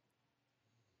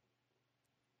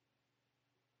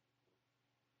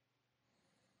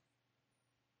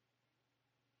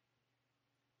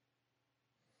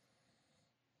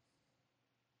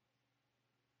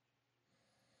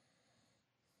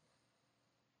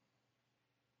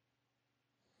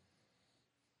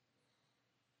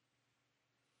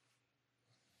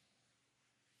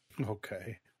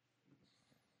 Okay.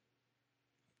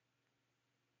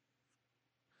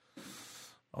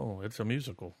 Oh, it's a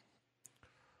musical.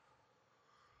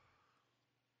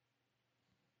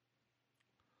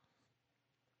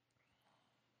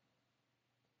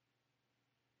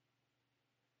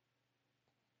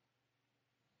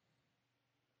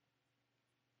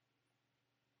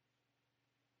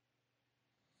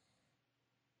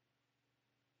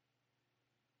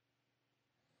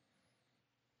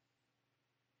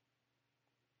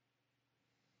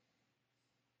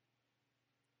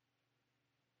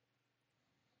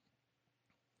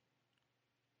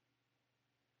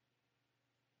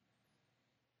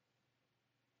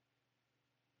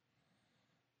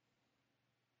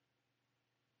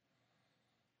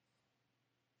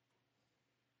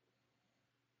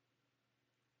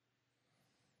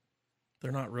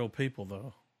 They're not real people,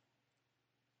 though.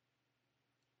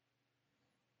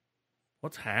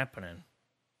 What's happening?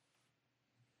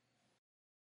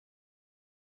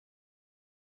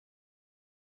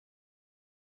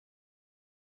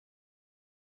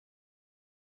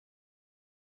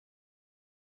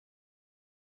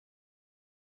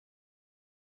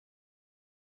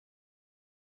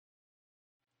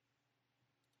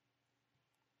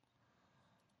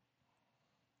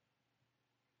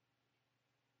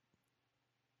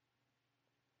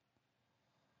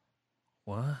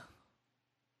 What?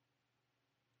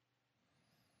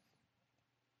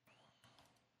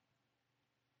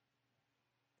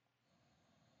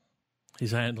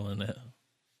 He's handling it.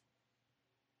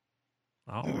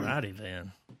 Alrighty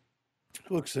then.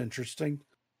 Looks interesting.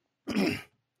 It's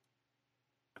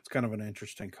kind of an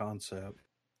interesting concept,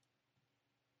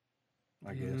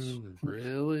 I guess.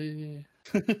 Really?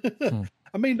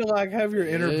 I mean, to like have your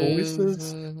inner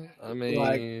voices. I mean,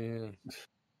 like,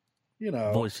 you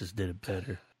know, voices did it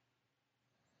better.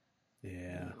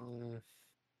 Yeah.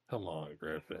 Come on,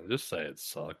 Griffin. Just say it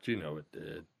sucked. You know it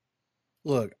did.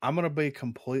 Look, I'm going to be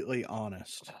completely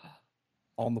honest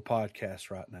on the podcast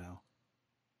right now.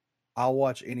 I'll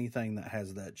watch anything that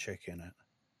has that chick in it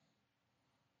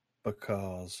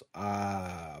because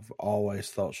I've always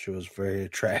thought she was very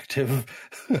attractive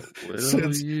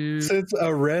since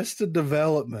Arrested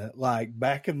Development, like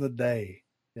back in the day.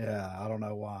 Yeah, I don't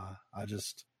know why.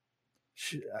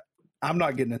 I'm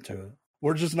not getting into it.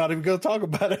 We're just not even going to talk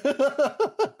about it.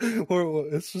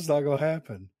 It's just not going to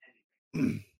happen.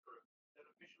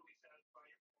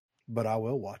 But I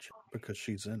will watch it because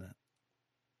she's in it.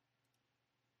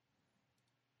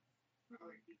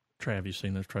 Trav, you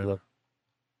seen this trailer?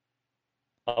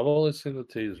 I've only seen the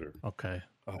teaser. Okay.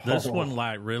 This one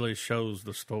like really shows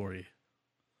the story.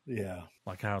 Yeah.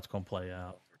 Like how it's going to play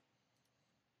out.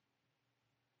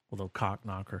 A little cock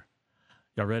knocker.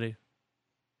 Y'all ready?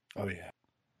 Oh, yeah.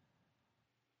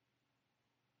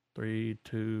 3,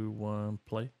 2, 1,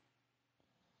 play.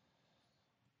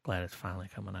 Glad it's finally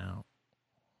coming out.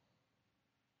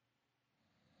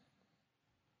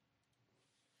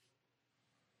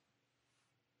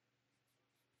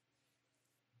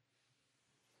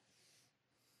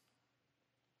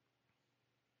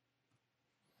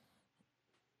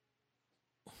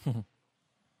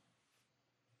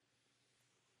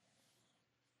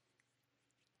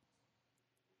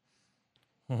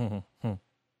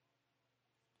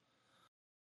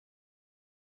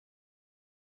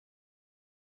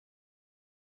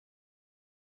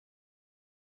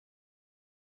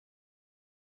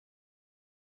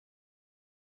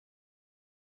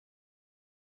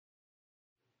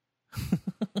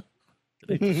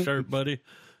 Eat the shirt, buddy.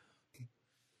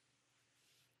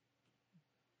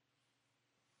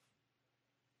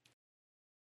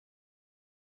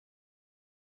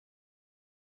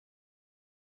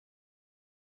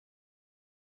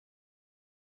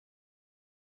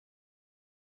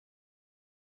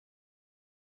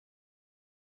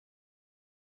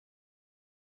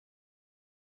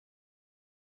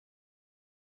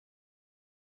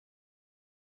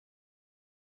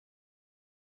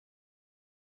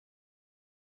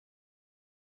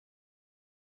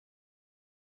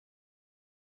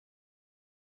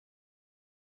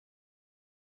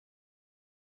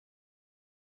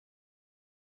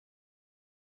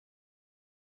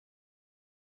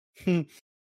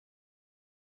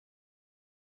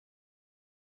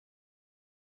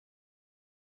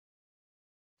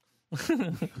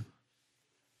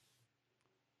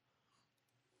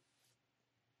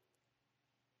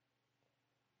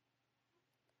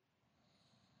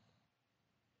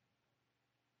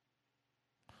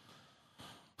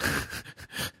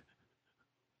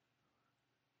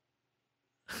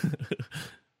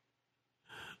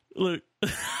 Look.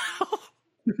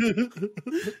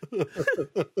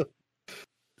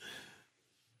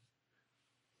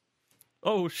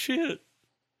 Oh, shit.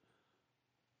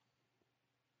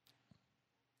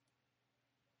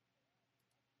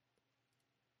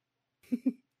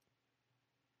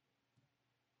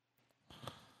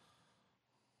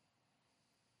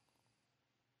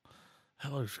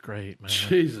 That looks great, man.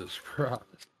 Jesus Christ.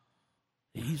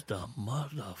 He's the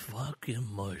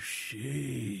motherfucking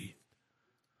machine.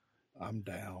 I'm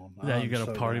down. Yeah, you got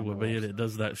a party with me, and it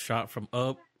does that shot from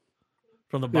up,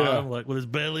 from the bottom, like with his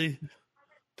belly.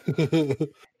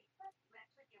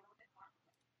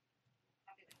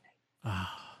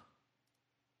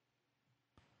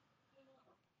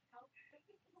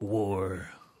 War.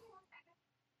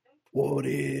 What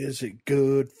is it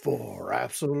good for?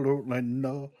 Absolutely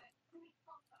no.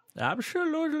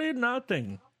 Absolutely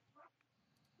nothing.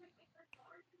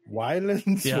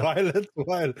 Violence, violence.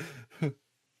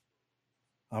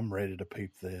 I'm ready to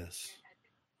peep this.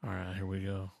 All right, here we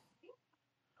go.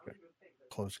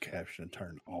 Closed caption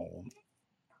turn on.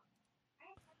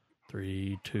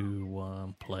 3, 2,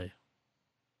 1, play.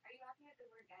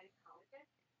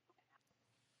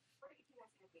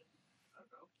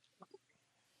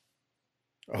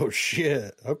 Oh,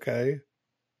 shit. Okay.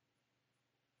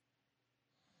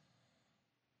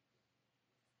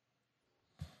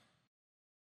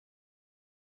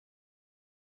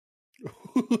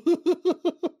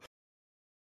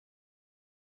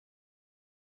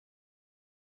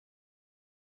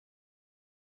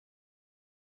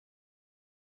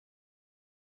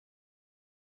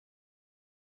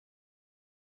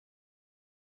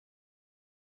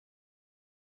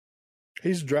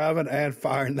 He's driving and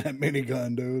firing that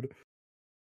minigun, dude.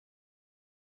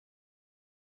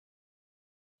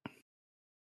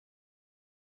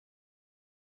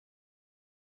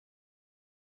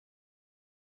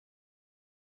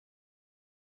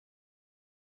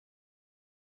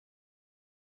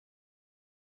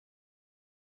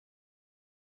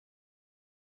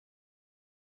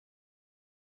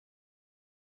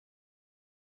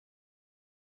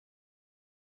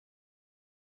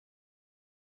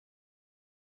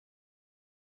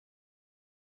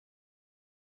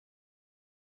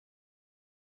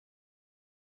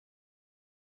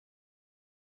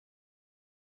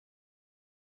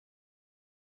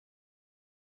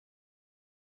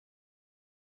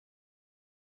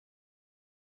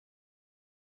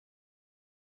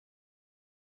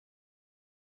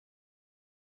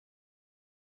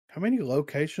 How many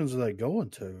locations are they going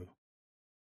to?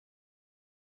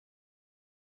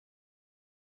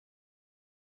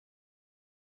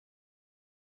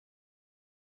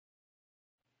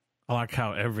 I like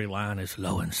how every line is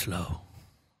low and slow.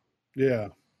 Yeah.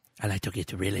 I like to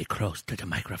get really close to the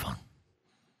microphone.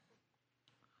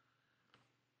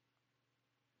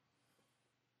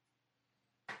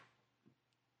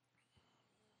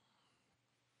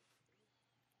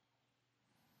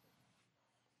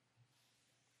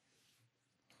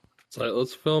 It's like,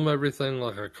 let's film everything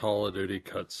like a Call of Duty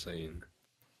cutscene.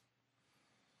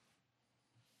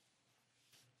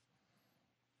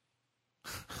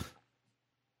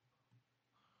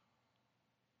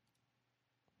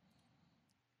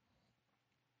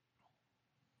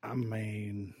 I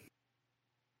mean,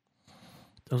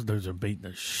 those dudes are beating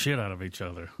the shit out of each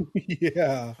other.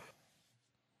 Yeah.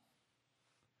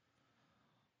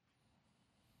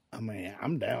 I mean,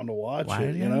 I'm down to watch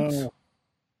it, you know.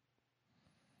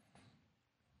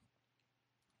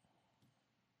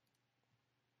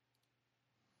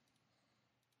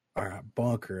 All right,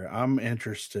 Bunker. I'm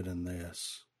interested in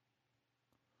this.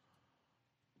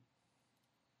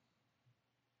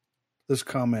 This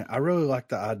comment, I really like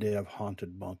the idea of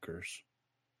haunted bunkers.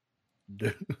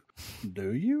 Do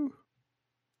you?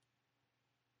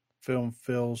 Film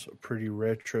feels pretty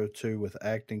retro too, with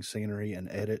acting, scenery, and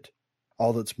edit.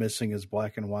 All that's missing is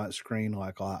black and white screen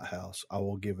like Lighthouse. I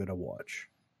will give it a watch.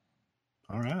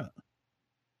 All right.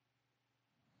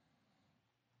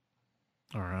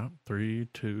 All right. 3,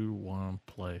 2, 1,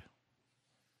 play.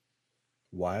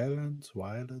 Violence,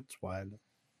 violence, violence.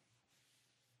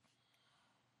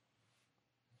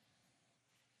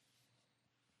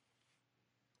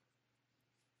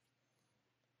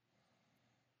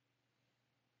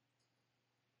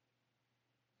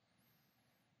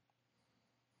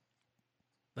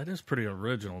 That is pretty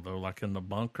original, though, like in the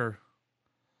bunker.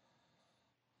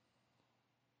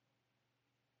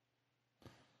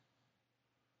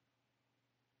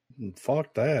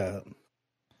 Fuck that.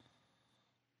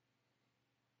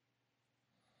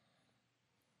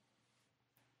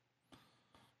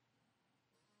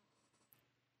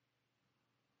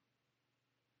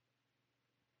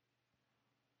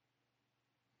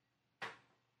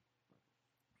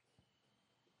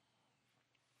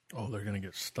 Oh, they're going to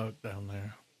get stuck down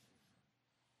there.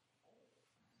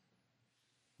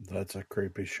 That's a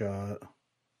creepy shot.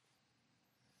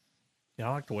 Yeah,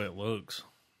 I like the way it looks.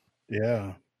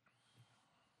 Yeah.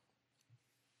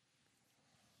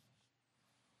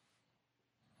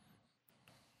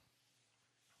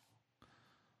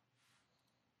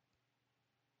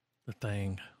 The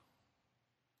thing.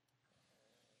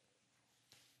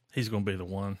 He's going to be the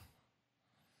one.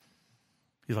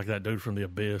 He's like that dude from The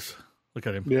Abyss. Look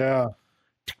at him. Yeah.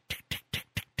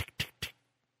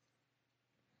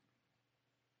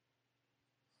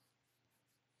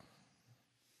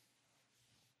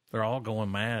 They're all going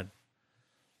mad.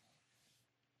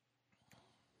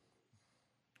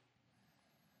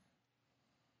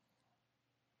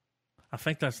 I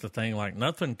think that's the thing. Like,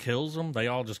 nothing kills them. They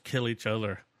all just kill each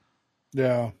other.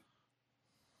 Yeah.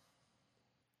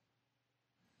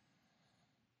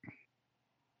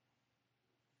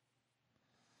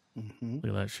 Mm-hmm. Look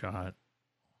at that shot.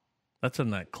 That's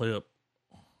in that clip.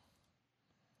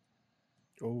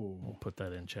 Oh. We'll put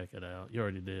that in. Check it out. You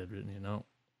already did, didn't you? No.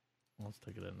 Let's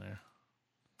stick it in there.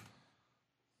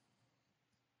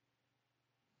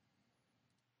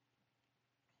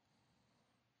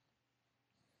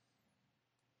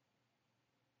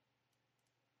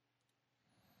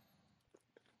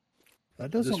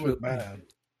 That doesn't look bad.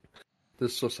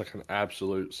 This looks like an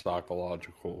absolute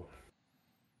psychological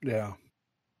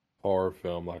horror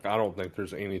film. Like, I don't think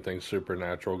there's anything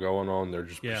supernatural going on. They're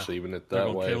just perceiving it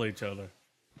that way. They're gonna kill each other.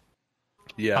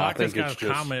 Yeah, I like this guy's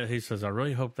comment. He says, "I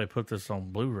really hope they put this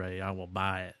on Blu-ray. I will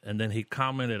buy it." And then he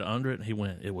commented under it, and he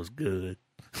went, "It was good."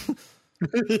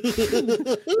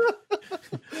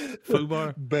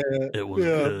 Fubar, bet it was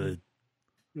good.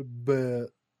 Bet.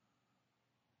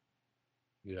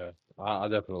 Yeah, I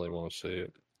definitely want to see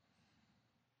it.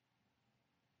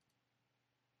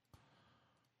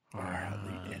 All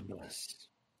right, The Endless.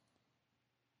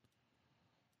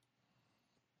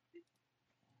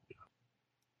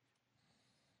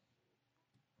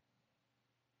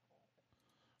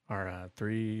 All right,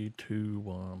 3, 2,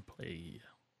 1, play.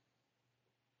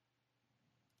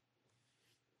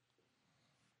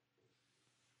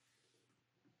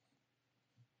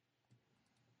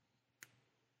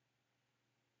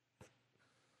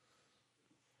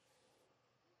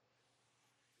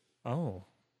 Oh.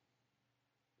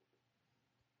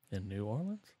 In New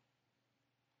Orleans?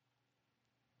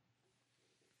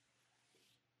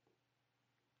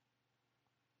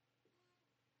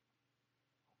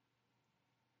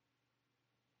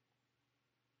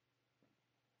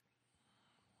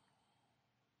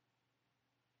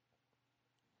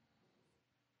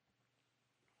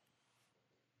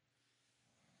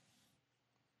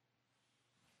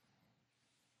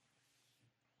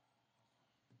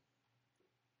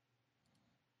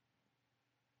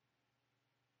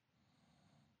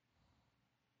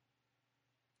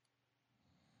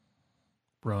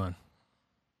 Run.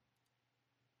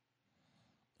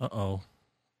 Uh-oh.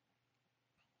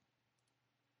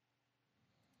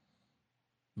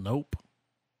 Nope.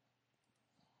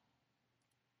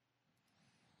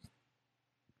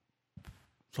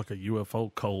 It's like a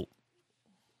UFO cult.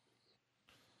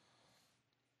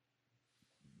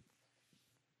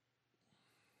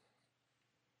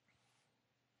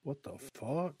 What the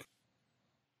fuck?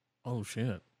 Oh,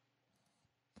 shit.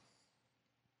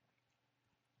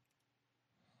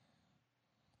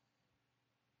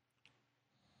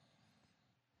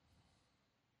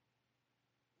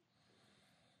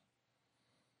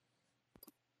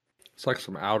 It's like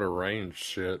some outer range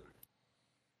shit.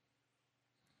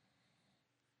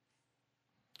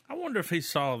 I wonder if he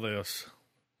saw this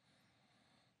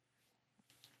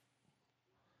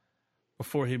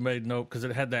before he made Nope, because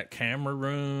it had that camera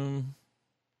room.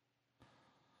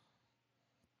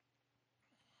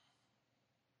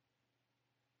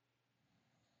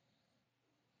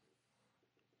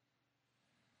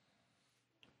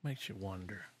 Makes you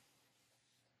wonder.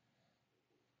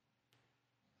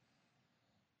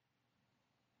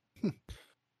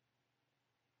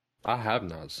 I have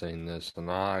not seen this,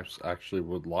 and I actually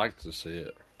would like to see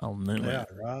it. Oh, no. Yeah,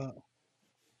 right.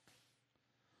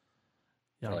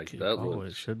 Yeah, like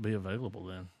it should be available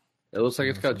then. It looks like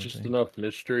it's got just enough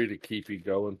mystery to keep you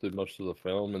going through most of the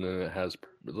film, and then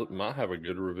it might have a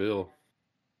good reveal.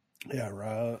 Yeah,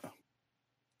 right.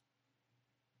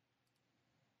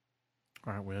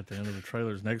 All right, we're at the end of the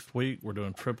trailers. Next week, we're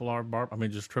doing Triple R.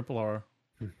 Just Triple R.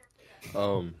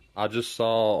 I just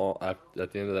saw at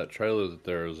the end of that trailer that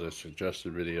there was a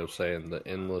suggested video saying the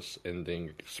endless ending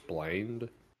explained.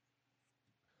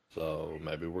 So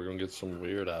maybe we're gonna get some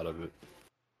weird out of it.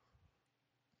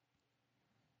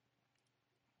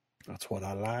 That's what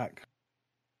I like.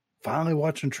 Finally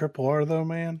watching Triple R though,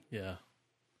 man. Yeah.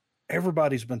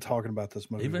 Everybody's been talking about this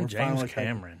movie. Even James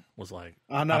Cameron was like,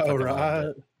 I know,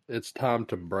 right? It's time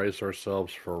to brace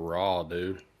ourselves for Raw,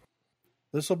 dude.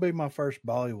 This will be my first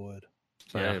Bollywood.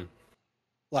 Same. Yeah.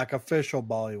 Like official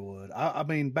Bollywood. I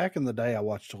mean, back in the day, I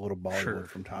watched a little Bollywood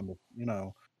from time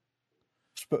to,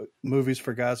 movies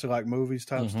for guys who like movies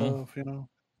type stuff,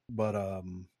 But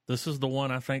this is the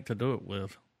one I think to do it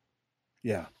with.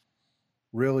 Yeah.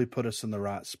 Really put us in the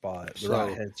right spot, the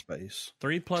right headspace.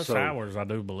 3+ hours, I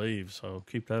do believe. So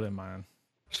keep that in mind.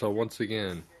 So once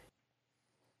again,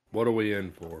 what are we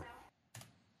in for?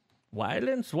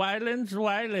 Wylands.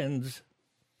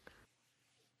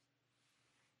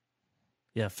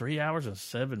 Yeah, 3 hours and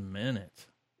 7 minutes.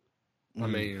 I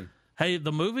mean, hey,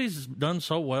 the movie's done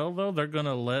so well though. They're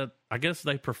gonna I guess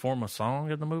they perform a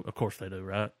song in the movie. Of course they do,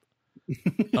 right?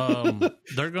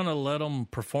 They're gonna let them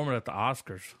perform it at the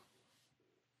Oscars.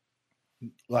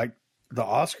 Like the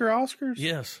Oscars?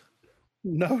 Yes.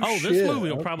 No. Oh, shit. This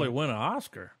movie will probably win an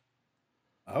Oscar.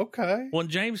 Okay. When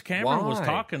James Cameron was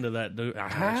talking to that dude,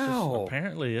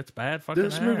 apparently it's bad fucking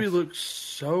This movie looks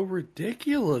so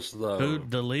ridiculous, though. Dude,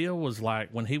 D'Elia was like,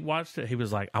 when he watched it, he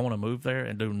was like, I want to move there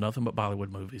and do nothing but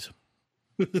Bollywood movies.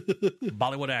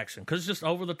 Bollywood action. Because it's just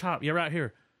over the top. Yeah, right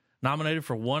here. Nominated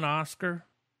for 1 Oscar.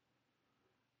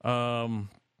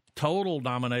 Total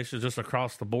nominations just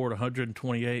across the board,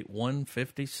 128,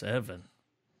 157.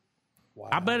 Wow.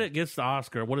 I bet it gets the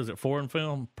Oscar. What is it, foreign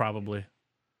film? Probably.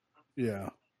 Yeah.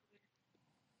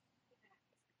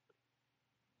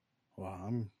 Well,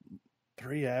 I'm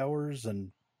 3 hours,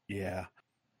 and yeah,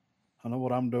 I know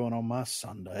what I'm doing on my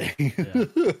Sunday. Yeah. I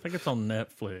think it's on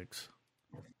Netflix.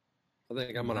 I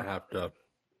think I'm gonna have to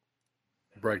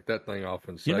break that thing off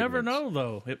in segments. You never know,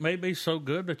 though. It may be so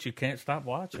good that you can't stop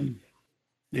watching.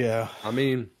 Yeah. I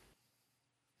mean,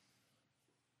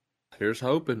 here's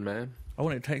hoping, man. Oh,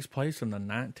 and it takes place in the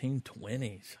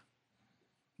 1920s.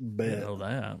 Bet. I didn't know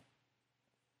that.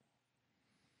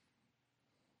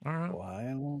 All right.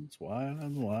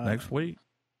 Why? Next week.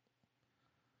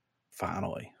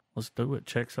 Finally. Let's do it.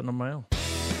 Checks in the mail.